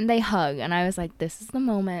 And they hug, and I was like, this is the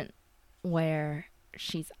moment where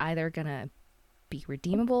she's either gonna be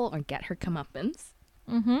redeemable or get her comeuppance.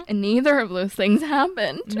 And neither of those things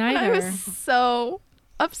happened. Neither. I was so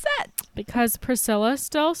upset. Because Priscilla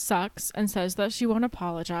still sucks and says that she won't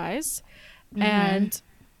apologize. And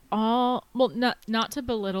not to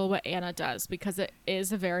belittle what Anna does, because it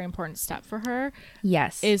is a very important step for her.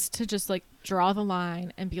 Yes. Is to just like draw the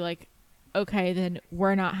line and be like, okay, then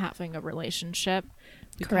we're not having a relationship.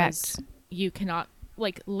 Because you cannot,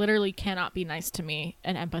 like, literally cannot be nice to me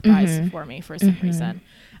and empathize for me for some reason.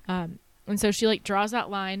 And so she like draws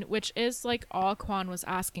that line, which is like all Quan was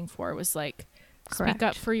asking for, was like, speak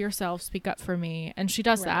up for yourself, speak up for me. And she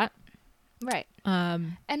does that. Right.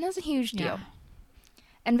 And that's a huge deal. Yeah.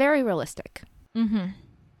 And very realistic.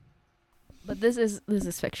 But this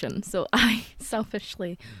is fiction. So I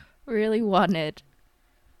selfishly really wanted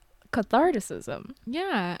catharticism.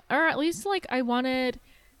 Yeah. Or at least like I wanted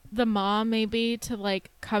the mom maybe to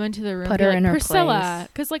like come into the room, put her like, in her Priscilla, place.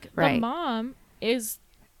 because like the mom is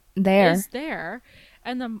there,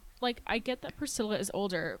 and the like I get that Priscilla is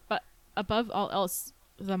older, but above all else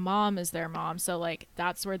the mom is their mom, so like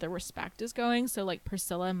that's where the respect is going. So like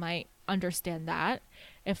Priscilla might understand that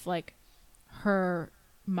if like her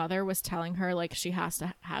mother was telling her like she has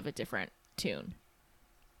to have a different tune.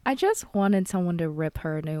 I just wanted someone to rip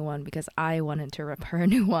her a new one because I wanted to rip her a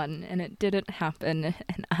new one, and it didn't happen,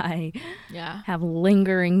 and I have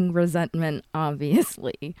lingering resentment,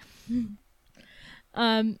 obviously.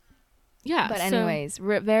 But anyways,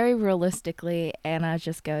 very realistically, Anna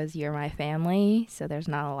just goes, you're my family, so there's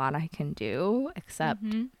not a lot I can do, except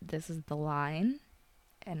this is the line,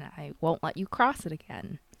 and I won't let you cross it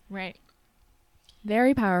again. Right.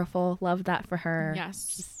 Very powerful. Love that for her.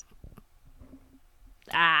 Yes.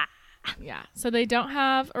 Yeah. So they don't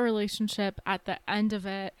have a relationship at the end of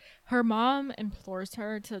it. Her mom implores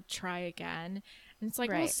her to try again. And it's like,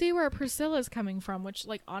 we'll see where Priscilla's coming from, which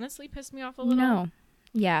like honestly pissed me off a little. No.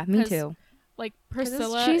 Yeah, me too. Like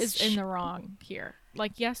Priscilla is in the wrong here.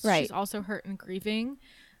 Like, yes, she's also hurt and grieving,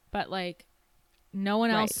 but like no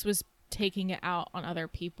one else was taking it out on other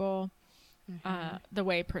people the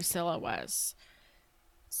way Priscilla was.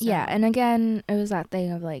 So. Yeah. And again, it was that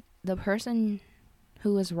thing of like the person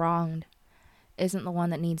who was wronged isn't the one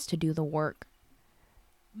that needs to do the work.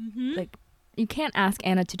 Like, you can't ask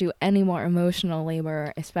Anna to do any more emotional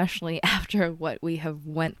labor, especially after what we have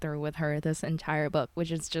went through with her this entire book,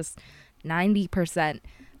 which is just 90%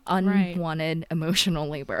 unwanted emotional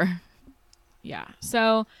labor. Yeah.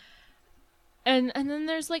 So, and then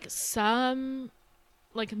there's like some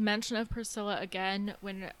like mention of Priscilla again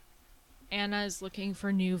when Anna is looking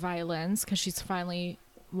for new violins because she's finally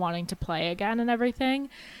wanting to play again and everything.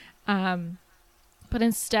 But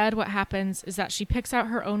instead what happens is that she picks out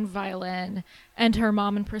her own violin, and her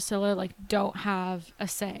mom and Priscilla like don't have a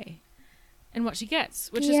say in what she gets,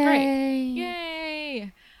 which is great.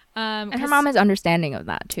 Yay. And her mom is understanding of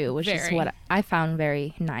that too, which is what I found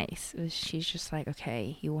very nice. She's just like,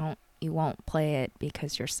 okay, you won't play it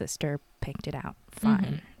because your sister picked it out.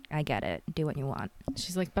 Fine. I get it. Do what you want.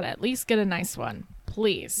 She's like, but at least get a nice one,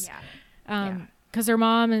 please. Yeah. Because her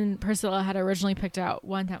mom and Priscilla had originally picked out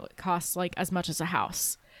one that would cost like as much as a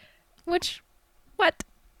house. Which, what?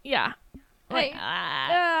 Yeah. Like,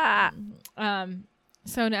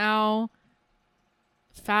 so now,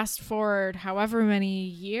 fast forward however many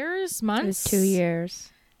years, months? It was 2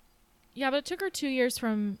 years. Yeah, but it took her 2 years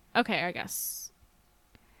from, okay, I guess.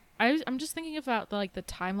 I'm just thinking about the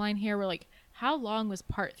timeline here. Where like, how long was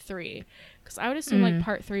part 3? Because I would assume like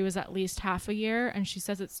part 3 was at least half a year, and she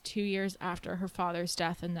says it's 2 years after her father's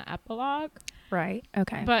death in the epilogue. Right.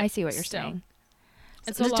 Okay. But I see what you're still, saying.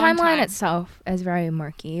 it's The a long timeline time. itself is very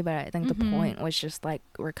murky, but I think the point was just like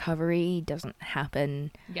recovery doesn't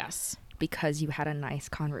happen Yes. because you had a nice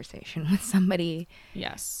conversation with somebody.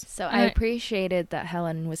 Yes. So And I appreciated that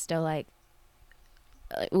Helen was still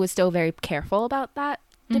very careful about that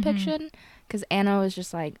depiction, because Anna was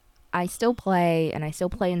just like, I still play and I still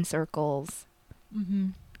play in circles,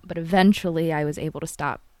 but eventually I was able to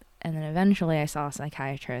stop, and then eventually I saw a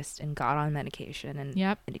psychiatrist and got on medication, and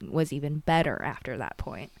it was even better after that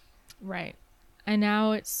point. Right. And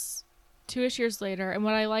now it's 2-ish years later, and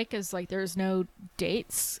what I like is like there's no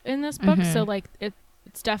dates in this book, so like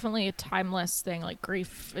it's definitely a timeless thing. Like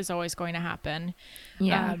grief is always going to happen.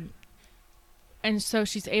 Yeah. And so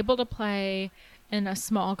she's able to play in a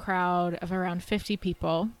small crowd of around 50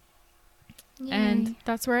 people. Yay. And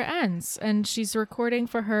that's where it ends. And she's recording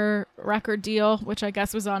for her record deal, which I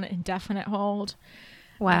guess was on indefinite hold.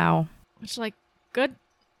 Wow. Which, like, a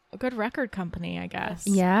good record company, I guess.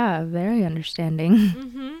 Yeah, very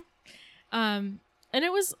understanding. And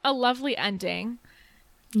it was a lovely ending.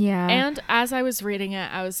 Yeah. And as I was reading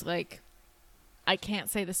it, I was like, I can't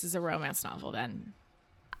say this is a romance novel then.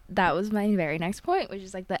 That was my very next point, which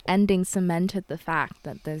is like the ending cemented the fact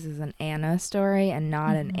that this is an Anna story and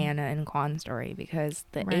not an Anna and Quan story, because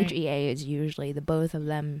the HEA is usually the both of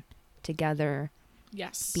them together,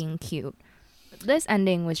 being cute. But this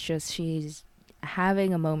ending was just she's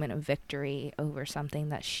having a moment of victory over something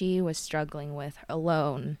that she was struggling with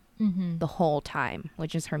alone the whole time,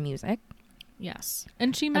 which is her music. Yes.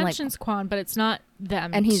 And she mentions Quan, but it's not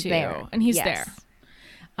them and he's too. there. And he's there.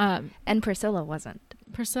 And Priscilla wasn't.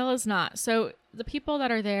 Priscilla's not. So the people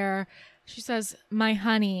that are there, she says, my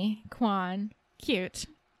honey, Quan, cute.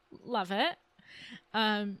 Love it.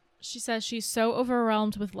 She says she's so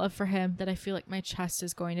overwhelmed with love for him that I feel like my chest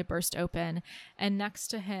is going to burst open. And next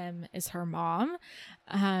to him is her mom,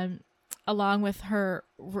 along with her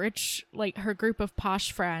rich, like her group of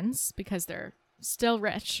posh friends, because they're still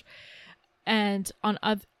rich. And on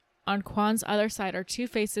Quan's other side are two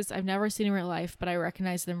faces I've never seen in real life, but I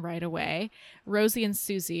recognize them right away. Rosie and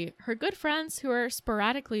Susie, her good friends who are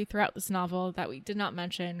sporadically throughout this novel that we did not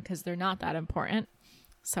mention because they're not that important.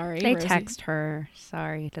 Sorry, They Rosie. text her.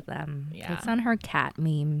 Sorry to them. Yeah. It's on her cat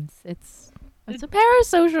memes. It's a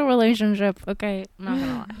parasocial relationship. Okay, I'm not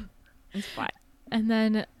gonna lie. It's fine. And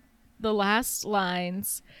then the last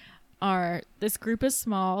lines are, this group is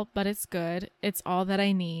small, but it's good. It's all that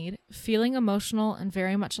I need. Feeling emotional and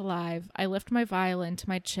very much alive, I lift my violin to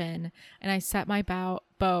my chin and I set my bow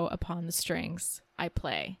upon the strings. I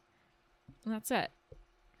play. And that's it.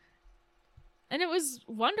 And it was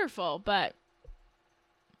wonderful, but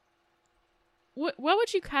what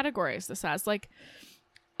would you categorize this as? Like,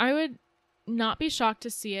 I would not be shocked to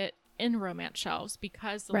see it in romance shelves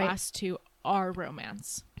because the last two are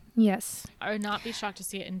romance. Yes. I would not be shocked to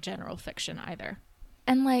see it in general fiction either.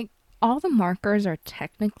 And like all the markers are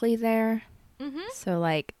technically there. So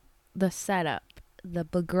like the setup, the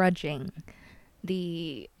begrudging,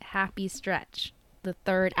 the happy stretch, the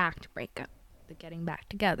third act breakup, the getting back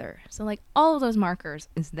together. So like all of those markers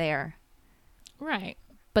is there. Right.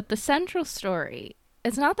 But the central story,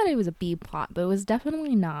 it's not that it was a B plot, but it was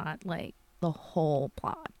definitely not like the whole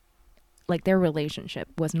plot. Like their relationship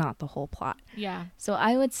was not the whole plot. Yeah. So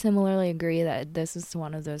I would similarly agree that this is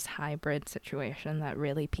one of those hybrid situations that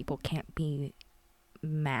really people can't be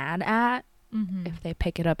mad at if they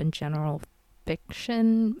pick it up in general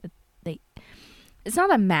fiction. It's not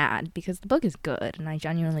that mad because the book is good, and I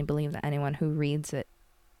genuinely believe that anyone who reads it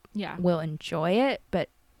will enjoy it. But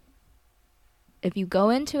if you go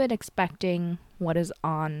into it expecting what is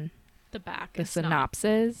on the back, the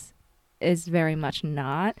synopsis is very much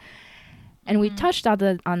not. And we touched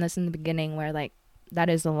on this in the beginning, where like that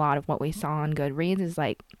is a lot of what we saw on Goodreads is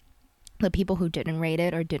like the people who didn't rate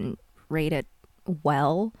it or didn't rate it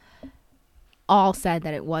well all said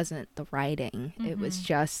that it wasn't the writing. It was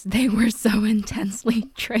just they were so intensely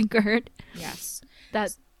triggered. Yes.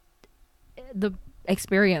 That the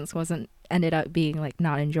experience ended up being like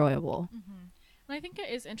not enjoyable. And I think it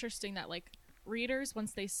is interesting that like readers,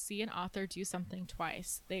 once they see an author do something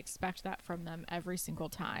twice, they expect that from them every single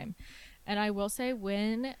time. And I will say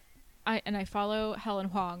I follow Helen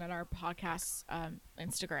Huang on our podcast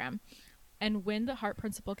Instagram, and when The Heart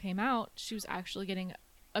Principle came out, she was actually getting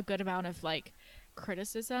a good amount of like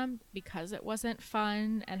criticism because it wasn't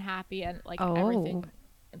fun and happy and like everything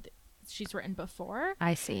she's written before.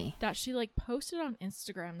 I see. That she like posted on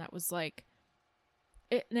Instagram that was like,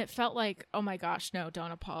 it felt like, oh my gosh, no,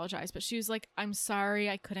 don't apologize. But she was like, I'm sorry,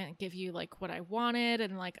 I couldn't give you like what I wanted,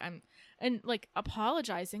 and like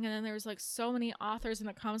apologizing. And then there was like so many authors in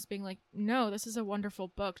the comments being like, no, this is a wonderful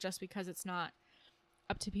book. Just because it's not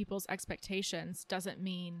up to people's expectations doesn't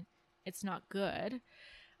mean it's not good.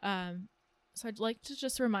 So I'd like to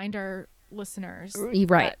just remind our listeners,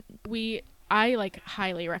 right, that I like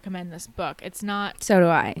highly recommend this book. It's not, so do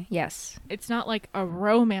I. Yes, it's not like a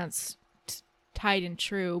romance tied and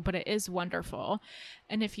true, but it is wonderful.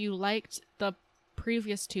 And if you liked the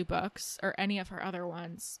previous 2 books or any of her other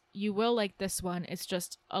ones, you will like this one. It's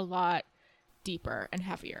just a lot deeper and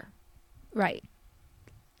heavier. Right.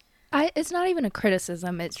 It's not even a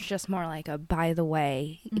criticism. It's just more like a, by the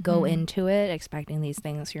way, go into it expecting these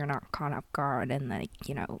things so you're not caught off guard and like,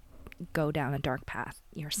 you know, go down a dark path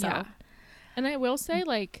yourself. Yeah. And I will say,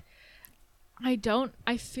 like, I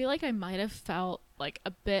feel like I might have felt like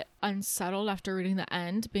a bit unsettled after reading the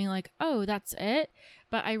end, being like, oh, that's it.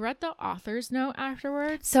 But I read the author's note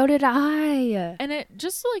afterwards. So did I. And it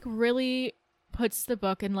just like really puts the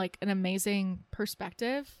book in like an amazing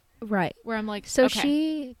perspective. Right. Where I'm like, so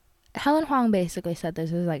okay. Helen Huang basically said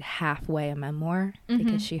this is like halfway a memoir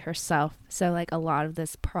because she herself, so like a lot of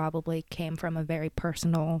this probably came from a very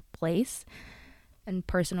personal place and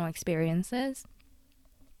personal experiences.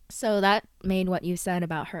 So that made what you said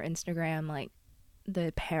about her Instagram, like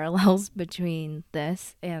the parallels between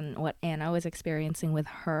this and what Anna was experiencing with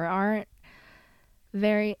her art,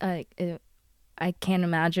 very I can't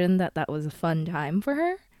imagine that was a fun time for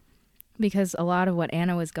her. Because a lot of what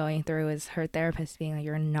Anna was going through is her therapist being like,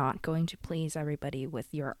 you're not going to please everybody with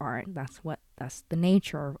your art. That's the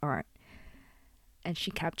nature of art. And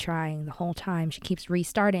she kept trying the whole time. She keeps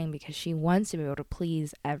restarting because she wants to be able to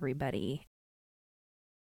please everybody.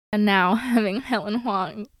 And now having Helen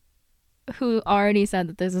Huang, who already said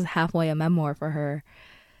that this is halfway a memoir for her,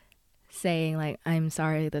 saying like, I'm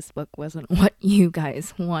sorry this book wasn't what you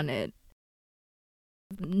guys wanted,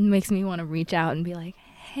 makes me want to reach out and be like,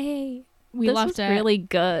 hey, we this loved was it. Really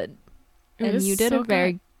good. And you did so a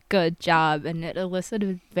very good job, and it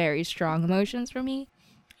elicited very strong emotions from me.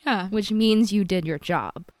 Yeah. Which means you did your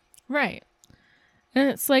job. Right. And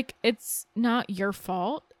it's like, it's not your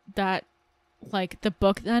fault that like the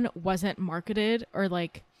book then wasn't marketed or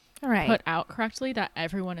like put out correctly, that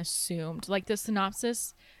everyone assumed. Like the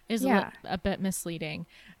synopsis is a bit misleading.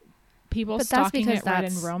 People stalking it read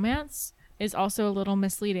in romance is also a little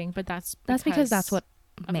misleading, but that's because that's what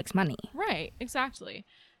makes money. Right, exactly.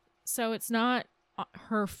 So it's not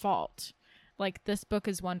her fault. Like, this book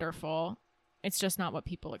is wonderful. It's just not what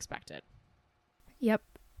people expected. Yep.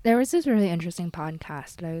 There was this really interesting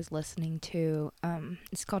podcast that I was listening to.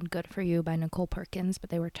 It's called Good For You by Nicole Perkins,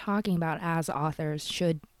 but they were talking about, as authors,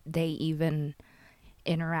 should they even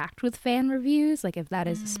interact with fan reviews? Like, if that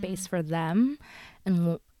is a space for them.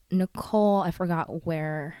 And Nicole, I forgot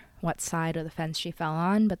what side of the fence she fell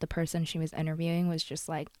on, but the person she was interviewing was just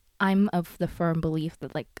like, I'm of the firm belief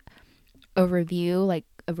that like a review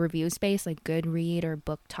space like Goodread or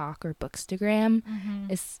Book Talk or Bookstagram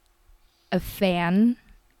is a fan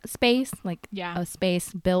space, like a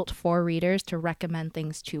space built for readers to recommend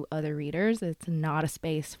things to other readers. It's not a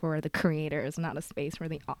space for the creator. It's not a space for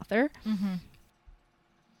the author.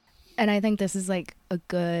 And I think this is like a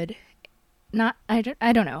good, I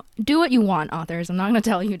don't know. Do what you want, authors. I'm not going to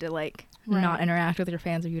tell you to like not interact with your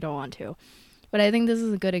fans if you don't want to. But I think this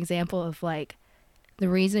is a good example of like the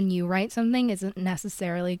reason you write something isn't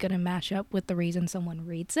necessarily going to match up with the reason someone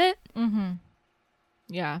reads it.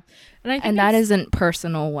 Yeah. And I think that isn't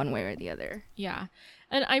personal one way or the other. Yeah.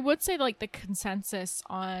 And I would say like the consensus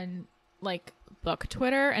on like book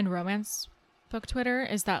Twitter and romance book Twitter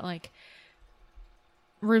is that like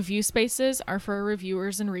review spaces are for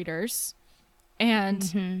reviewers and readers.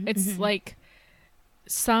 And it's like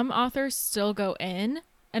some authors still go in,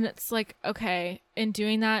 and it's like, okay, in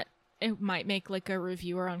doing that, it might make like a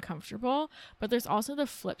reviewer uncomfortable. But there's also the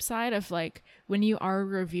flip side of like, when you are a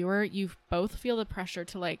reviewer, you both feel the pressure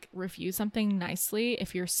to like review something nicely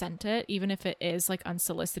if you're sent it, even if it is like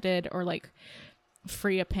unsolicited or like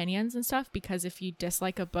free opinions and stuff. Because if you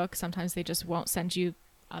dislike a book, sometimes they just won't send you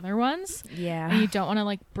other ones. Yeah. And you don't want to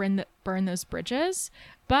like burn those bridges.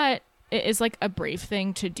 But it is like a brave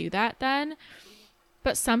thing to do that then.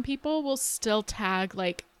 But some people will still tag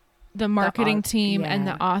like the marketing team and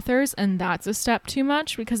the authors, and that's a step too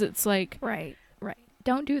much, because it's like, right,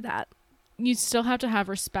 don't do that. You still have to have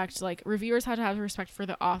respect. Like, reviewers have to have respect for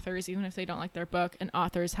the authors even if they don't like their book, and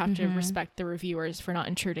authors have to respect the reviewers for not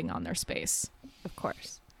intruding on their space. Of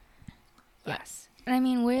course. Yes. I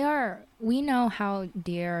mean, we know how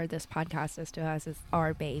dear this podcast is to us. It's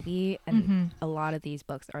our baby, and a lot of these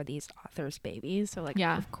books are these authors' babies. So, like,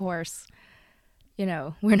 Yeah. of course, you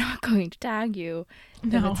know, we're not going to tag you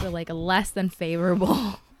if No. it's a less than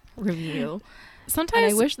favorable review. And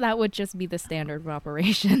Sometimes I wish that would just be the standard of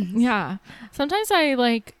operations. Yeah. Sometimes I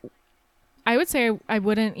would say I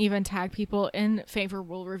wouldn't even tag people in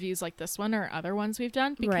favorable reviews like this one or other ones we've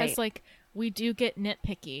done because Right. like we do get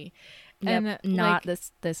nitpicky. Yep, And not like,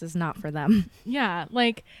 this is not for them. yeah,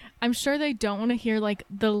 like I'm sure they don't want to hear like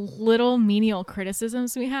the little menial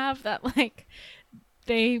criticisms we have that like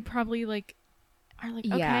they probably like are like,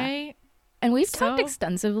 Yeah. okay. And we've talked So-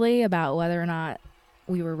 extensively about whether or not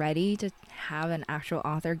we were ready to have an actual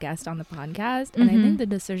author guest on the podcast. And I think the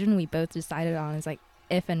decision we both decided on is like,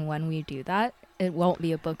 if and when we do that, it won't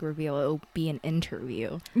be a book review. It'll be an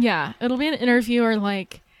interview. Yeah, it'll be an interview or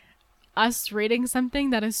like us reading something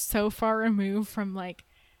that is so far removed from like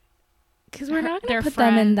Because we're not going their to put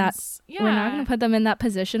them in that. friends. We're not going to put them in that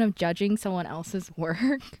position of judging someone else's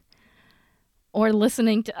work or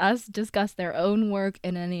listening to us discuss their own work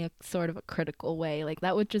in any sort of a critical way. Like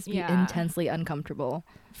that would just be Yeah. intensely uncomfortable.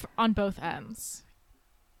 On both ends.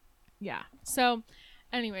 Yeah. So,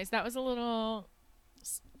 anyways, that was a little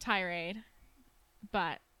tirade,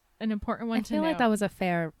 but an important one I to feel like note. that was a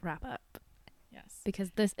fair wrap up Yes.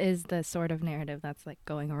 because this is the sort of narrative that's like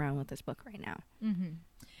going around with this book right now. Mm-hmm.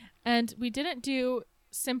 And we didn't do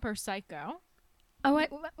Simp or Psycho, Oh,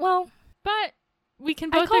 well, but we can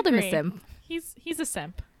both I called agree. him a simp. He's a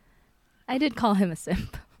simp. I did call him a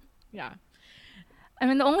simp. Yeah. I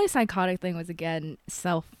mean, the only psychotic thing was again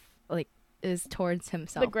is towards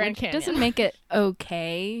himself, Grand which Canyon. doesn't make it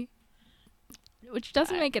okay. Which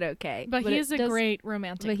doesn't make it okay. But he it is a does- great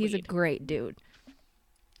romantic But he's a lead. great dude.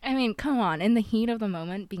 I mean, come on! In the heat of the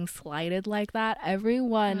moment, being slighted like that,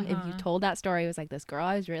 everyone, if you told that story, was like, "This girl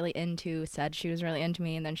I was really into said she was really into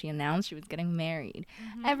me, and then she announced she was getting married."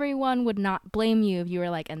 Everyone would not blame you if you were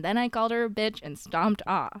like, "And then I called her a bitch and stomped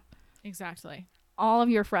off." Exactly. All of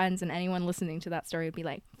your friends and anyone listening to that story would be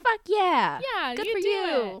like, "Fuck yeah, Yeah, good you for do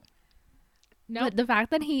you." it. No. But the fact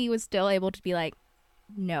that he was still able to be like,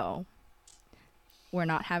 "No, we're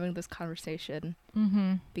not having this conversation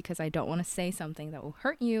because I don't want to say something that will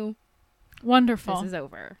hurt you. Wonderful. This is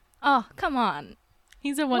over." Oh, come on.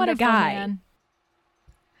 He's a What a wonderful guy. man.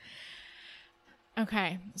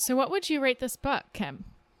 Okay, so what would you rate this book, Kim?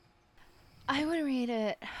 I would rate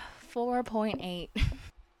it 4.8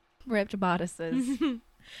 ripped bodices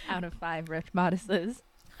out of 5 ripped bodices.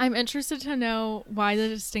 I'm interested to know why the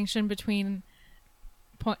distinction between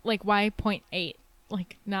why 0.8,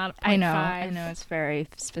 like not 0.5. I know it's very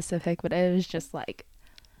specific, but it was just like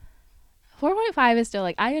 4.5 is still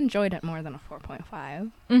like, I enjoyed it more than a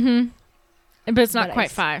 4.5. But it's not But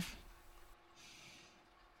quite 5.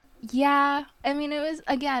 Yeah, I mean, it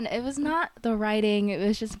was not the writing, it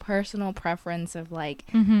was just personal preference of like,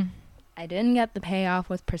 I didn't get the payoff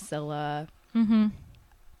with Priscilla.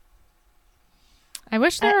 I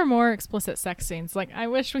wish there were more explicit sex scenes. Like, I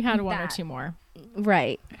wish we had one or That- two more.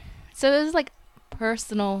 Right. So it was like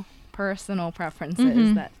personal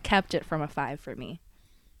preferences that kept it from a 5 for me.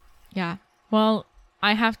 Yeah. Well,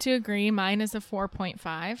 I have to agree. Mine is a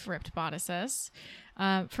 4.5 ripped bodices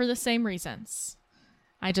for the same reasons.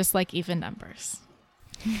 I just like even numbers.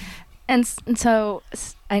 And so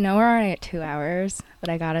I know we're already at 2 hours, but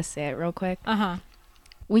I gotta say it real quick.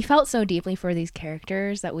 We felt so deeply for these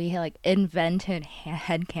characters that we had like invented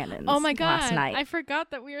headcanons. Oh my God. Last night. I forgot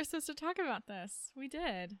that we were supposed to talk about this. We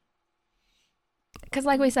did. Because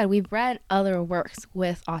like we said, we've read other works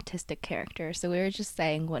with autistic characters. So we were just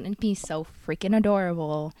saying, wouldn't it be so freaking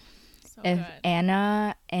adorable So if good.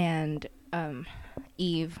 Anna and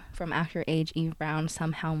Eve from After Age, Eve Brown,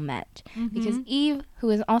 somehow met? Because Eve, who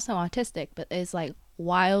is also autistic, but is like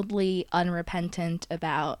wildly unrepentant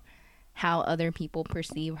about how other people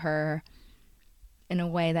perceive her in a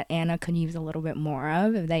way that Anna could use a little bit more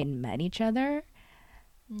of if they'd met each other.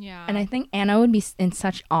 Yeah. And I think Anna would be in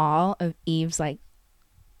such awe of Eve's like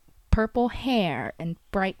purple hair and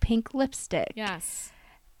bright pink lipstick. Yes.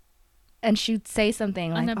 And she'd say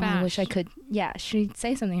something like, Unabashed. "Oh, I wish I could." Yeah, she'd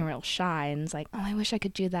say something real shy and it's like, "Oh, I wish I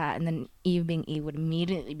could do that." And then Eve, being Eve, would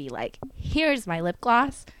immediately be like, "Here's my lip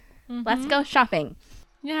gloss. Let's go shopping."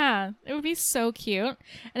 Yeah, it would be so cute.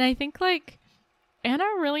 And I think like Anna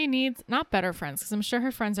really needs not better friends because I'm sure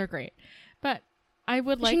her friends are great, but I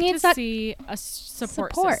would She like to needs that see a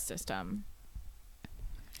support system.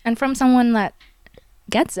 And from someone that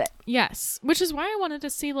gets it. Yes, which is why I wanted to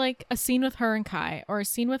see like a scene with her and Kai or a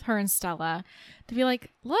scene with her and Stella to be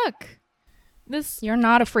like, look, You're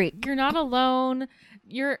not a freak. you're not alone.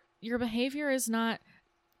 You're your behavior is not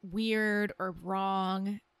weird or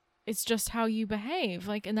wrong. It's just how you behave.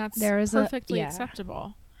 Like, and that's perfectly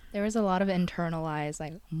acceptable. There was a lot of internalized,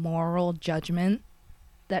 like, moral judgment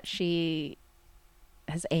that she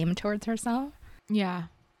has aimed towards herself. Yeah.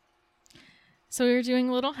 So we were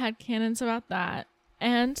doing little headcanons about that.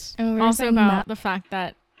 And we were also about the fact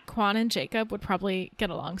that Quan and Jacob would probably get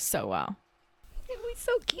along so well. It was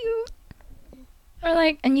so cute. Or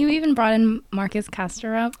like, and you even brought in Marcus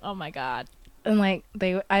Kasterup. Oh my God. And like,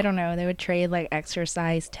 I don't know, they would trade like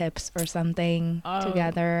exercise tips or something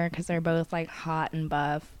together because they're both like hot and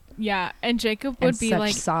buff. Yeah, and Jacob would be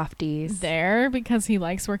like softies there because he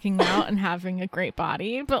likes working out and having a great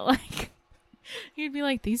body, but like he'd be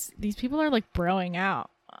like, these people are like broing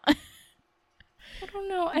out. I don't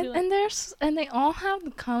know, and they all have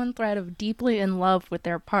the common thread of deeply in love with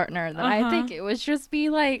their partner. That I think it would just be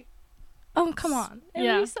like, oh come on, it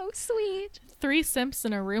would be so sweet. 3 simps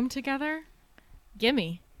in a room together.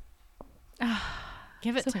 Gimme.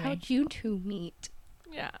 Give it to me. So how'd you two meet?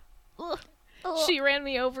 Yeah. Ugh. She ran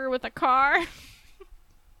me over with a car.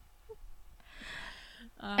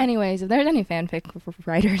 Anyways, if there's any fanfic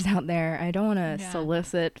writers out there, I don't want to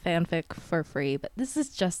solicit fanfic for free, but this is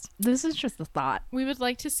just a thought. We would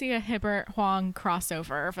like to see a Hibbert Huang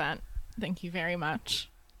crossover event. Thank you very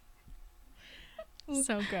much.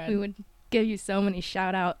 So good. We would give you so many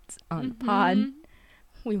shout outs on the pod.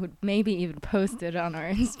 We would maybe even post it on our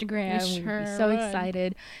Instagram. We'd be so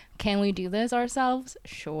excited. Can we do this ourselves?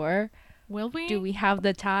 Sure. Will we? Do we have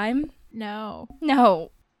the time? No.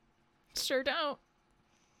 Sure don't.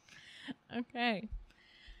 Okay.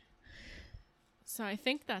 So I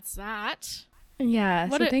think that's that. Yeah.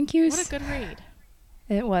 Thank you. What a good read.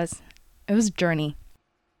 It was a journey.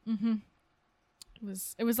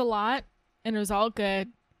 It was a lot, and it was all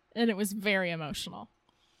good, and it was very emotional.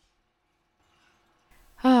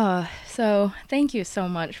 So thank you so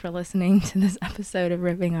much for listening to this episode of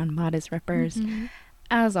Ripping on Modest Rippers.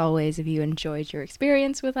 As always, if you enjoyed your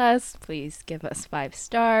experience with us, please give us 5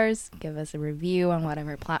 stars, give us a review on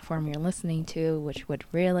whatever platform you're listening to, which would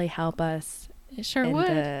really help us. It sure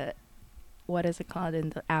would. What is it called? In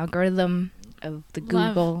the algorithm of the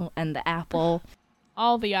Google and the Apple.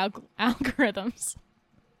 All the algorithms.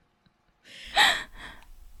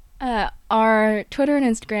 Our Twitter and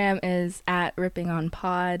Instagram is at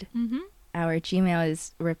rippingonpod. Our Gmail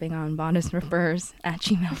is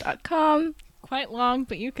rippingonmodestrippers@gmail.com. Quite long,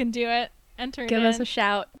 but you can do it. Enter it Give us a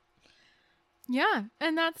shout. Yeah,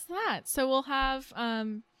 and that's that. So we'll have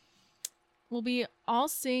we'll be all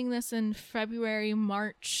seeing this in February,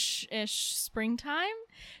 March-ish springtime.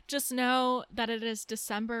 Just know that it is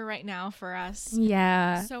December right now for us.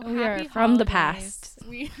 Yeah. So we are happy from holidays. The past.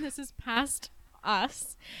 This is past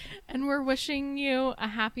us, and we're wishing you a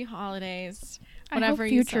happy holidays. Whatever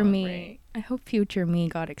you celebrate. I hope future me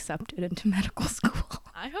got accepted into medical school.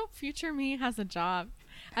 I hope future me has a job.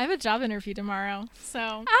 I have a job interview tomorrow,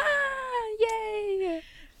 so yay!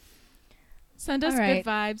 Send us good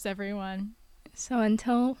vibes, everyone. So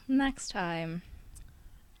until next time,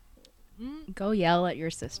 go yell at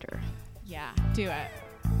your sister. Yeah, do it.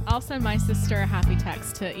 I'll send my sister a happy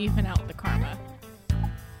text to even out the karma.